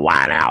be in the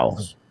White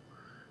House.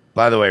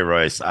 By the way,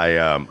 Royce,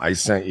 I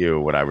sent you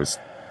what I was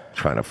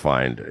trying to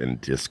find in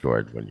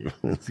Discord when you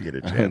get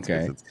a chance.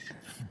 Okay. It's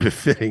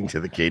befitting to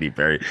the Katy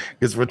Perry,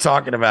 because we're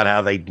talking about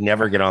how they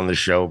never get on the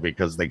show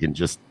because they can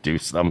just do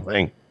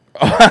something.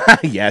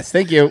 Yes,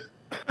 thank you.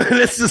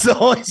 This is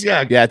always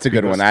yeah, it's a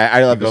good one.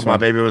 I love this My one.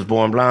 baby was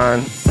born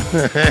blind.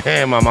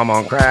 My mom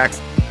on crack.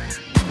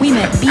 We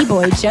met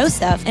B-Boy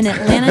Joseph in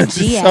Atlanta,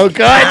 GA. So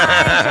good.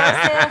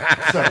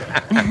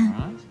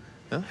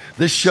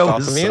 This show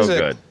Stop is the so music.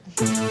 good.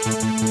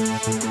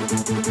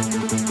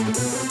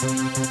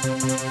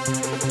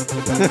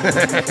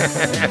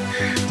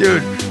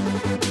 Dude,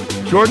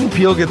 Jordan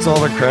Peele gets all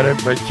the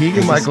credit, but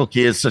Keegan-Michael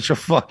Key is such a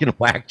fucking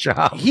whack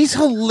job. He's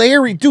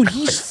hilarious, dude.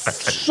 He's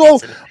so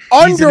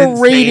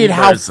underrated.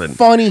 How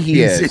funny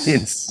he is. He's an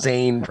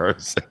insane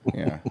person.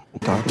 Yeah.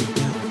 I'm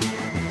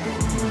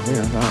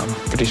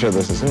pretty sure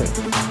this is it.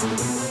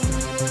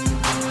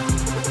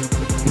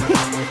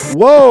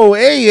 Whoa!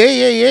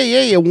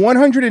 Hey!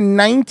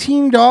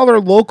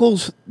 $119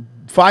 locals.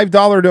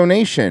 $5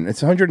 donation.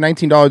 It's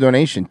 $119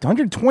 donation.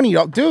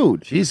 $120,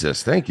 dude.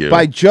 Jesus, thank you.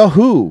 By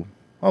Jahu.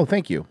 Oh,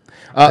 thank you.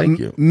 Thank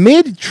you.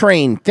 Mid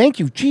Train. Thank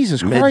you.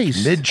 Jesus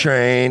Christ. Mid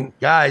Train.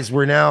 Guys,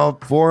 we're now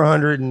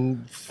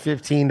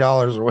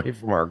 $415 away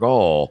from our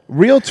goal.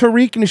 Real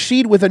Tariq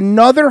Nasheed with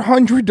another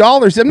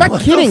 $100. I'm not What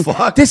the kidding.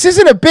 fuck? This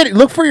isn't a bit.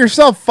 Look for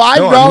yourself. $5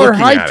 No, I'm looking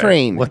Hype at it.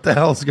 Train. What the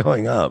hell's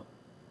going up?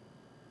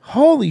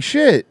 Holy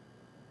shit.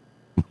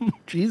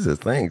 Jesus,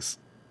 thanks.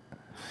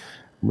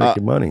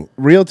 Making money.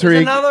 Real There's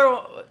Tariq. another.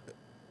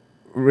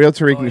 Real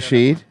Tariq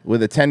Nasheed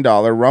with a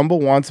 $10. Rumble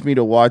wants me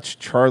to watch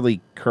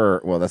Charlie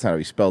Kirk. Well, that's not how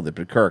he spelled it,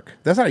 but Kirk.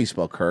 That's not how you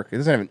spell Kirk. It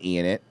doesn't have an E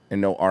in it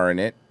and no R in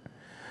it.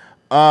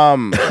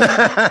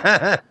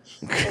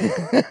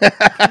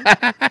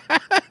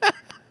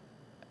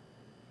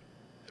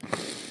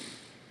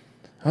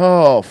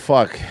 Oh,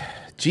 fuck.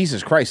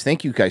 Jesus Christ.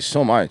 Thank you guys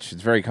so much.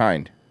 It's very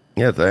kind.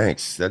 Yeah,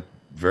 thanks. That's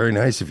very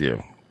nice of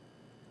you.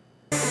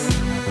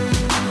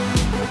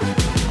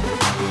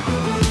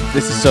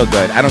 This is so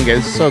good. I don't get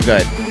it. This is so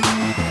good.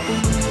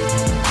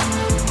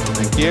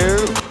 Thank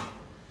you.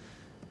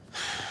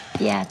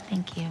 Yeah,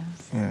 thank you.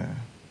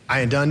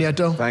 I ain't done yet,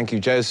 though. Thank you,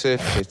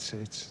 Joseph.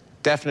 It's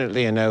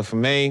definitely a no for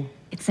me.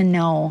 It's a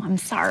no. I'm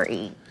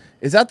sorry.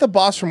 Is that the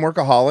boss from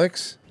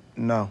Workaholics?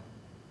 No.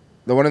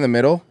 The one in the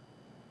middle?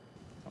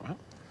 I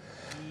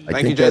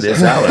Thank think you, that Joseph.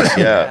 is Alice,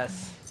 yeah.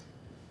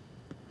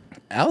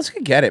 Alice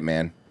could get it,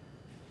 man.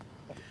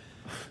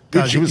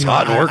 Dude, she was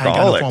hot in I ain't got no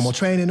Workaholics. formal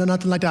training or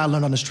nothing like that. I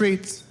learned on the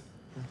streets.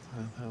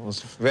 That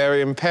was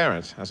very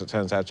apparent, as it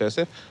turns out,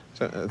 Joseph.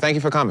 So, thank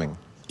you for coming.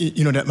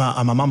 You know that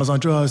my mama's on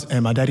drugs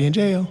and my daddy in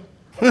jail.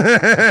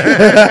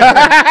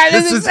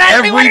 This is exactly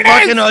every what it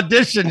fucking is.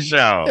 audition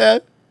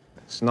show.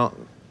 It's not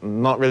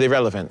really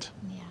relevant.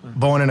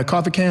 Born in a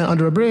coffee can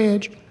under a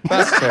bridge.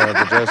 That's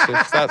terrible,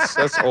 Joseph.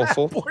 That's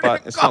awful,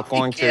 but it's not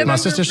going to. My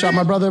sister shot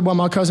my brother while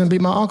my cousin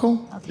beat my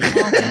uncle.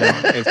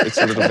 It's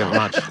a little bit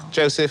much.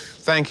 Joseph,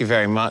 thank you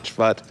very much,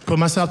 but... Put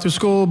myself through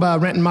school by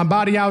renting my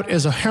body out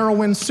as a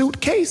heroin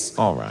suitcase.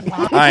 All right.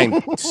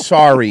 I'm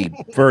sorry,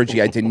 Virgie.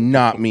 I did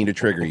not mean to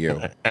trigger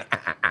you.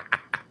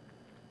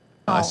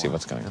 I see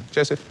what's going on.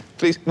 Joseph,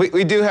 please,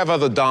 we do have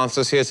other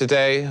dancers here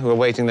today who are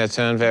waiting their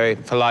turn very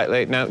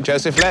politely. No,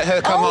 Joseph, let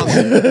her come on.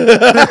 Dave,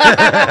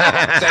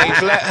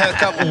 let her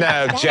come.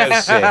 No,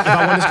 Joseph. If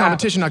I won this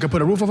competition, I could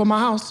put a roof over my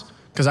house.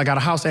 Because I got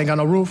a house that ain't got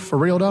no roof, for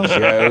real, though.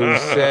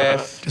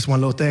 Joseph. Just one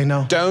little thing,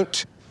 though.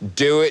 Don't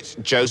do it,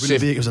 Joseph. Really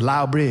big. It was a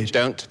loud bridge.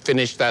 Don't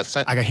finish that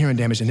sentence. I got hearing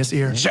damage in this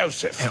ear.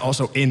 Joseph. And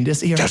also in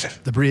this ear.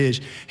 Joseph. The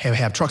bridge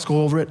have trucks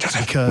go over it.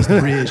 Joseph. Because the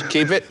bridge.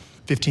 Keep it.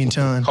 15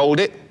 ton. Hold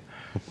it.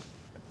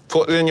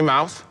 Put it in your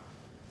mouth.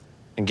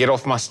 And get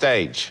off my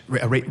stage.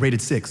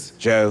 Rated 6.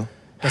 Joe.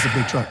 That's a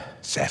big truck.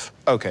 Seth.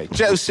 Okay,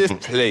 Joseph,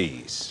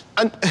 please.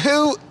 And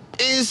who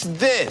is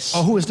this?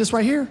 Oh, who is this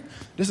right here?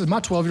 This is my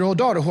 12-year-old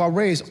daughter who I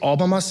raised all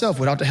by myself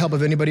without the help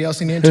of anybody else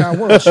in the entire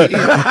world. She is.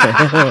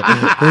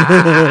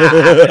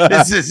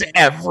 This is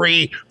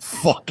every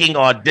fucking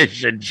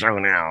audition show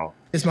now.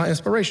 It's my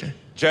inspiration.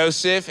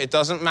 Joseph, it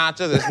doesn't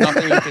matter. There's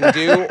nothing you can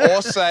do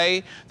or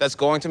say that's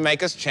going to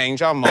make us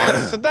change our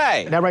minds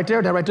today. That right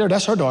there,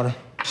 that's her daughter.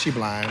 She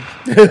blind.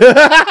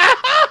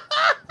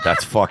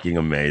 That's fucking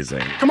amazing.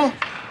 Come on.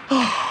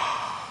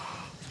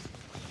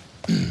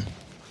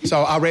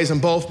 So I raised them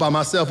both by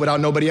myself without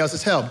nobody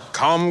else's help.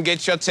 Come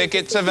get your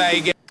ticket to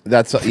Vegas.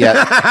 That's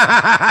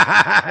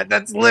yeah.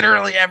 That's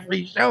literally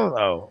every show,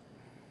 though.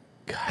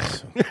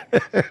 God,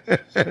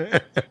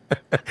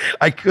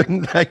 I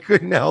couldn't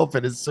help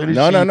it. As soon as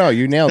no,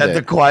 you nailed said it.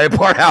 the quiet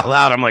part out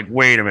loud, I'm like,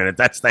 wait a minute,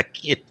 that's that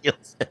kid.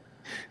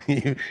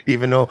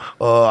 Even though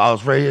I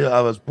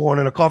was born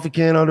in a coffee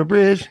can on the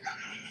bridge.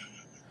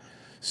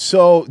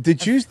 So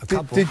did you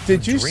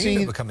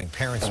see becoming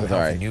parents Oh, with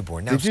sorry. a healthy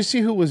newborn? Now, Did you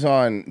see who was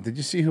on? Did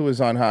you see who was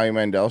on Howie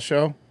Mandel's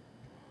show?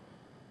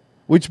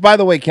 Which, by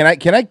the way, can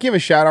I give a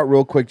shout out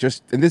real quick?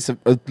 Just and this is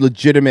a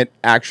legitimate,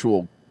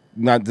 actual,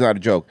 not a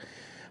joke.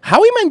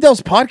 Howie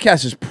Mandel's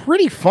podcast is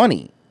pretty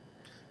funny.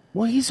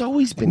 Well, he's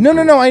always been.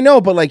 No, I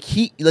know, but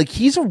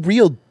he's a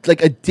real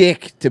a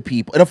dick to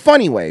people in a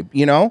funny way,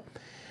 you know.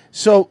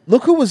 So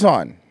look who was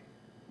on.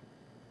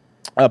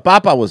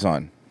 Papa was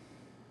on.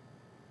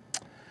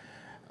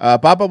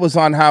 Papa was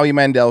on Howie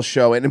Mandel's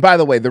show, and by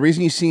the way, the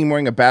reason you see him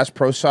wearing a Bass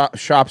Pro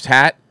Shops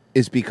hat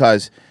is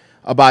because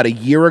about a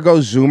year ago,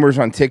 Zoomers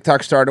on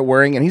TikTok started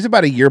wearing, and he's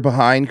about a year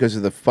behind because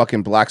of the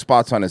fucking black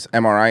spots on his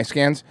MRI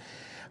scans.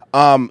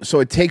 So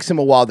it takes him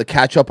a while to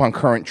catch up on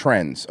current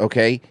trends.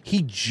 Okay,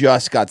 he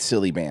just got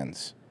silly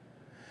bands.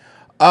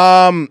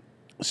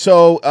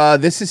 So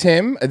this is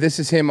him. This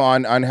is him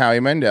on Howie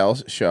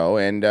Mandel's show,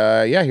 and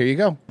yeah, here you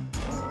go.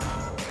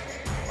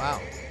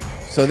 Wow.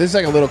 So this is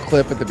like a little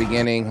clip at the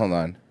beginning. Hold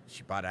on.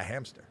 She bought a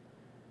hamster.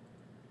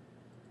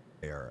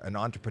 They're an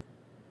entrepreneur.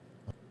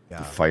 The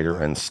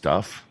fighter and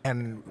stuff.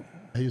 And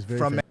he was very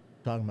from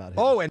talking about him.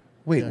 Oh, and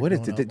Wait, what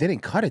is it? They didn't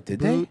cut it, did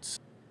Boots.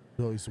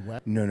 they? So he's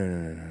wet. No.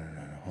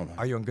 Hold on.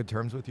 Are you on good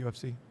terms with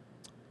UFC?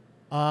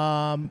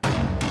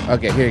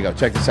 Okay, here you go.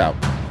 Check this out.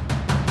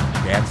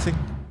 Dancing?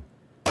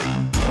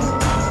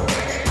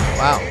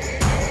 Wow.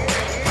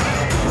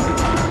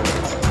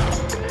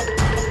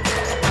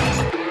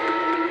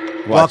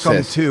 Welcome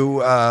this. to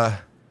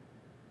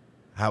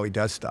How He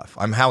Does Stuff.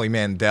 I'm Howie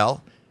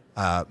Mandel.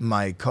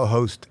 My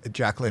co-host,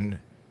 Jacqueline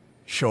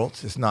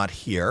Schultz, is not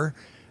here.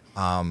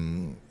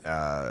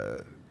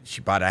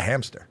 She bought a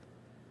hamster.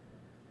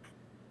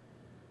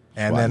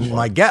 And then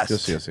my guest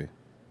You'll see.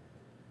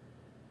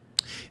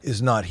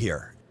 is not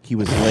here. He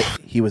was late.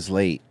 He was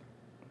late.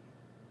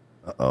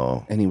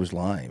 Uh-oh. And he was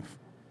live.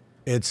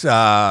 It's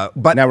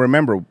but now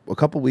remember, a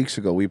couple weeks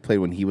ago we played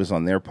when he was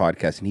on their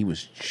podcast, and he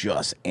was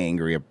just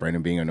angry at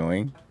Brendan being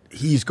annoying.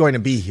 He's going to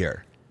be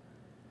here.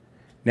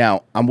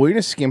 Now we're going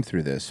to skim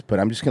through this, but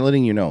I'm just going to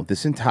letting you know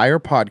this entire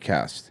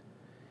podcast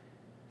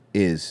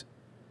is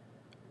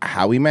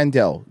Howie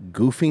Mandel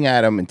goofing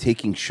at him and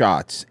taking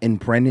shots, and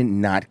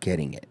Brendan not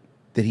getting it,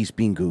 that he's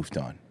being goofed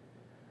on.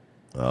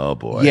 Oh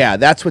boy. Yeah,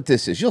 that's what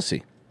this is. You'll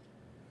see.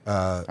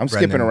 I'm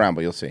skipping Brendan, around,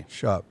 but you'll see.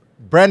 Shut up.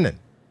 Brendan,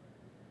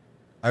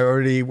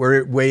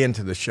 we're way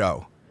into the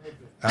show.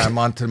 I'm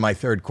on to my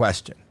third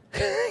question.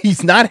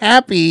 He's not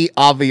happy,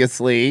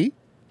 obviously.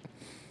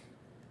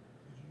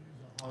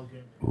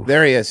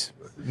 There he is.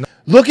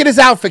 Look at his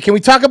outfit. Can we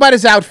talk about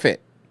his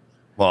outfit?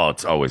 Well,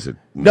 it's always a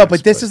No,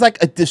 but this is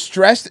like a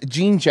distressed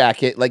jean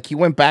jacket. Like he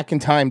went back in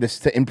time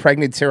to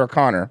impregnate Sarah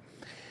Connor.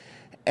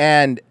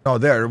 And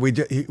where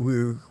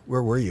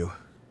were you?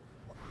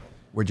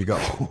 Where'd you go?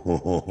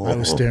 I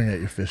was staring at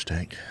your fish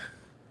tank.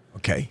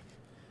 Okay.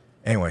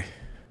 Anyway.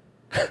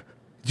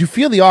 You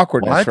feel the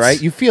awkwardness, What?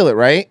 right? You feel it,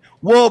 right?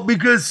 Well,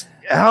 because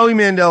Howie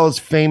Mandel is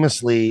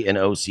famously an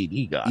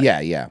OCD guy.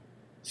 Yeah.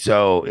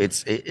 So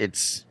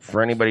it's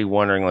for anybody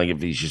wondering, like,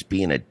 if he's just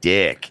being a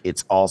dick,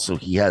 it's also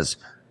he has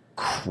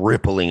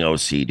crippling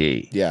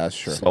OCD. Yeah, that's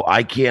true. So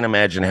I can't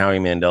imagine Howie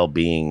Mandel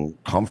being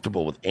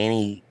comfortable with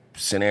any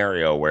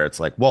scenario where it's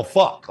like, well,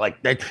 fuck, like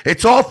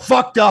it's all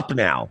fucked up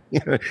now.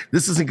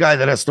 This is a guy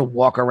that has to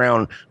walk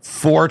around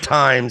 4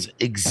 times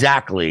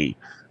exactly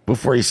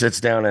before he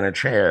sits down in a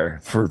chair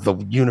for the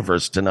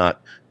universe to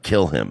not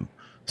kill him.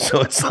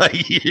 So it's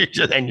like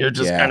you're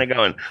just kind of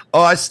going,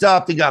 oh, I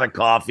stopped and got a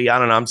coffee. I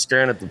don't know. I'm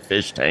staring at the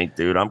fish tank,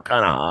 dude. I'm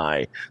kind of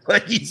high.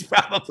 Like he's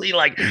probably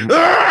like,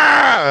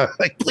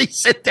 like, please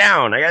sit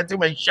down. I got to do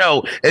my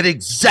show at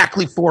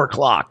exactly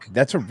 4:00.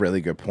 That's a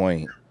really good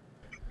point.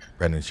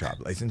 Brendan Schaub,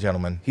 ladies and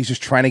gentlemen. He's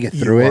just trying to get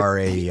through it. You are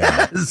a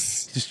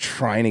yes. Just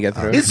trying to get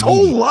through His it.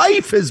 whole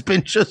life has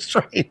been just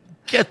trying to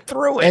get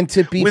through it, And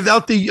to be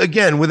without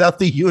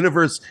the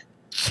universe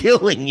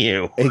killing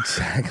you.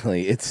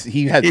 Exactly.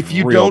 He had if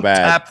you real don't bad.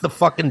 tap the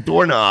fucking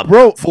doorknob,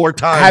 Bro, 4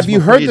 times. Have you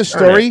before heard the turn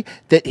story it.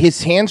 that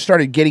his hand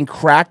started getting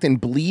cracked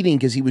and bleeding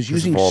because he was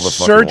using all the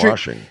fucking surgery?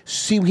 washing.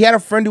 See, we had a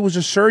friend who was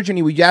a surgeon.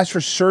 He would ask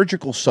for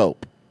surgical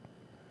soap,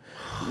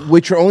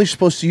 which you're only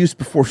supposed to use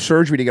before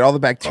surgery to get all the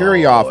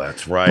bacteria off.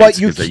 That's right. But It's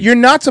 'cause they- you're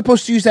not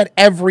supposed to use that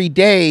every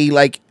day,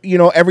 like,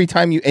 every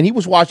time you. And he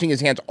was washing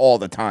his hands all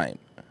the time.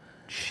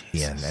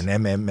 an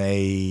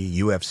MMA,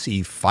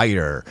 UFC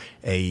fighter,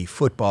 a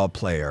football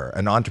player,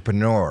 an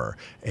entrepreneur,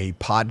 a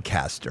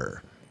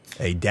podcaster,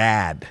 a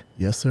dad.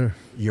 Yes, sir.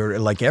 You're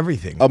like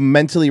everything. A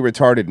mentally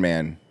retarded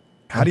man.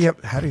 How do you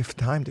have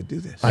time to do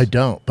this? I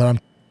don't, but I'm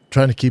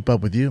trying to keep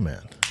up with you,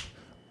 man.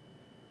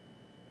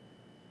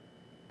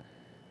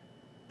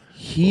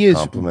 He is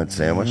compliment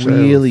sandwich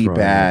really there,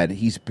 bad.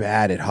 He's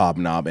bad at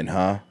hobnobbing,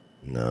 huh?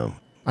 No.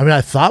 I mean,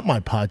 I thought my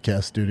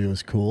podcast studio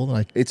was cool.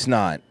 Like, it's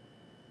not.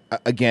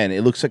 Again,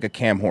 it looks like a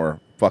cam whore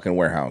fucking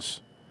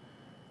warehouse.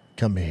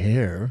 Come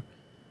here.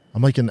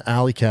 I'm like an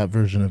alley cat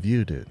version of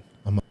you, dude.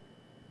 I'm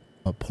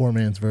a poor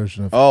man's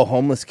version of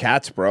homeless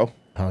cats, bro.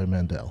 Howie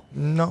Mandel.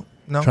 No.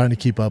 Trying to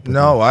keep up with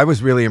No, I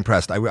was really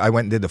impressed. I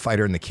went and did The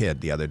Fighter and the Kid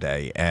the other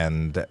day,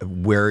 and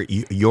where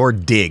your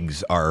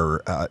digs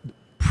are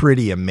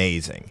pretty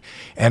amazing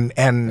and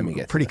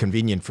pretty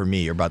convenient for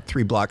me. You're about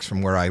 3 blocks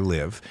from where I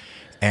live.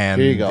 And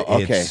here you go.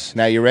 Okay,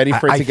 now you ready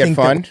for it to get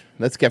fun?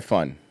 Let's get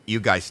fun. You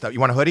guys, you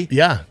want a hoodie?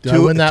 Yeah. Did I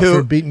win that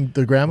for beating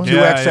the grandma?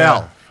 2XL.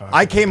 Yeah.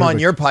 I came on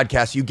your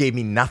podcast. You gave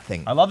me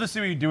nothing. I love to see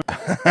what you do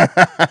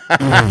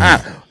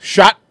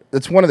Shot.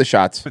 That's one of the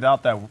shots.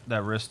 without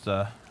that wrist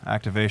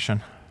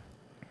activation.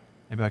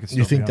 Maybe I could.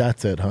 You still think be on.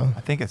 that's it, huh?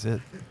 I think it's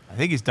it. I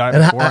think he's done it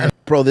And before.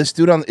 Bro, this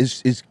dude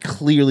is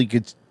clearly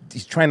good.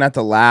 He's trying not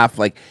to laugh.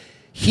 Like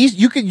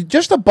you could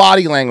just the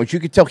body language. You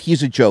could tell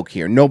he's a joke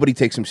here. Nobody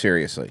takes him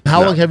seriously.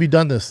 How long have you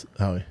done this,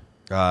 Howie?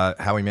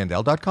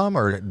 HowieMandel.com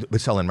or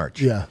with selling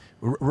merch? Yeah.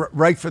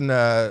 Right from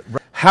the...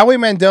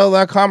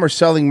 HowieMandel.com or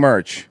selling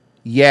merch?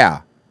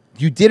 Yeah.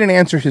 You didn't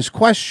answer his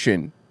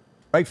question.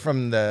 Right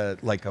from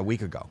like a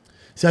week ago.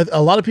 See,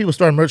 a lot of people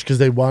start merch because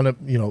they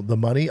want the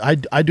money. I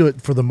do it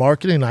for the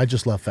marketing, and I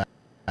just love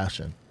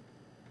fashion.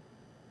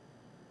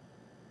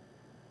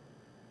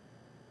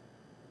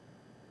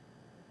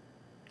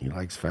 He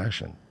likes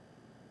fashion.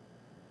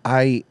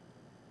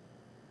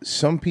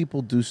 Some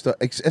people do stuff,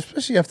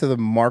 especially after the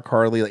Mark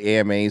Harley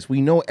AMAs.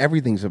 We know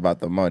everything's about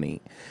the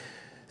money.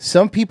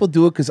 Some people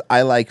do it because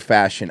I like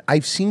fashion.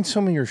 I've seen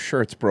some of your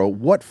shirts, bro.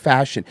 What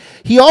fashion?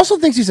 He also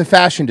thinks he's a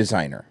fashion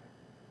designer.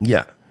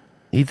 Yeah.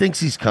 He thinks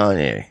he's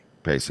Kanye,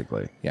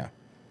 basically. Yeah.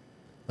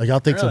 Like, I'll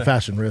take some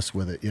fashion risk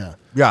with it, yeah.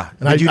 Yeah,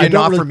 And and you I didn't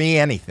don't offer really- me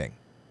anything.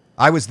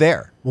 I was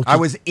there. Well, I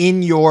was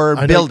in your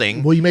I know-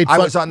 building. Well, you made I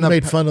fun, was on you the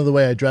made fun of the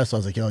way I dressed. I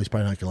was like, he's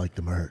probably not going to like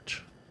the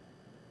merch.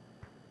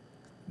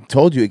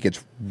 Told you it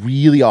gets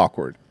really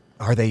awkward.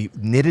 Are they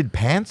knitted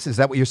pants? Is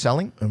that what you're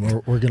selling? And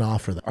we're going to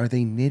offer that. Are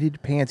they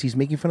knitted pants? He's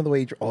making fun of the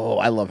way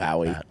I love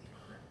Howie.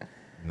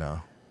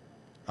 No.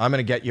 I'm going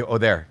to get you. Oh,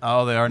 there.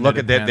 Oh, they are Look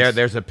knitted at that. pants.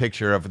 There's a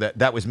picture of that.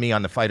 That was me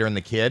on The Fighter and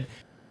the Kid.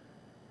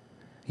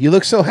 You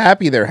look so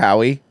happy there,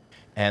 Howie.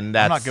 And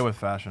that's I'm not good with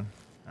fashion.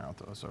 I'll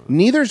throw this over there.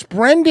 Neither's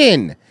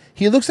Brendan.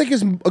 He looks like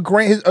his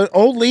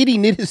old lady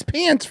knit his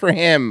pants for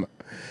him.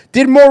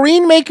 Did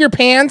Maureen make your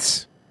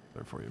pants?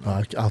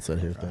 I'll sit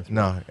here. Thanks.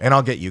 No, and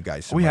I'll get you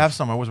guys some We merch. have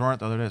some. I was wearing it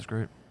the other day. It's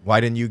great. Why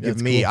didn't you give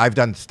it's me? cool. I've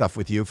done stuff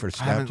with you for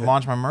Snapchat. I haven't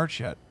launched my merch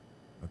yet.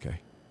 Okay.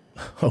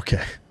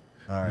 Okay.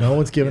 All right. No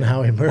one's giving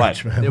Howie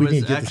merch, What? man. There We was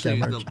need to get this guy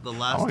actually merch. the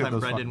last wanna get time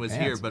those Brendan fucking was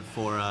pants. here, but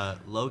for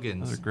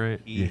Logan's, Those are great.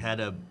 he had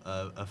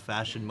a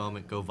fashion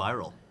moment go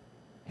viral.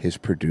 His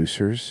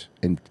producers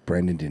and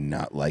Brendan did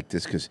not like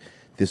this because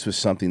this was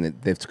something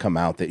that's come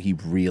out that he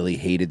really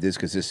hated this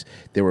because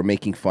they were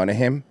making fun of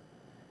him.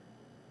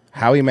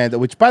 Howie Mandel,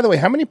 which by the way,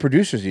 how many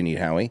producers do you need,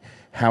 Howie?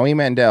 Howie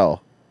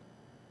Mandel. Well,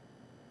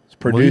 he's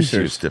Producers.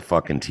 used to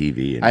fucking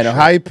TV. And I know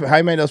shit.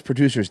 Howie Mandel's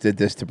producers did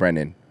this to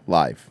Brendan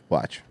live.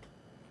 Watch.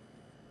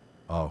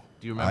 Oh,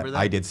 Do you remember that?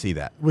 I did see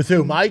that. With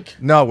who, Mike?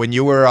 No, when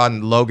you were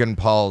on Logan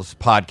Paul's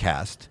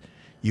podcast,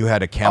 you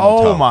had a camel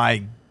toe. Oh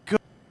my god!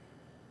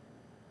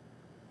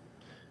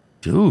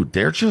 Dude,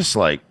 they're just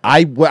like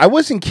I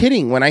wasn't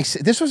kidding when I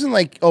said this wasn't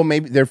like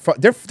maybe they're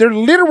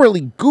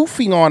literally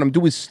goofing on him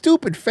to his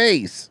stupid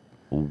face.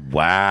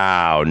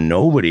 wow.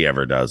 Nobody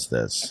ever does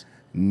this,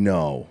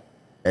 No.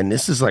 and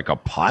this is like a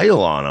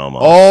pile-on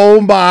almost. Oh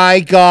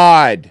my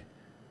God.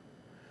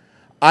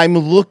 I'm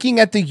looking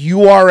at the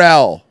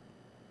URL.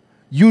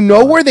 You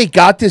know where they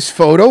got this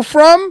photo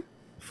from?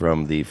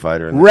 From the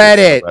Fighter and the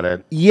Reddit.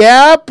 Reddit.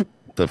 Yep.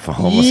 The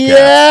homeless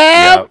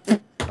Yep. cats.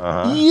 Yep.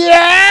 Uh-huh.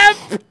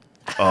 Yep.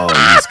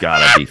 Oh, he's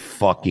got to be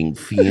fucking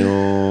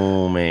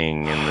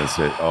fuming in this.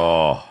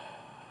 Oh.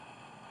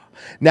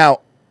 Now,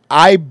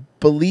 I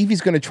believe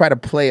he's going to try to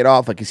play it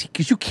off like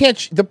because you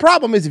can't. The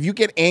problem is if you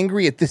get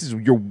angry at this,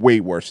 you're way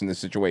worse in this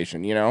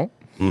situation. You know.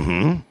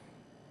 Mm-hmm.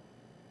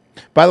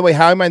 By the way,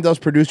 Howie Mandel's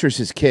producer is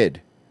his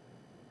kid.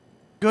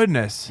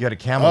 Goodness. You had a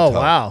camel Oh, toe.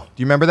 wow.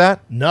 Do you remember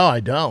that? No, I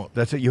don't.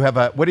 That's it. You have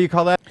a, what do you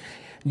call that?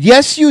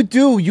 Yes, you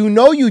do. You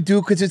know you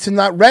do because it's in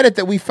that Reddit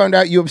that we found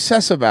out you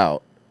obsess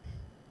about.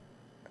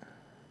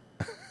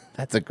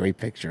 That's a great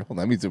picture. Hold on,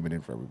 let me zoom it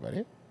in for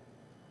everybody.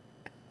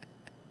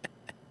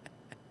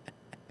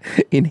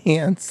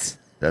 Enhance.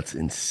 That's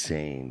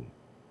insane.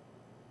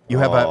 You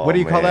have a, what do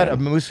you call that? A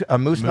man.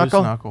 moose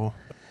knuckle?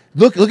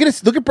 Look at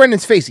this. Look at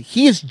Brendan's face.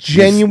 He is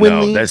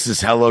genuinely No, this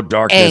is Hello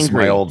Darkness,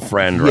 angry. my old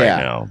friend Yeah.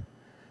 right now.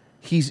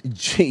 He's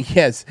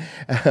yes.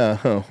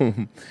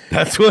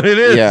 That's what it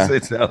is. Yeah.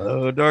 It's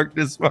hello,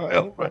 darkness, my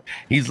old friend.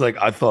 He's like,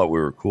 I thought we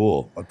were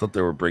cool. I thought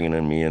they were bringing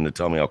me in to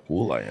tell me how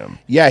cool I am.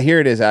 Yeah, here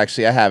it is.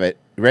 Actually, I have it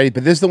ready.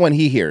 But this is the one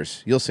he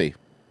hears. You'll see.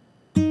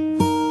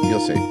 You'll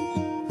see.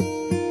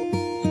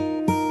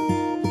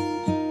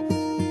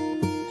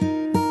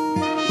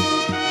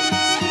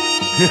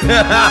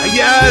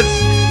 Yes.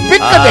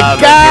 Pica de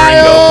the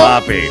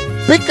gallo. Gringo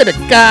Papi. Pica de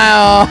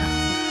gallo.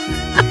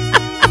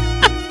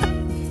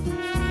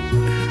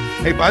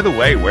 Hey, by the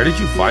way, where did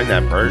you find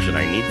that version?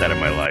 I need that in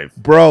my life.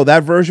 Bro,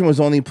 that version was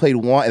only played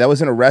one. That was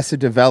in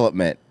Arrested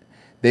Development.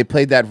 They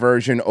played that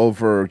version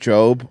over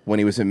Job when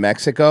he was in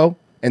Mexico,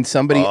 and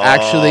somebody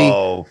actually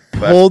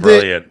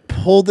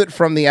pulled it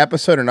from the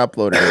episode and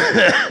uploaded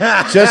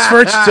it. Just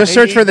search for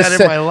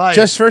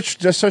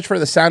just search for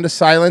the Sound of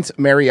Silence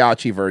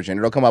mariachi version.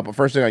 It'll come up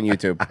first thing on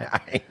YouTube.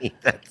 I need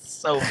that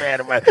so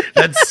bad.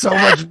 That's so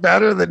much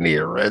better than the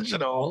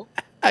original.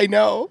 I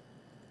know.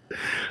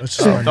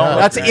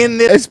 That's in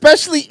this,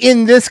 especially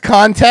in this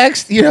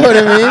context. You know what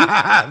I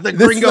mean? The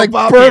This is Gringo like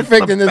Papi is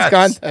perfect the in this best.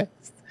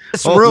 context.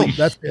 this room.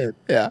 That's it.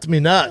 Yeah. That's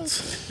me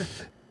nuts.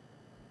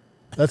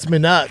 That's me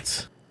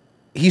nuts.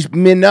 He's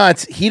me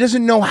nuts. He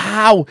doesn't know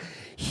how.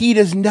 He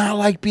does not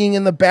like being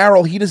in the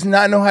barrel. He does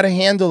not know how to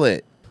handle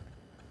it.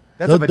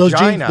 That's a Those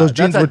vagina. jeans- those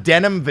jeans That's a were-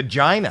 denim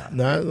vagina.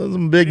 No, those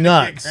are big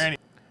nuts.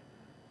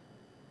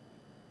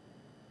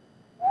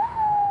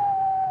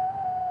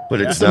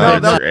 But it's No,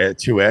 not.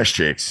 It's two ass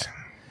chicks.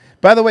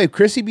 By the way,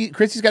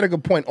 Chrissy's got a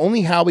good point.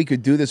 Only Howie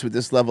could do this with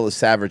this level of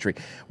savagery.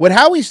 What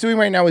Howie's doing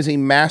right now is a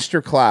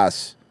master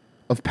class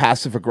of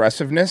passive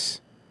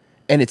aggressiveness,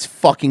 and it's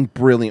fucking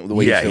brilliant the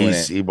way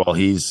he's doing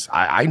it.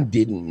 I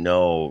didn't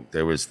know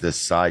there was this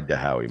side to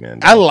Howie, man.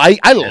 I like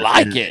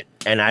it.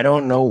 And I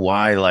don't know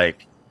why,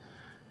 like,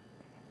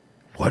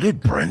 what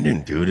did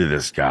Brendan do to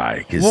this guy?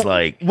 Because,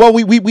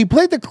 we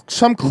played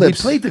some clips.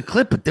 We played the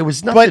clip, but there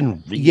was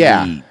nothing really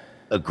yeah.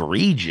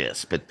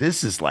 egregious. But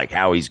this is like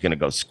how he's going to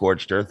go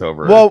scorched earth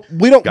over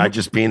we don't guy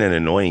just being an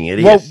annoying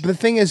idiot. Well, the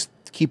thing is,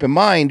 keep in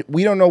mind,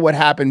 we don't know what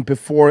happened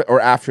before or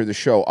after the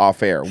show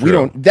off air. We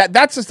don't.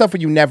 That's the stuff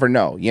where you never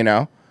know. You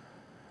know.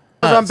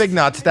 Those on big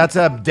nuts. That's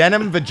a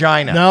denim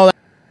vagina. No,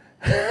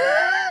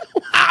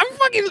 I'm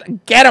fucking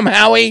get him,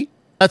 Howie.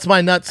 that's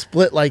my nut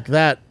split like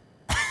that.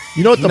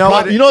 You know what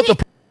the You know what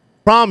the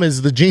problem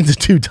is? The jeans are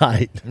too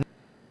tight.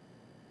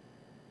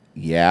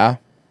 Yeah.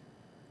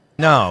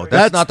 No,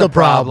 that's not the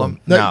problem.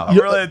 No, I'm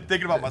really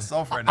thinking about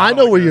myself right now. I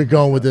know where you're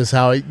going with this,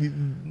 Howie.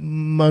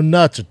 My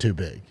nuts are too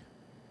big.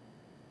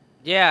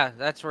 Yeah,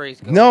 that's where he's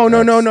going. No, where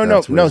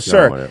he's going with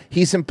sir. it.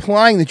 He's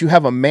implying that you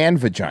have a man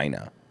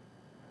vagina.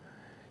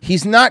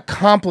 He's not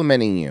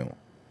complimenting you.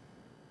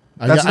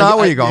 That's not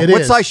where you're going. it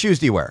What is. size shoes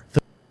do you wear?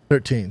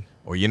 13.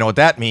 Well, you know what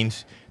that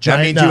means.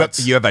 Giant that means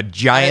nuts. you have a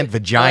giant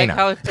vagina. Like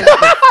how it says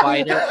the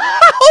fighter.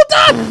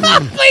 Hold on.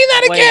 I'm playing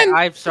that Wait, again.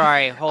 I'm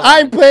sorry. Hold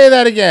I'm on. playing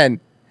that again.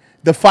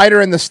 The fighter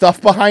and the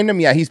stuff behind him.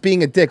 Yeah, he's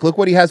being a dick. Look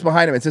what he has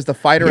behind him. It says the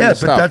fighter and Yeah, the but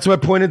stuff. that's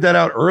what pointed that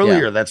out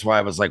earlier. Yeah. That's why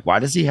I was like, why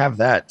does he have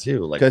that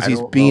too? Like, Because I he's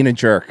don't being know. a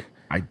jerk.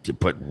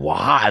 But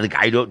why? Like,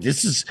 I don't.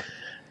 This is,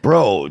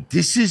 bro.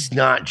 This is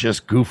not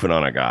just goofing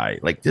on a guy.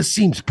 Like, this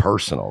seems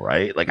personal,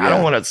 right? Like, I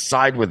don't want to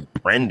side with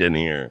Brendan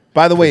here.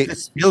 By the way,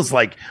 this feels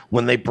like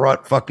when they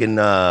brought fucking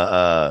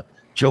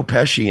Joe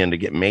Pesci in to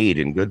get made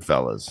in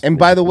Goodfellas. And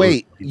by the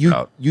way,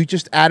 blew you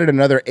just added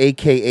another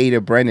AKA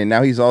to Brendan.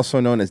 Now he's also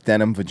known as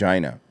Denim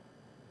Vagina.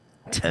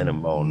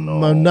 Denim, oh no.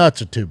 My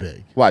nuts are too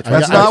big. Watch.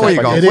 That's not where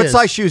you're going. It What is.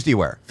 size shoes do you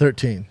wear?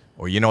 13.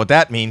 Well, you know what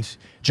that means.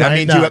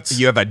 Giant that means nuts.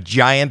 you have a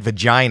giant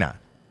vagina.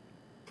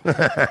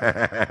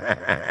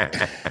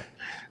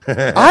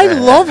 I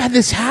love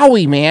this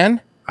Howie,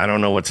 man. I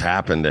don't know what's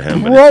happened to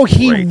him, but Bro, it's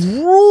he great.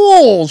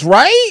 rules,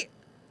 right?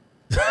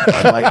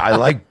 I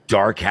like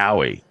Dark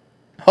Howie.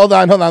 Hold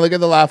on. Look at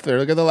the laughter.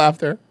 Look at the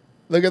laughter.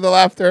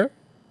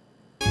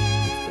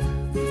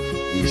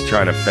 He's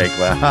trying to fake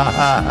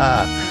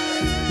laugh.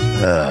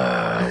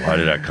 Why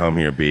did I come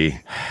here, B?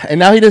 And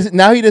now he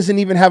doesn't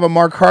even have a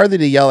Mark Harley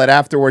to yell at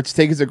afterwards to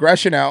take his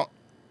aggression out.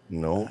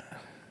 No.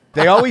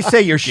 They always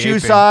say your shoe Gaping.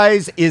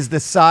 size is the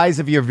size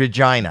of your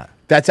vagina.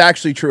 That's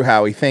actually true,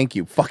 Howie. Thank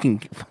you.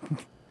 Fucking.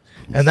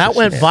 And that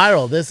went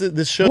viral.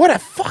 This show What a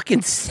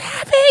fucking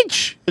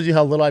savage. shows you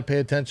how little I pay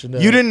attention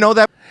to. You didn't know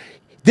that?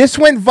 This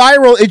went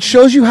viral. It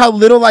shows you how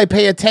little I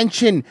pay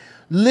attention.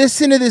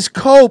 Listen to this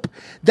cope.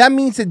 That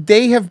means that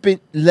they have been.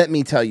 Let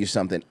me tell you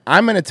something.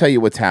 I'm going to tell you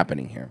what's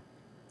happening here.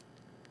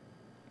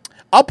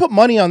 I'll put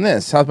money on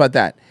this. How about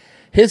that?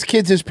 His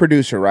kid's his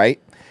producer, right?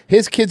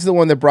 His kid's the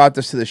one that brought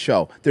this to the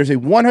show. There's a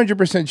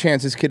 100%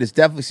 chance his kid has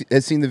definitely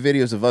has seen the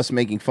videos of us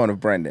making fun of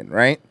Brendan,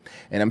 right?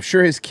 And I'm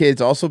sure his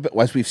kids also,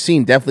 as we've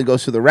seen, definitely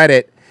goes to the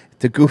Reddit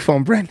to goof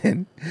on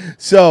Brendan.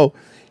 So,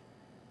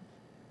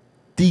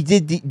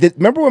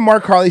 remember when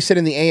Mark Harley said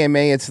in the AMA,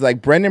 it's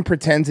like Brendan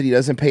pretends that he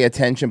doesn't pay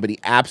attention, but he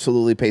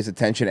absolutely pays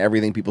attention to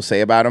everything people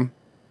say about him?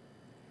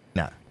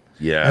 No.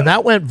 Yeah. And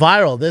that went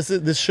viral.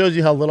 This shows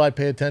you how little I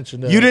pay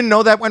attention to. You didn't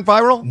know that went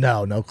viral?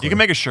 No clue. You can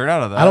make a shirt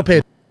out of that. I don't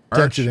pay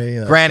attention to any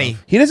of that Granny.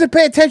 He doesn't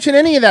pay attention to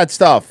any of that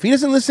stuff. He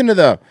doesn't listen to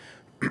the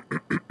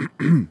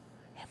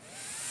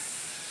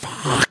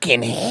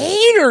fucking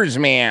haters,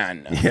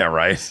 man. Yeah,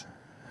 right.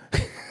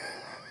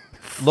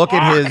 Look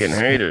at his Fucking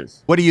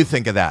haters. What do you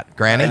think of that,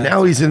 Granny? And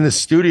now he's in the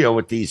studio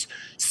with these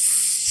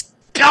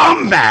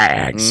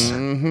scumbags.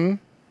 Mm-hmm.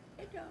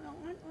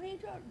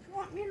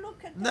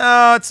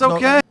 No, it's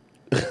okay.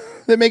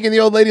 They're making the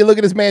old lady look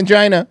at his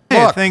mangina.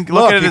 Hey,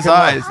 look at his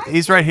eyes.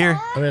 He's right here.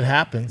 I mean, it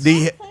happens.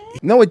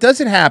 No, it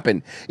doesn't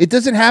happen. It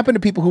doesn't happen to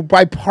people who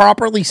buy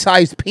properly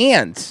sized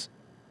pants.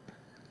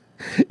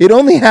 It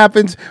only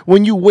happens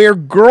when you wear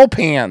girl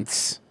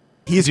pants.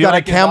 He's got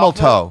a camel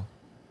toe.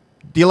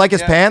 Do you like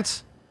his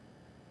pants?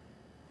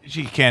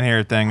 She can't hear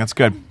a thing. That's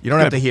good. You don't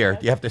have to hear.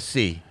 You have to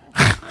see.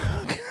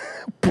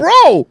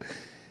 Bro,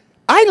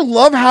 I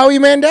love Howie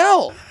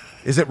Mandel.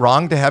 Is it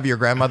wrong to have your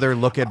grandmother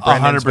look at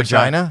Brendan's 100%.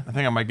 vagina? I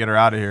think I might get her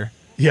out of here.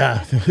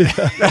 Yeah. Okay.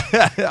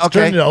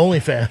 Turn into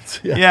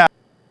OnlyFans. Yeah.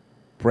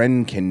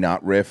 Brendan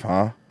cannot riff,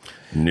 huh?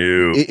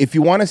 No. If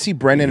you want to see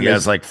Brendan, He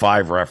has like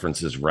 5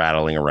 references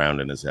rattling around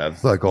in his head.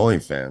 It's like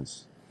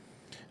OnlyFans.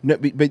 No,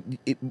 but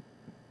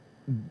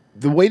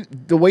the way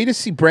to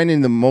see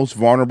Brendan the most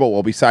vulnerable,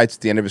 well, besides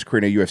the end of his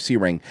career in a UFC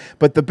ring,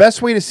 but the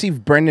best way to see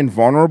Brendan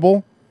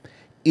vulnerable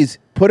is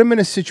put him in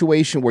a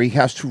situation where he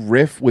has to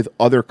riff with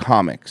other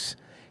comics.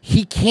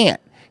 He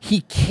can't.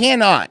 He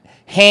cannot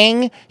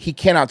hang. He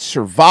cannot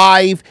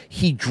survive.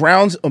 He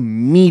drowns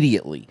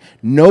immediately.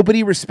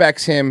 Nobody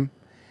respects him.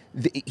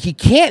 He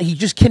can't. He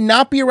just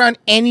cannot be around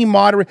any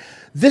moderate.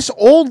 This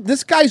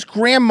guy's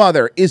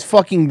grandmother is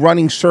fucking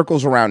running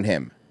circles around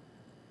him.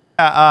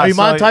 Are you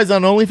monetized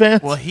on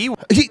OnlyFans? Well, he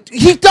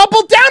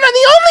doubled down on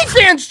the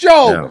OnlyFans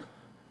joke. No.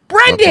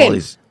 Brendan,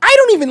 Please. I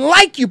don't even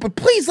like you, but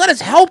please let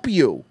us help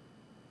you.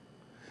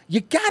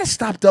 You gotta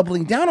stop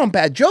doubling down on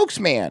bad jokes,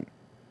 man.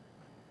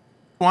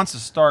 He wants to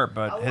start,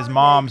 but his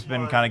mom's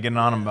been kind of getting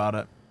on him about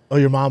it. Oh,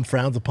 your mom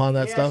frowns upon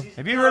that stuff?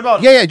 Have you heard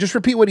about Yeah, just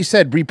repeat what he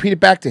said. Repeat it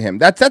back to him.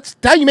 That's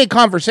how you make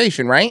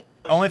conversation, right?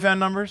 OnlyFans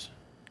numbers?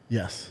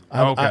 Yes.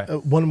 Okay.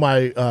 One of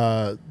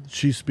my,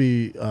 she used to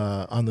be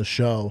on the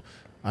show.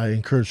 I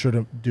encouraged her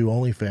to do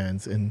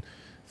OnlyFans. And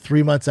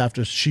 3 months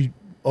after, she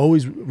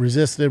always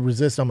resisted.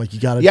 I'm like, you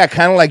got to. Yeah,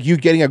 kind of like you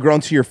getting a girl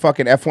into your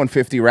fucking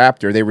F-150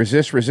 Raptor. They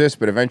resist,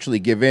 but eventually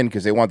give in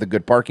because they want the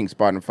good parking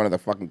spot in front of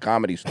the fucking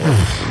Comedy Store.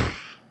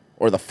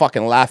 Or the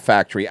fucking Laugh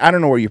Factory. I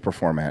don't know where you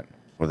perform at.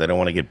 Or they don't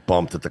want to get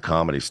bumped at the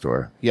Comedy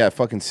Store. Yeah,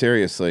 fucking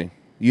seriously.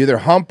 You either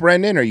hump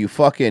Brendan or you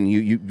fucking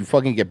you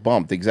fucking get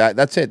bumped. Exactly.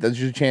 That's it. That's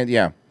your chance.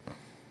 Yeah.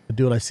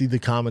 Dude, I see the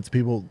comments.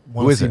 People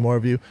want Who to is see it? more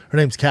of you. Her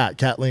name's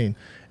Kathleen.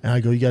 And I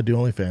go, you got to do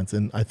OnlyFans.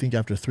 And I think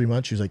after 3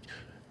 months, she's like,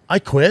 I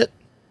quit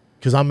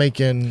because I'm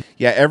making.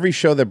 Yeah, every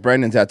show that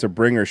Brendan's at's a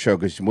bringer show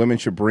because women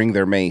should bring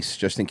their mace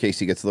just in case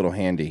he gets a little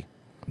handy.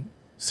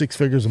 6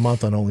 figures a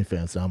month on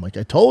OnlyFans. Now I'm like,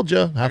 I told you.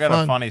 Have I got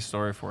fun. a funny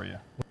story for you.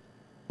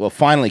 Well,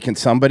 finally, can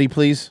somebody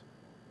please?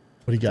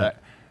 What do you got?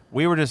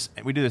 We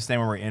do this thing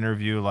where we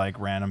interview like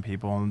random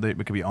people, and it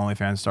could be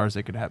OnlyFans stars,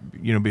 they could have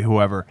be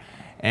whoever,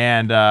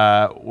 and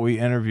we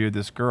interviewed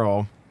this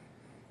girl,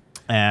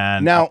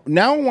 and Now,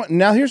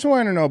 here's what I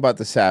want to know about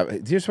the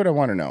Sabbath. Here's what I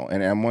want to know,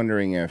 and I'm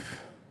wondering if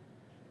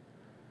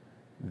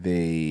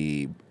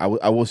I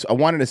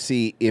wanted to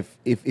see if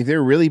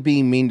they're really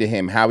being mean to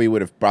him, how he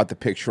would have brought the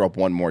picture up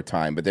one more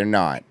time, but they're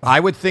not.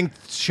 I would think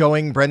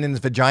showing Brendan's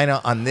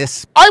vagina on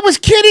this. I was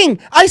kidding.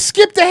 I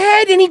skipped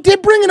ahead, and he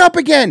did bring it up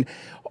again.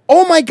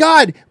 Oh my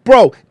God,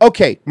 bro.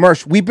 Okay,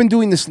 Mersh, we've been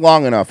doing this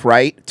long enough,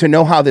 right, to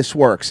know how this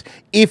works.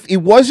 If it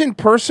wasn't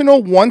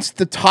personal, once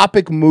the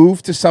topic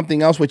moved to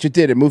something else, which it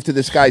did, it moved to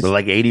this guy's. But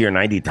like 80 or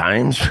 90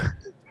 times?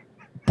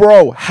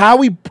 Bro,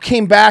 how he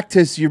came back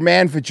to your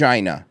man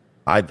vagina.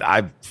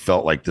 I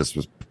felt like this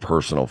was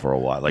personal for a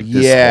while. Like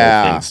this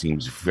whole thing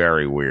seems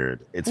very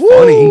weird. It's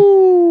funny.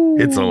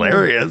 It's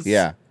hilarious.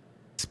 Yeah.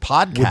 This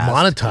podcast would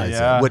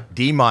monetize it. Would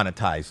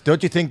demonetize.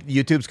 Don't you think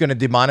YouTube's going to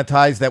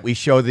demonetize that we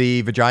show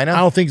the vagina? I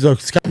don't think so.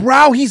 It's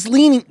Bro, he's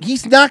leaning.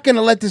 He's not going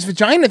to let this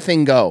vagina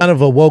thing go. kind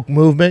of a woke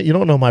movement. You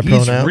don't know my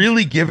He's pronouns.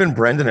 really giving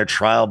Brendan a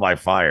trial by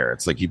fire.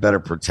 It's like you better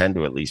pretend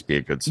to at least be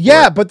a good sport.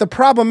 Yeah, but the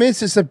problem is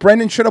that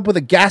Brendan showed up with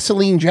a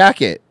gasoline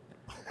jacket.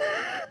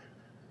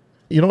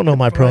 You don't know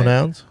my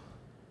pronouns.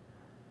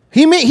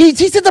 He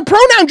said the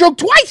pronoun joke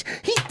twice.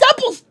 He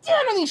doubles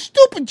down on these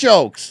stupid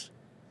jokes.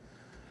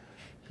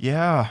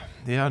 yeah,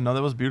 no,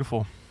 that was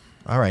beautiful.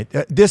 All right.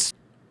 This.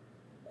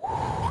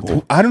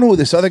 I don't know who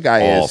this other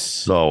guy All is.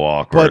 so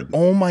awkward. But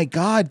oh my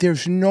God,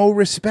 there's no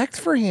respect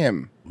for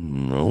him.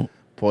 No.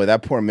 Boy,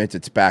 that poor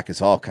midget's back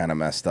is all kind of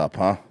messed up,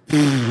 huh?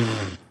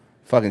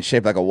 Fucking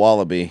shaped like a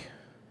wallaby.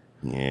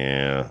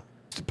 Yeah.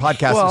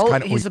 Podcast well, is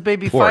kind of. he's a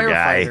baby Poor firefighter.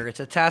 guy. It's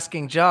a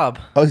tasking job.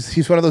 Oh,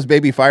 he's one of those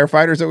baby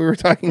firefighters that we were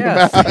talking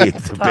Yes. about.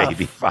 He's a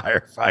baby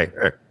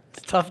firefighter.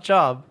 It's a tough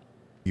job.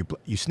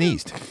 You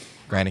sneezed,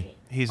 Granny.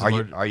 He's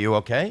Are you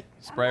okay?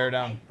 Spray her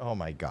down. Oh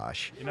my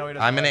gosh. You know he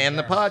doesn't I'm going to like end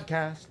the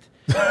germs.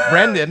 podcast.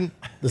 Brendan,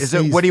 The is it?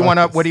 sneeze What do you want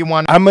to? fuckers. What do you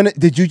want?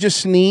 Did you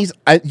just sneeze?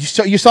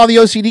 You saw the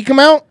OCD come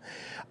out?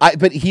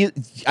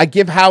 I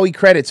give Howie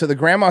credit. So the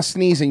grandma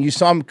sneezed, and you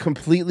saw him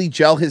completely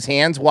gel his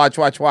hands. Watch.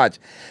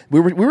 We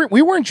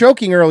weren't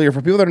joking earlier.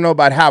 For people that don't know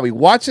about Howie,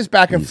 watch this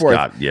back and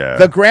forth.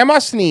 The grandma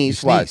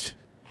sneezed. Watch.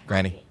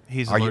 Granny,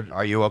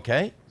 are you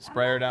okay?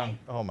 Spray her down.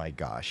 Oh my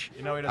gosh!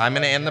 You know he doesn't I'm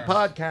going to like end the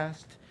hair.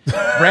 podcast.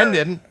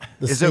 Brendan,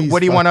 what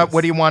do you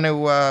want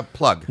to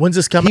plug? When's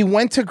this coming? He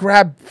went to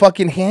grab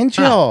fucking hand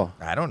gel.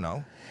 I don't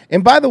know.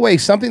 And by the way,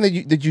 something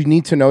that you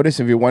need to notice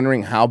if you're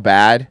wondering how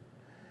bad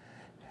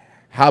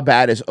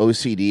his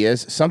OCD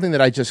is, something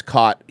that I just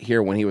caught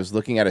here when he was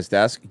looking at his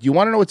desk. Do you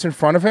want to know what's in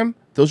front of him?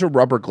 Those are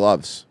rubber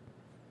gloves.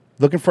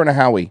 Look in front of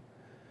Howie.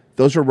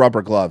 Those are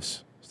rubber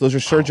gloves. Those are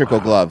surgical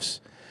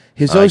gloves.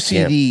 His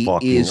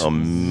OCD is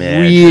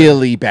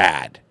really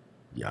bad.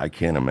 Yeah, I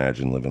can't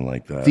imagine living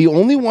like that. The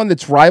only one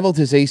that's rivaled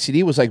his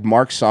ACD was like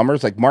Mark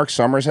Summers. Like Mark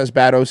Summers has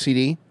bad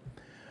OCD,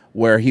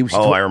 where he was.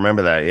 I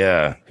remember that.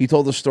 Yeah, he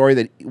told the story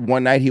that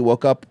one night he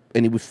woke up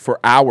and he was for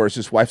hours.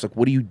 His wife's like,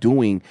 "What are you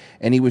doing?"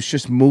 And he was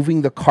just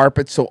moving the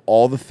carpet so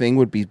all the thing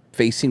would be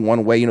facing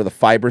one way. You know, the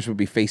fibers would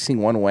be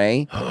facing one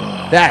way.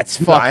 That's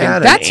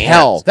fucking. That's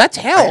hell. That's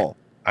hell.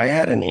 I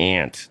had an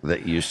aunt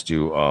that used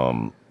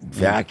to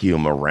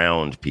vacuum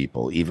around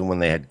people, even when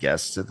they had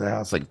guests at the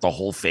house. Like the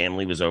whole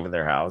family was over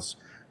their house.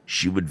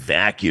 She would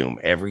vacuum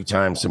every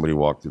time somebody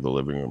walked through the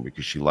living room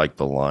because she liked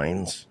the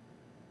lines,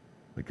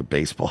 like a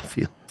baseball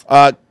field.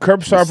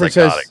 Curbstar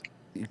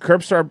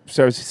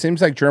says, it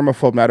seems like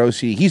germaphobe, not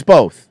OCD. He's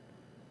both.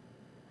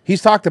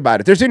 He's talked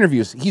about it. There's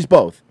interviews. He's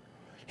both.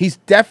 He's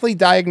definitely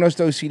diagnosed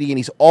OCD, and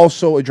he's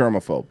also a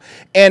germaphobe.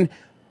 And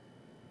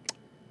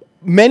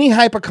many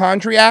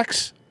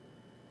hypochondriacs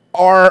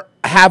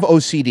have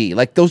OCD.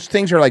 Like those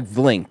things are like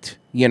linked,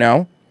 you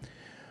know?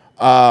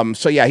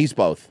 So yeah, he's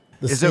both.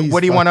 What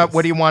do you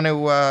want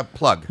to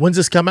plug? When's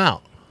this come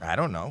out? I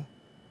don't know.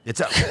 It's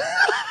Did you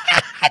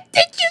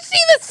see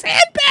the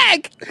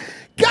sandbag?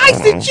 Guys,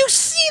 did you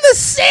see the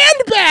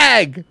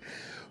sandbag?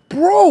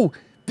 Bro,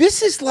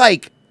 this is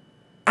like,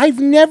 I've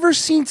never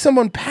seen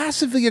someone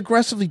passively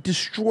aggressively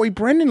destroy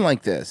Brendan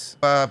like this.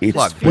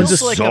 It's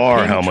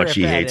bizarre how much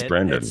he hates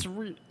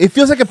Brendan. It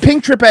feels like a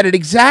pink trip at it.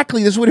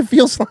 Exactly. This is what it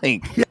feels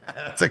like. Yeah,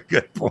 that's a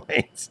good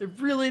point. It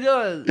really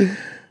does.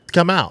 It's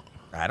come out.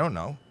 I don't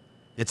know.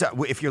 It's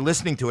if you're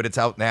listening to it, it's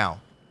out now.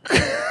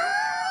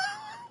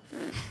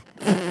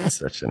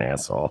 Such an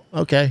asshole.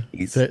 Okay,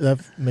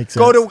 that makes sense.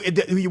 Go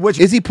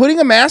to. Is he putting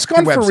a mask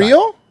on for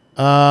real?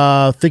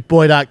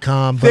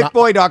 Thickboy.com.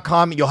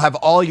 Thickboy.com. You'll have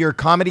all your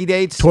comedy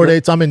dates. Tour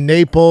dates. I'm in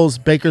Naples,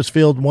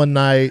 Bakersfield one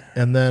night,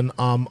 and then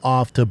I'm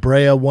off to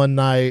Brea one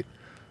night.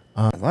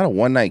 A lot of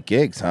one night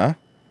gigs, huh?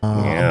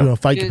 I'm doing a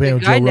fight to pay The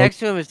with guy Joe next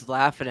to him is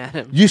laughing at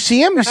him. You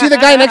see him? You see the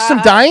guy next to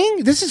him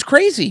dying? This is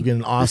crazy.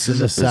 Getting Austin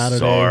this Saturday.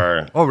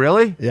 Bizarre. Oh,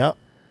 really? Yep.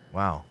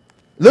 Wow.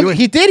 Look,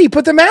 he did. He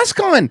put the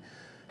mask on.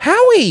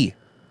 Howie.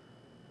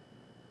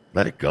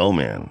 Let it go,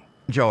 man.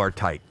 Joe are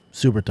tight.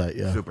 Super tight,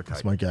 yeah. Super tight.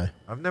 That's my guy.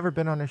 I've never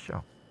been on his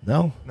show.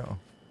 No? No.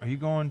 Are you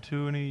going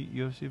to any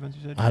UFC events?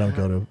 You said I don't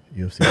go to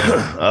UFC.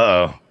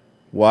 Uh-oh.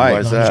 Why? Why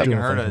is No, I'm just that? doing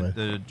I a heard fight of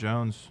play. the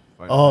Jones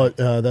fight.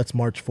 Oh, that's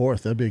March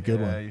 4th. That'd be a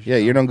good one. Yeah,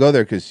 you don't go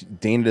there because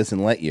Dana doesn't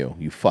let you.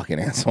 You fucking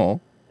asshole.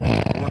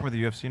 I work with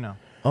the UFC now.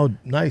 Oh,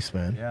 nice,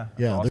 man. Yeah,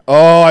 Yeah. awesome.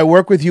 Oh, I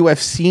work with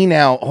UFC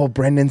now. Oh,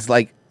 Brendan's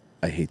like,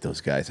 I hate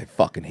those guys. I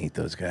fucking hate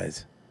those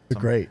guys. They're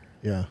great.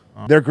 Yeah.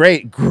 They're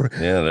great.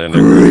 Yeah,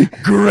 they're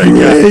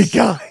Great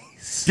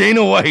guys.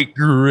 Dana White,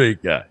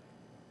 great guy.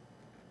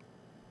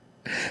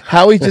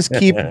 Howie just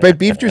but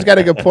Beefster's got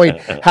a good point.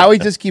 Howie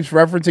just keeps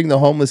referencing the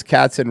homeless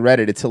cats in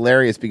Reddit. It's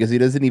hilarious because he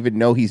doesn't even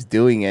know he's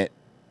doing it.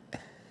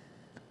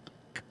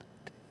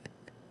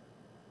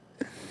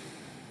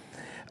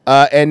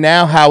 And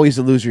now Howie's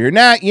a loser here.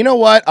 Now, you know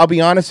what? I'll be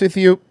honest with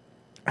you.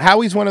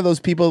 Howie's one of those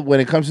people when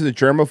it comes to the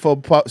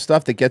germaphobe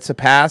stuff that gets a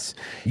pass.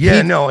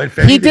 Yeah, if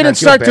anything, he didn't I feel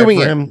start bad doing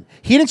for it. him.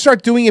 He didn't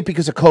start doing it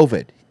because of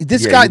COVID.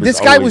 This Yeah,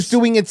 guy was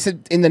doing it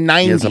in the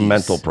 90s. He has a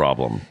mental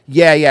problem.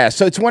 Yeah.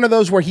 So it's one of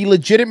those where he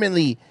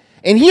legitimately,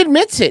 and he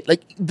admits it.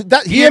 Like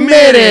he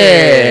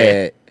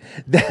admitted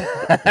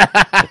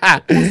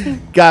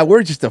it. God,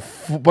 we're just a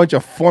bunch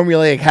of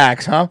formulaic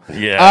hacks, huh?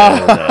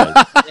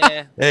 Yeah.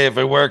 Hey, if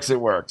it works, it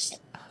works.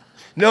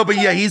 No, but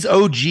yeah, he's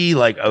OG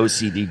like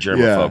OCD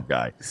germaphobe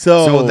guy.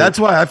 So that's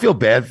why I feel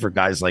bad for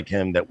guys like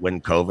him that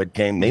when COVID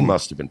came, they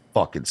must have been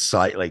fucking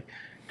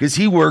because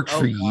he worked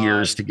for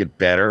years to get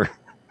better.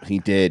 He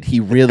did.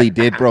 He really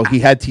did, bro. He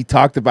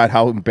talked about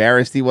how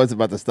embarrassed he was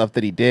about the stuff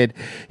that he did.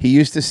 He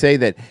used to say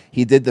that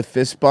he did the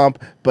fist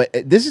bump, but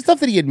this is stuff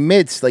that he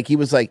admits. Like he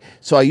was like,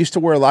 so I used to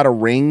wear a lot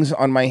of rings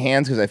on my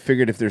hands because I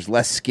figured if there's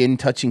less skin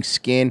touching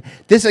skin.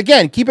 This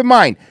again, keep in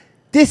mind,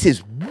 this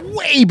is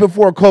way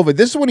before COVID.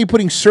 This is when he's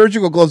putting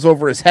surgical gloves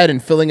over his head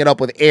and filling it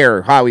up with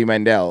air, Howie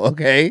Mandel,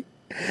 okay?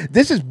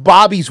 This is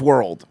Bobby's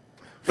world.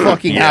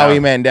 Fucking Howie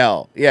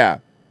Mandel. Yeah.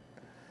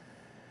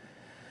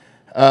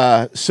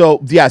 So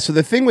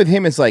the thing with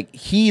him is like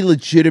he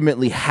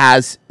legitimately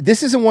has,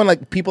 this isn't one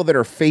like people that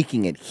are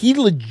faking it. He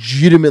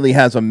legitimately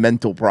has a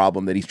mental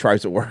problem that he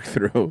tries to work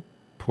through.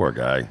 Poor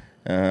guy.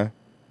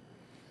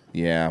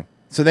 Yeah.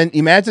 So then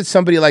imagine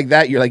somebody like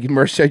that. You're like,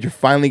 Merch said, you're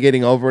finally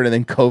getting over it, and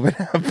then COVID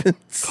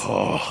happens.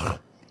 Oh.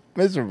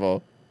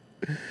 Miserable.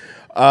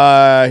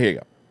 Here you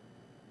go.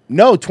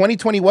 No,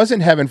 2020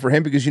 wasn't heaven for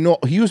him because, he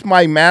used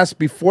my mask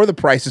before the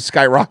prices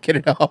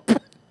skyrocketed up.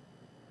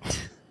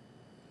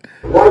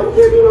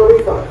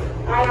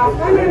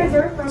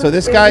 So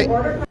this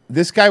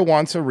guy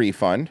wants a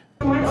refund.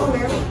 We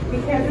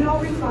can't do no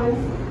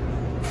refunds.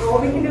 All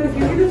we can do is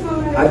give you the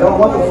food. I don't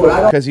want the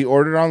food. Because he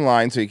ordered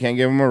online, so you can't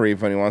give him a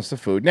refund. He wants the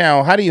food.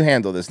 Now, how do you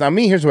handle this? Now,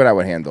 me, here's what I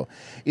would handle.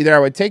 Either I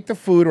would take the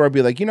food or I'd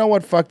be like, you know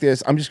what, fuck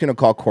this. I'm just going to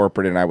call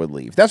corporate and I would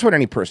leave. That's what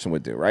any person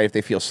would do, right? If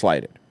they feel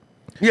slighted.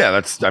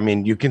 Yeah,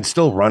 you can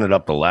still run it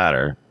up the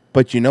ladder.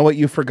 But you know what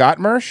you forgot,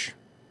 Mersh?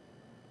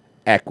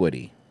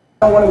 Equity.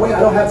 I don't want to wait. I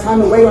don't have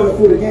time to wait on the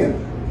food again.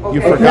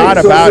 You forgot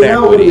about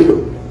equity.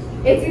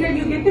 It's either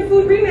you get the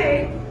food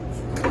remade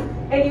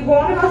and you go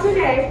on about your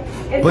day.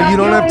 But you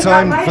don't have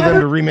time for them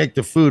to remake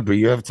the food, but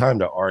you have time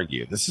to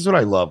argue. This is what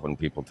I love when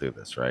people do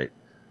this, right?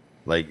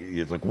 Like,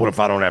 what if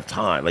I don't have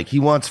time? Like, he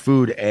wants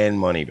food and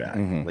money back.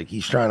 Like,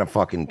 he's trying to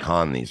fucking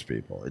con these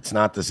people. It's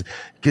not this,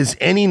 because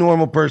any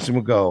normal person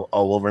would go,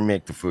 oh, we'll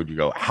remake the food. You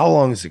go, how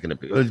long is it going to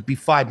be? It'd be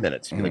 5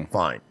 minutes. You're like,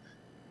 fine.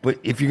 But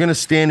if you're going to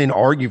stand and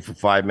argue for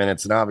 5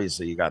 minutes, then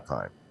obviously you got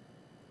time.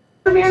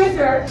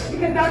 Manager,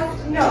 because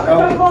that's, no,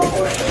 don't call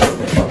for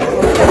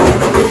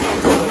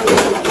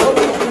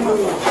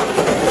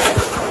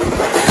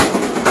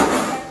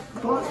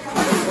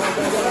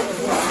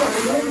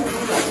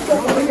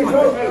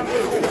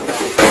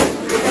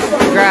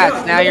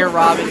Congrats, now you're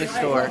robbing a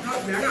store.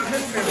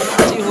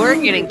 See, we're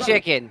getting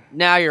chicken.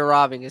 Now you're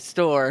robbing a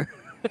store.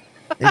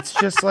 It's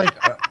just like,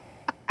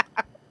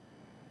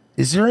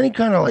 is there any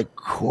kind of like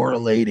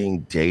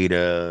correlating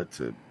data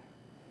to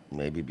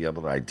maybe be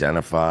able to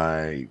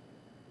identify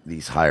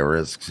these high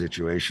risk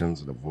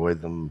situations and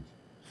avoid them?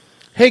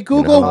 Hey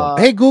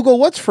Google,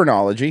 what's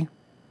phrenology?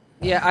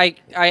 Yeah, I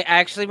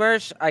actually,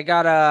 Merch, I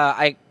got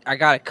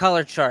a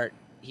color chart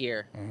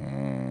here.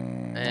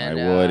 I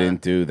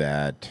wouldn't do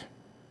that.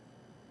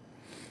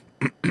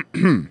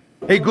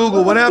 Hey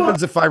Google, what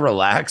happens if I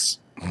relax?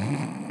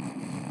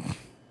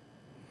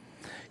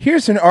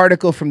 Here's an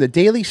article from the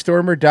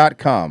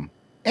dailystormer.com.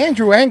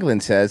 Andrew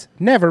Anglin says,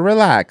 never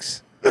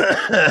relax.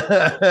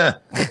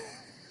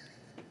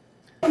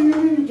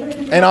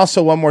 And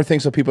also one more thing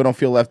so people don't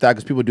feel left out,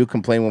 because people do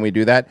complain when we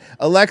do that.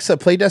 Alexa,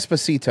 play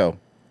Despacito.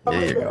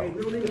 There you go.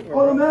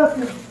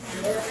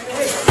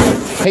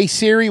 Hey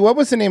Siri, what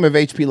was the name of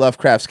H.P.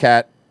 Lovecraft's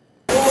cat?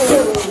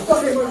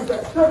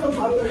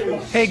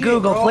 Hey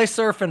Google, play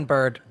Surfing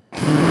Bird.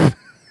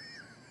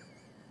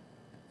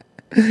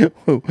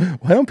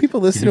 Why don't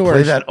people listen to play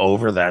our that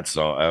over that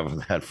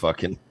song? That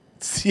fucking.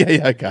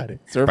 Yeah, I got it.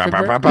 Surfing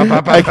Bird?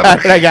 I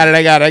got it.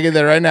 I get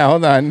that right now.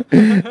 Hold on.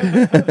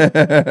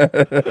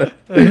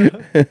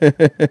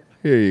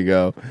 Here you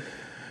go.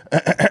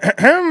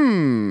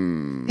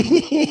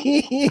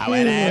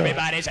 When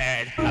everybody's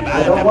heard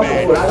about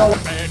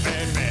the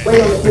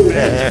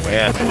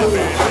Yeah.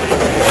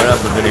 Put up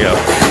the video.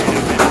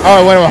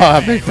 Oh, wait a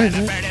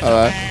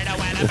minute.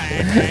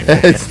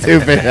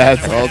 Stupid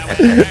assholes.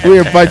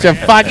 We're a bunch of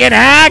fucking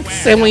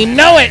hacks, and we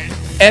know it.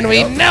 And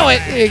we know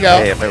it. Here you go.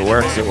 Hey, if it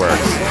works, it works.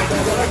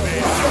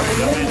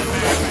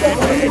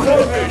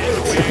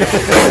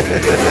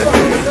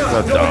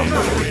 So dumb.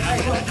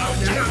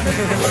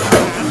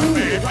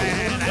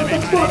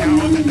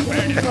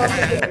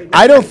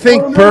 I don't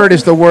think bird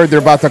is the word they're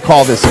about to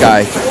call this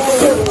guy.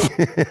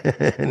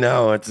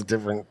 No, it's a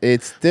different.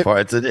 It's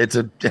it's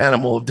a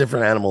animal,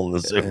 different animal in the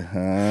zoo.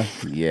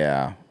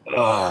 Yeah.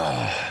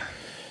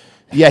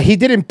 Yeah, he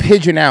didn't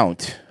pigeon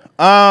out.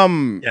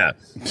 Yeah,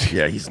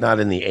 he's not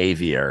in the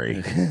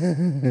aviary.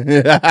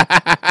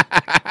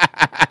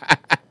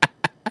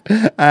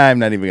 I'm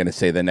not even gonna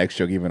say the next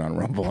joke even on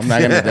Rumble. I'm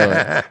not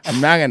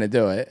gonna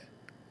do it.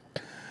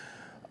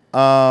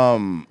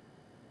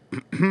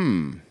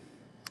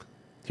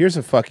 Here's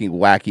a fucking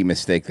wacky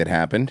mistake that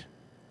happened.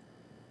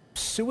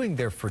 Suing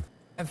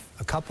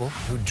a couple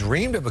who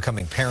dreamed of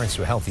becoming parents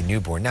to a healthy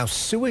newborn, now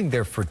suing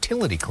their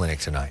fertility clinic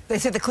tonight. They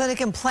say the clinic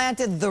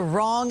implanted the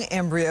wrong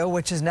embryo,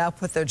 which has now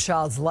put their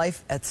child's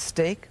life at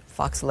stake.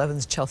 Fox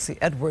 11's Chelsea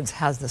Edwards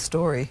has the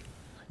story.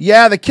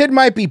 Yeah, the kid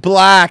might be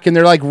black, and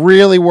they're like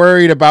really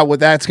worried about what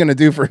that's going to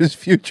do for his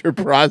future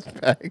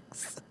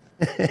prospects.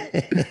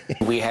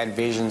 We had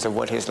visions of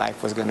what his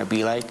life was going to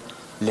be like,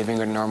 living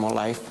a normal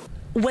life.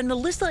 When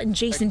Melissa and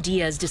Jason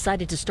Diaz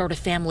decided to start a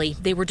family,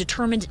 they were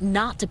determined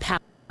not to pass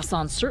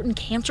on certain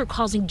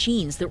cancer-causing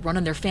genes that run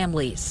in their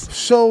families.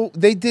 So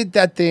they did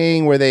that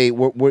thing where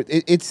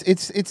it's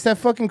that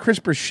fucking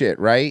CRISPR shit,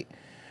 right?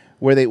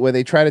 Where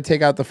they try to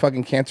take out the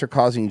fucking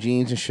cancer-causing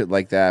genes and shit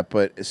like that.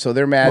 But so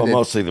they're mad. Well,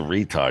 mostly the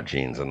retard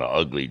genes and the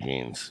ugly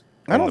genes.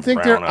 I don't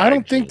think they're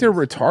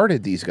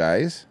retarded. These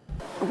guys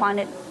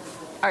wanted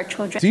our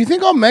children. Do you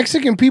think all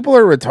Mexican people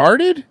are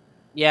retarded?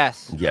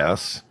 Yes.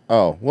 Yes.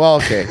 Oh, well,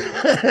 okay.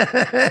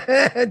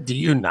 Do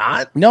you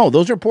not? No,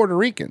 those are Puerto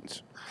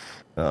Ricans.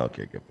 Oh,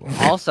 okay, good point.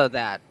 Also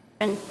that.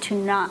 to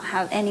not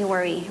have any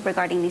worry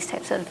regarding these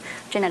types of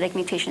genetic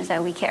mutations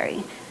that we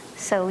carry.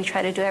 So we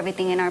try to do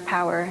everything in our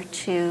power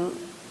to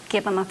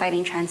give them a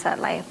fighting chance at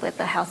life with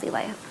a healthy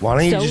life. Why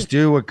don't you just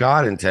do what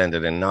God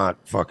intended and not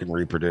fucking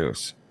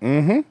reproduce?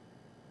 Mm-hmm.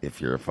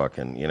 If you're a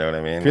fucking, you know what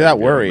I mean? If you're that a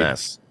worried.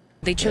 mess.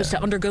 They chose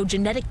to undergo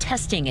genetic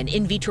testing and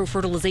in vitro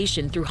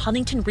fertilization through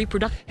Huntington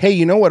Reproduction. Hey,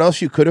 you know what else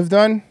you could have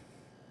done?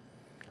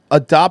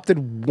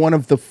 Adopted one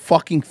of the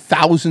fucking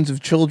thousands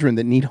of children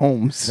that need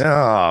homes.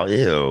 No,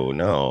 ew,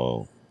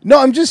 no. No,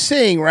 I'm just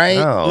saying, right?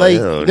 No, like,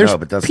 ew, there's no,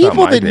 but that's people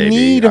not my that baby.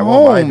 need I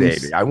want my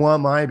homes. baby. I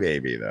want my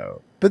baby,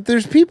 though. But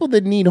there's people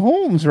that need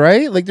homes,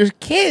 right? Like, there's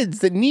kids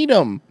that need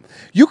them.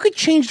 You could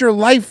change their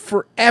life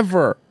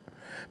forever.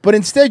 But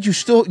instead,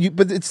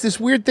 but it's this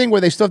weird thing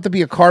where they still have to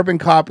be a carbon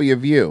copy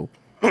of you.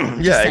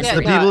 Yeah, it's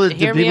the people that...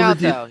 Hear me out,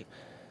 though.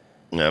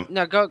 Yeah.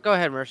 No, go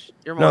ahead, Mersh.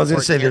 You're more No, I was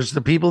going to important say, here. there's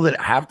the people that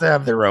have to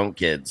have their own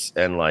kids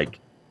and, like,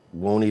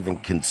 won't even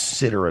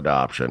consider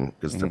adoption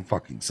because they're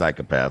fucking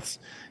psychopaths.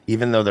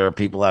 Even though there are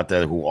people out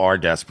there who are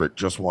desperate,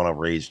 just want to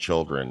raise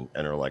children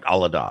and are like,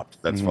 I'll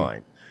adopt. That's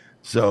fine.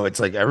 So it's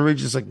like,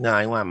 everybody's just like, no,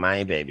 I want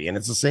my baby. And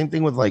it's the same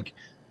thing with, like,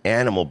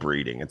 animal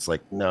breeding. It's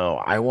like, no,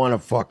 I want a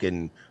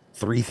fucking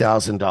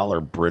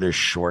 $3,000 British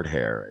short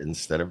hair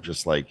instead of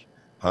just like,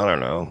 I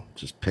don't know,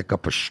 just pick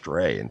up a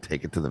stray and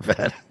take it to the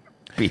vet.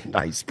 Be a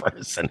nice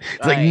person.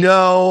 It's like,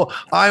 no,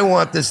 I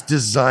want this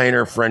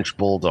designer French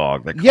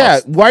bulldog. That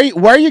costs...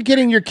 why are you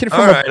getting your kid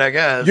from All right, I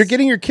guess. You're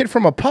getting your kid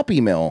from a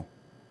puppy mill.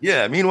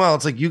 Yeah, meanwhile,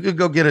 it's like you could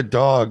go get a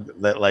dog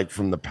that, like,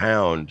 from the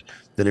pound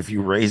that if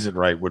you raise it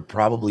right would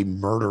probably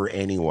murder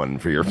anyone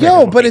for your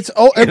family. But it's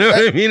you know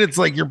what I mean? It's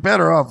like you're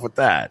better off with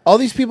that. All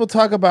these people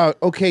talk about,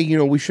 okay,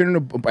 we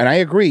shouldn't, and I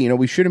agree,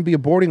 we shouldn't be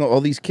aborting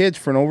all these kids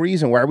for no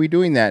reason. Why are we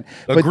doing that?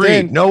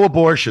 Agreed. No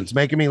abortions.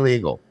 Make them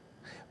illegal.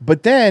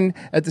 But then,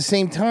 at the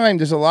same time,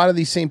 there's a lot of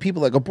these same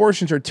people, like,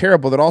 abortions are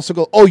terrible, that also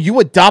go, oh,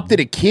 you adopted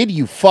a kid,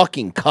 you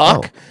fucking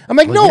cuck. I'm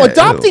like, no,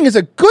 adopting is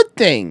a good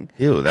thing.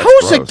 Ew, that's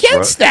Who's gross.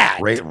 against that?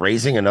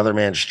 Raising another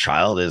man's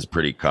child is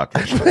pretty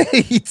cuckish.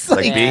 It's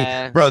like,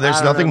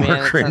 there's nothing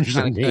more cringe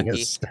than being a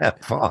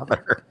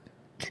stepfather.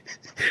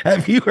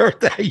 Have you heard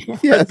that? You've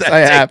heard that I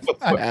have.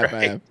 before, I have.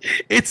 right?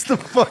 It's the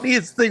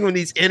funniest thing when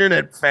these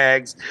internet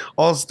fags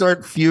all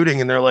start feuding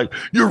and they're like,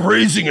 you're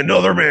raising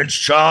another man's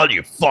child,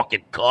 you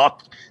fucking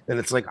cuck. And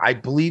it's like, I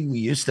believe we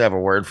used to have a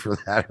word for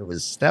that. It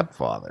was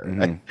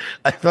stepfather.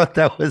 I thought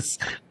that was,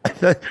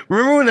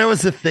 remember when that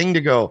was a thing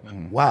to go,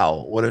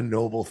 wow, what a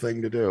noble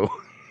thing to do.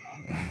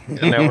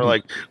 And now we're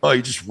like, oh,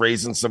 you're just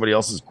raising somebody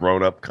else's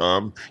grown-up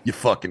cum, you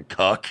fucking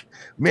cuck.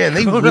 Man,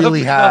 they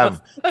really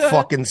have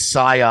fucking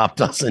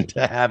psyoped us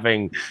into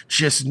having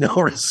just no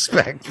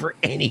respect for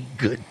any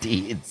good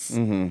deeds.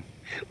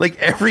 Like,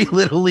 every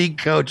little league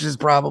coach is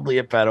probably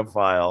a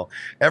pedophile.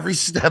 Every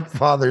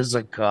stepfather's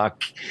a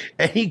cuck.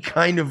 Any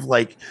kind of,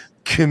 like,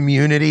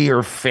 community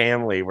or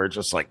family, we're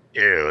just like,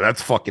 ew,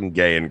 that's fucking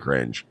gay and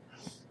cringe.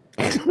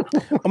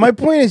 My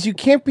point is, you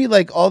can't be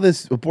like, all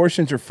this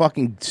abortions are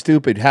fucking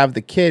stupid, have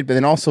the kid, but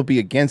then also be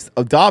against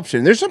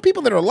adoption. There's some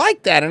people that are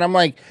like that, and I'm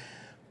like,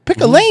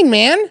 pick a lane,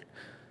 man.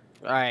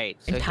 All right,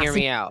 so hear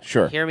me out.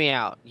 Sure. Hear me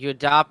out. You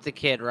adopt the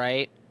kid,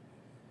 right?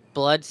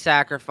 Blood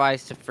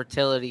sacrifice to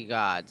fertility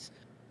gods.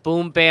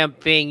 Boom, bam,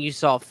 bing. You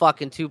solve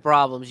fucking 2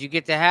 problems. You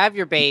get to have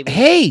your baby.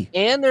 Hey.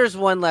 And there's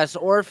one less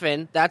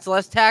orphan. That's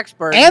less tax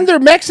burden. And they're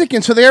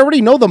Mexican, so they already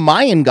know the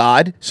Mayan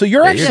god. So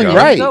you're actually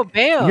right. Go,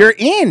 bam. You're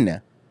in.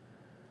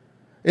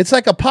 It's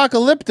like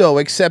Apocalypto,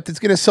 except it's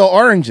going to sell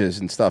oranges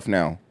and stuff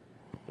now.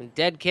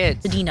 Dead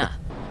kids. Medina.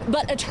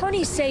 But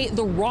attorneys say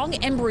the wrong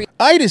embryo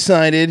I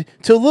decided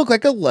to look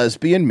like a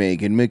lesbian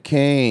Meghan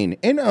McCain,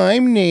 and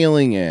I'm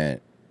nailing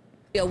it.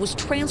 was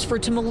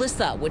transferred to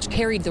Melissa, which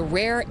carried the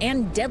rare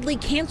and deadly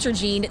cancer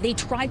gene they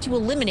tried to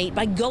eliminate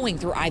by going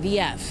through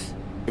IVF.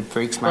 It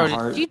breaks my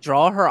heart. Did you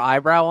draw her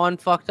eyebrow on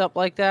fucked up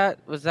like that?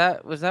 Was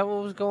that what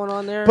was going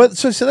on there? But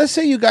so let's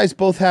say you guys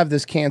both have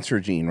this cancer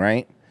gene,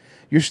 right?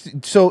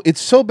 So it's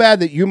so bad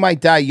that you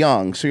might die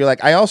young. So you're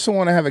like, I also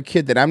want to have a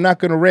kid that I'm not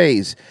going to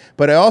raise,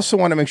 but I also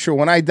want to make sure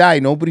when I die,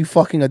 nobody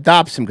fucking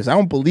adopts him because I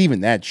don't believe in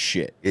that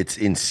shit. It's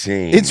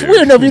insane. It's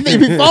weird. No, if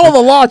you follow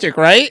the logic,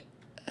 right?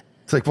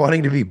 It's like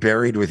wanting to be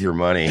buried with your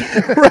money.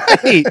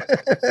 Right.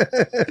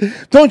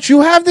 Don't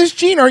you have this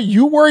gene? Are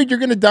you worried you're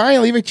going to die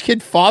and leave a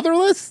kid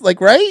fatherless?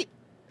 Like, right?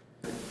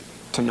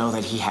 To know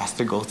that he has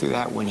to go through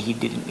that when he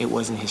didn't, it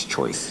wasn't his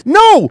choice.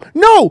 No.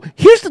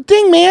 Here's the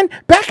thing, man.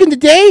 Back in the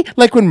day,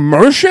 like when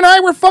Mersh and I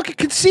were fucking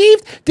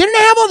conceived, they didn't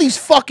have all these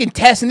fucking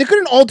tests and they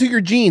couldn't alter your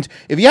genes.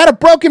 If you had a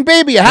broken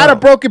baby, you had a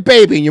broken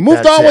baby and you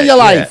moved on with your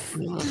life.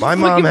 My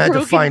mom had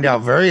to find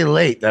out very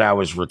late that I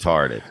was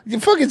retarded. You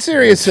fucking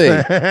seriously.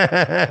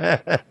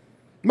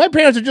 My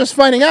parents are just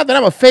finding out that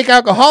I'm a fake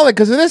alcoholic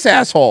because of this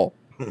asshole.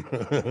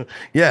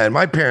 Yeah, and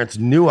my parents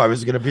knew I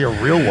was going to be a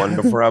real one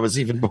before I was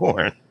even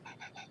born.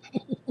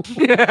 So,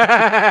 you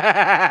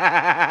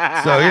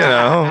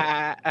know,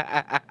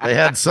 they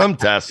had some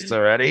tests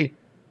already.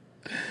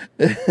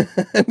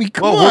 I mean,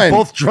 come on. on. We're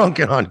both drunk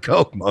and on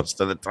coke most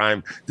of the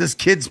time. This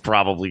kid's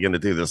probably going to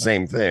do the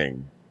same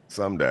thing.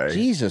 someday.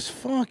 Jesus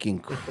fucking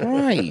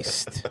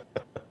Christ.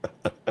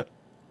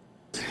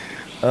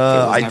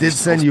 I did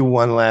send you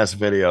one last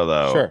video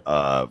though.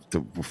 Sure.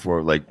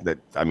 Before like that.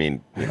 I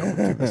mean, you know,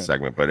 through the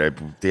segment, but at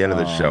the end of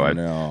the show, I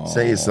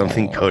sent you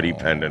something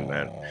codependent,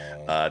 man,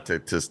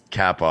 to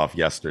cap off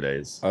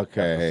yesterday's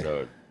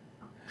episode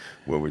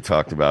where we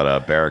talked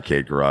about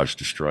Barricade Garage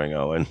destroying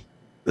Owen.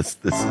 This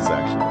is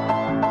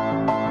actually.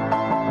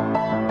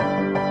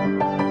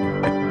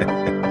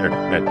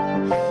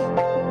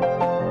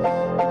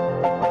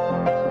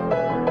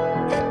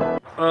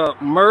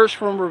 Merch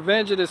from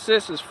Revenge of the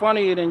Sis is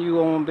funnier than you,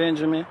 Owen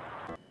Benjamin.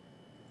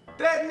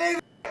 That nigga.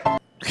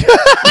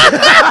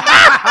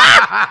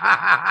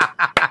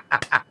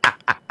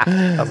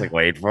 I was like,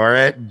 wait for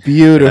it.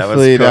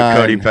 Beautifully done.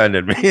 Cody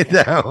Pendon made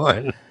that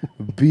one.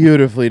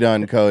 Beautifully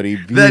done, Cody.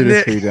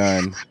 Beautifully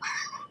done.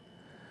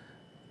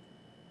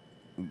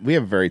 We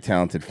have very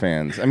talented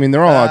fans. I mean,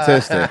 they're all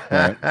autistic.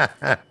 Right?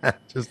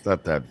 Just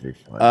thought that'd be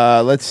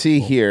fun. Let's see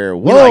here.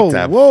 We Whoa, like to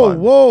have whoa, fun.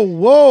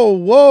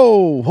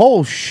 whoa.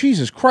 Oh,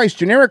 Jesus Christ.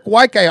 Generic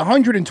white guy,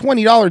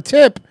 $120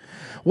 tip.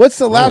 What's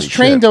the last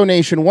train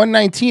donation?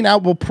 $119.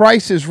 Outwell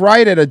price is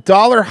right at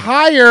 $1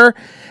 higher.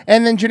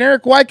 And then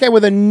generic white guy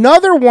with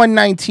another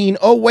 $119.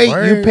 Oh, wait,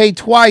 you paid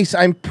twice.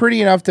 I'm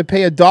pretty enough to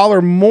pay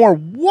 $1 more.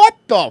 What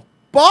the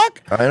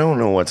fuck? I don't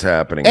know what's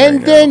happening. And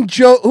right then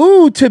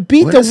Joe, to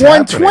beat What the is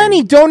 120,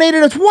 happening?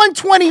 donated us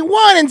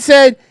 121 and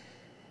said,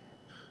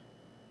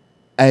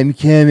 I'm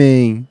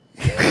coming.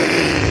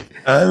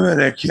 I'm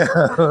gonna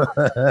go.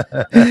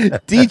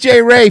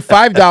 DJ Ray,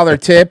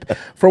 $5 tip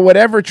for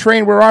whatever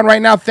train we're on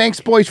right now. Thanks,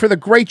 boys, for the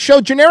great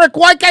show. Generic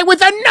white guy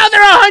with another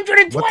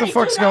 $120. What the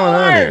fuck's going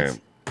on here?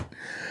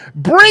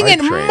 Bringing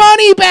Hype train.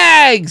 money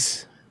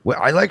bags. Well,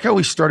 I like how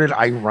we started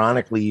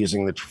ironically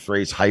using the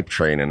phrase "hype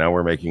train," and now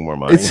we're making more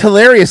money. It's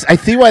hilarious. I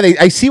see why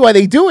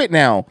they do it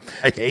now.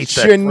 I hate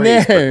that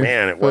phrase, but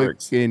man, it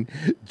works. Fucking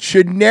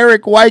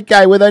generic white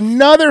guy with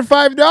another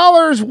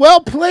 $5.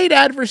 Well played,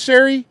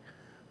 adversary.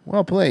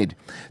 Well played.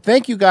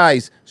 Thank you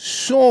guys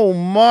so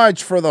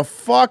much for the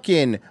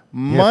fucking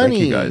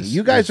money. Thank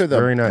you guys are the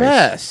very nice.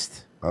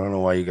 best. I don't know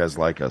why you guys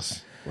like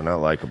us. We're not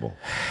likable.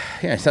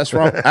 Yes, that's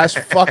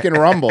fucking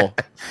Rumble.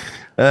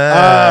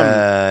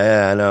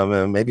 Yeah, I know.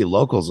 Man, maybe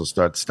locals will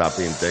stop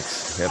being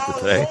dicks after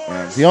today.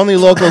 The only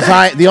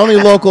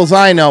locals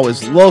I know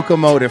is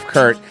Locomotive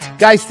Kurt.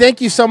 Guys, thank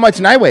you so much.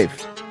 Nightwave.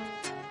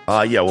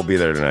 Yeah, we'll be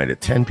there tonight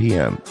at 10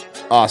 p.m.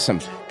 Awesome.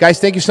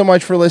 Guys, thank you so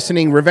much for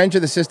listening.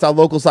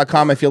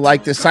 RevengeOfTheSys.locals.com if you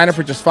like this. Sign up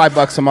for just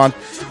 $5 a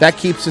month. That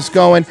keeps us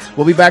going.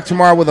 We'll be back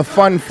tomorrow with a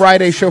fun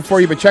Friday show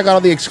for you, but check out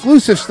all the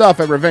exclusive stuff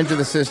at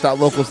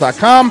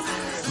RevengeOfTheSys.locals.com.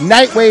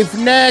 Nightwave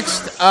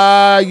next.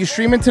 You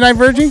streaming tonight,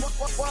 Virgie?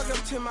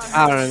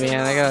 I don't know,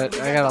 man. I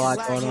got a lot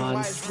going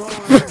on.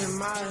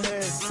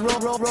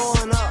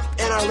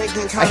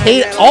 I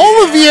hate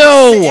all of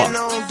you.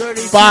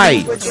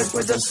 Bye.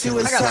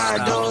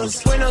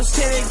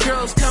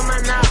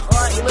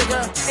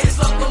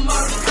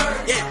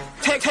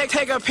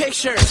 Take a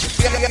picture.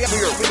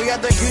 We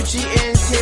got the Gucci and